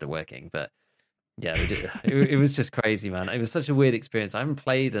 and it ended up working. But yeah, it was just crazy, man. It was such a weird experience. I haven't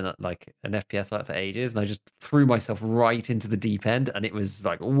played like an FPS like that for ages, and I just threw myself right into the deep end, and it was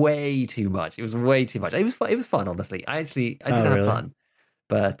like way too much. It was way too much. It was fun. It was fun, honestly. I did have really? fun,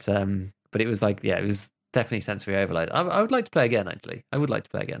 but it was like, yeah, it was definitely sensory overload. I would like to play again. Actually, I would like to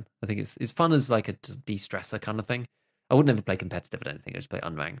play again. I think it's fun as like a de-stressor kind of thing. I would never play competitive. I don't think I just play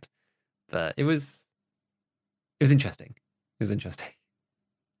unranked, but it was interesting. It was interesting.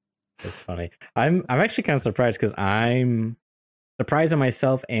 It's funny. I'm actually kind of surprised because I'm surprised at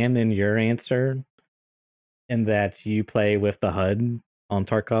myself and in your answer in that you play with the HUD on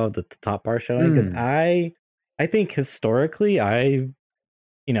Tarkov, the top bar showing. Because I think historically,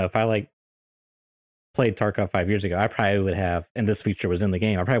 if I like played Tarkov 5 years ago, I probably would have, and this feature was in the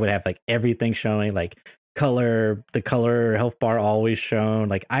game, I probably would have like everything showing, like the color health bar always shown.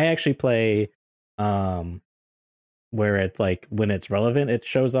 Like I actually play where it's like when it's relevant it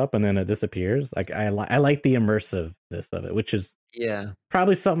shows up and then it disappears. Like I like the immersiveness of it, which is Yeah.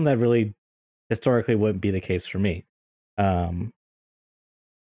 probably something that really historically wouldn't be the case for me.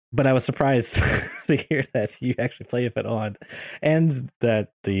 But I was surprised to hear that you actually play it on, and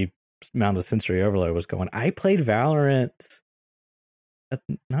that the amount of sensory overload was going. I played Valorant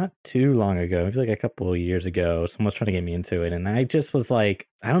not too long ago, maybe like a couple of years ago. Someone was trying to get me into it, and I just was like,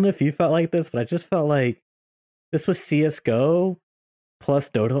 I don't know if you felt like this, but I just felt like this was CS:GO plus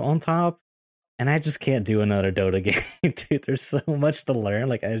Dota on top, and I just can't do another Dota game, dude. There's so much to learn.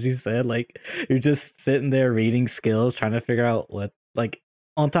 Like as you said, like you're just sitting there reading skills, trying to figure out what, like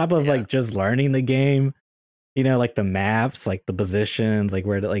on top of like just learning the game, like the maps, like the positions, like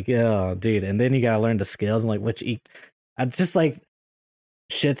where to, like, yeah, dude. And then you gotta learn the skills and like which I just like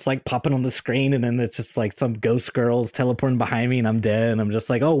shit's like popping on the screen, and then it's just like some ghost girls teleporting behind me and I'm dead, and I'm just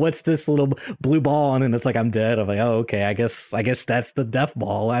like, oh, what's this little blue ball? And then it's like I'm dead. I'm like, oh, okay, I guess that's the death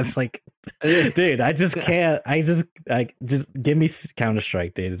ball. I was like, dude, I just can't. Just give me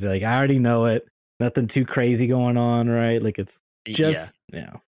Counter-Strike, dude. Like I already know it. Nothing too crazy going on, right? Like it's just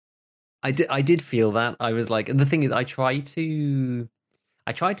I did feel that. I was like, and the thing is, I try to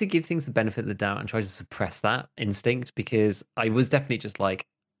give things the benefit of the doubt and try to suppress that instinct, because I was definitely just like,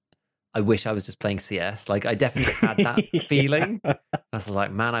 I wish I was just playing CS. Like I definitely had that feeling. I was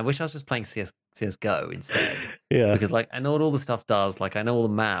like, man, I wish I was just playing CS:GO instead. Yeah, because like I know what all the stuff does. Like I know all the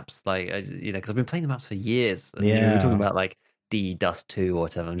maps. Like because I've been playing the maps for years. And, we were talking about like Dust 2 or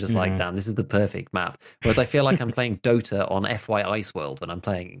whatever. I'm just like, damn, this is the perfect map. Whereas I feel like I'm playing Dota on FY Ice World when I'm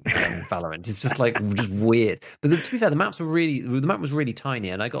playing Valorant. It's just like just weird. But to be fair, the map was really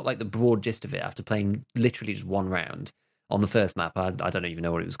tiny, and I got like the broad gist of it after playing literally just one round on the first map. I don't even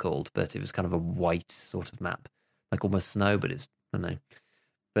know what it was called, but it was kind of a white sort of map, like almost snow, but it's, I don't know.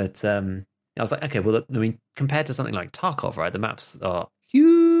 But I was like, okay, well, I mean, compared to something like Tarkov, right, the maps are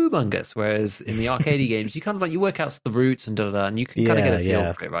humongous, whereas in the arcade games, you kind of like, you work out the routes and and you can kind of get a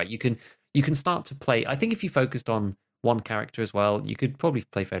feel for it, right? You can start to play. I think if you focused on one character as well, you could probably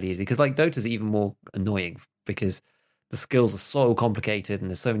play fairly easy, because like Dota's even more annoying because the skills are so complicated and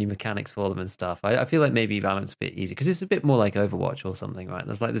there's so many mechanics for them and stuff. I feel like maybe Valorant's a bit easier because it's a bit more like Overwatch or something, right?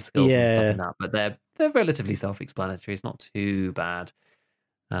 There's like the skills and stuff in that, but they're relatively self-explanatory. It's not too bad.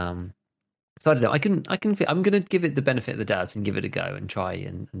 So I don't know. I'm going to give it the benefit of the doubt and give it a go and try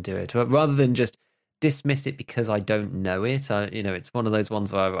and do it, rather than just dismiss it because I don't know it. It's one of those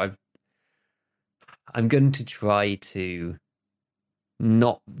ones where I'm going to try to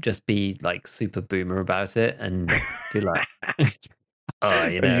not just be like super boomer about it and be like, oh,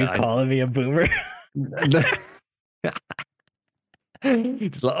 Are you calling me a boomer?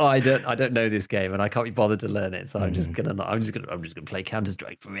 Just like, oh, I don't know this game and I can't be bothered to learn it, so I'm just gonna play Counter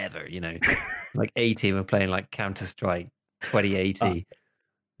Strike forever. Like A-Team are playing like Counter Strike 2080.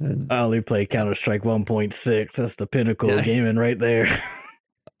 I only play Counter Strike 1.6. That's the pinnacle of gaming right there.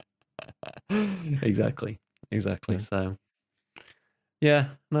 Exactly. So yeah,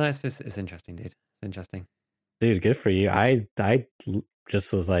 no, it's interesting, dude. It's interesting, dude. Good for you. I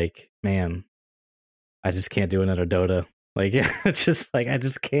just was like, man, I just can't do another Dota. Like, it's just like I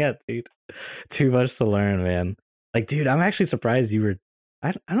just can't, dude. Too much to learn, man. Like, dude, I'm actually surprised you were.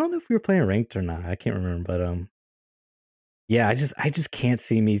 I don't know if we were playing ranked or not. I can't remember, but yeah, I just can't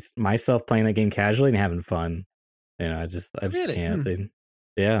see myself playing that game casually and having fun. I just really? can't.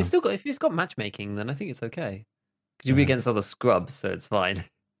 Yeah, if it's got matchmaking, then I think it's okay because you'll be against other scrubs, so it's fine.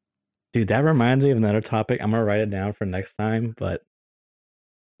 Dude, that reminds me of another topic. I'm gonna write it down for next time. But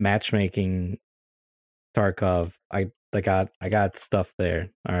matchmaking Tarkov, I got stuff there.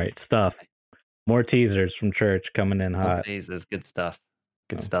 All right, stuff. More teasers from church coming in Oh, hot. please, there's good stuff.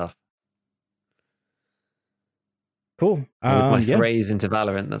 Good Oh, stuff. cool. And with my Yeah, forays into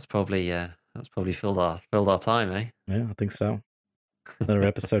Valorant, that's probably filled our time, eh? yeah, I think so. Another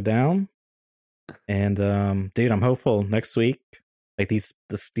episode down. And dude, I'm hopeful next week, like these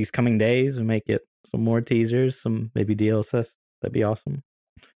coming days, we might get some more teasers, some maybe DLSS. That'd be awesome.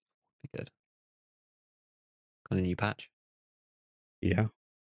 Be good. Got a new patch. Yeah.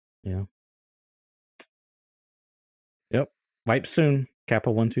 Yeah. Yep. Wipe soon.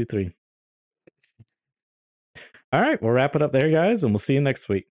 Kappa 123. All right, we'll wrap it up there, guys, and we'll see you next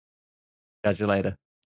week. Catch you later.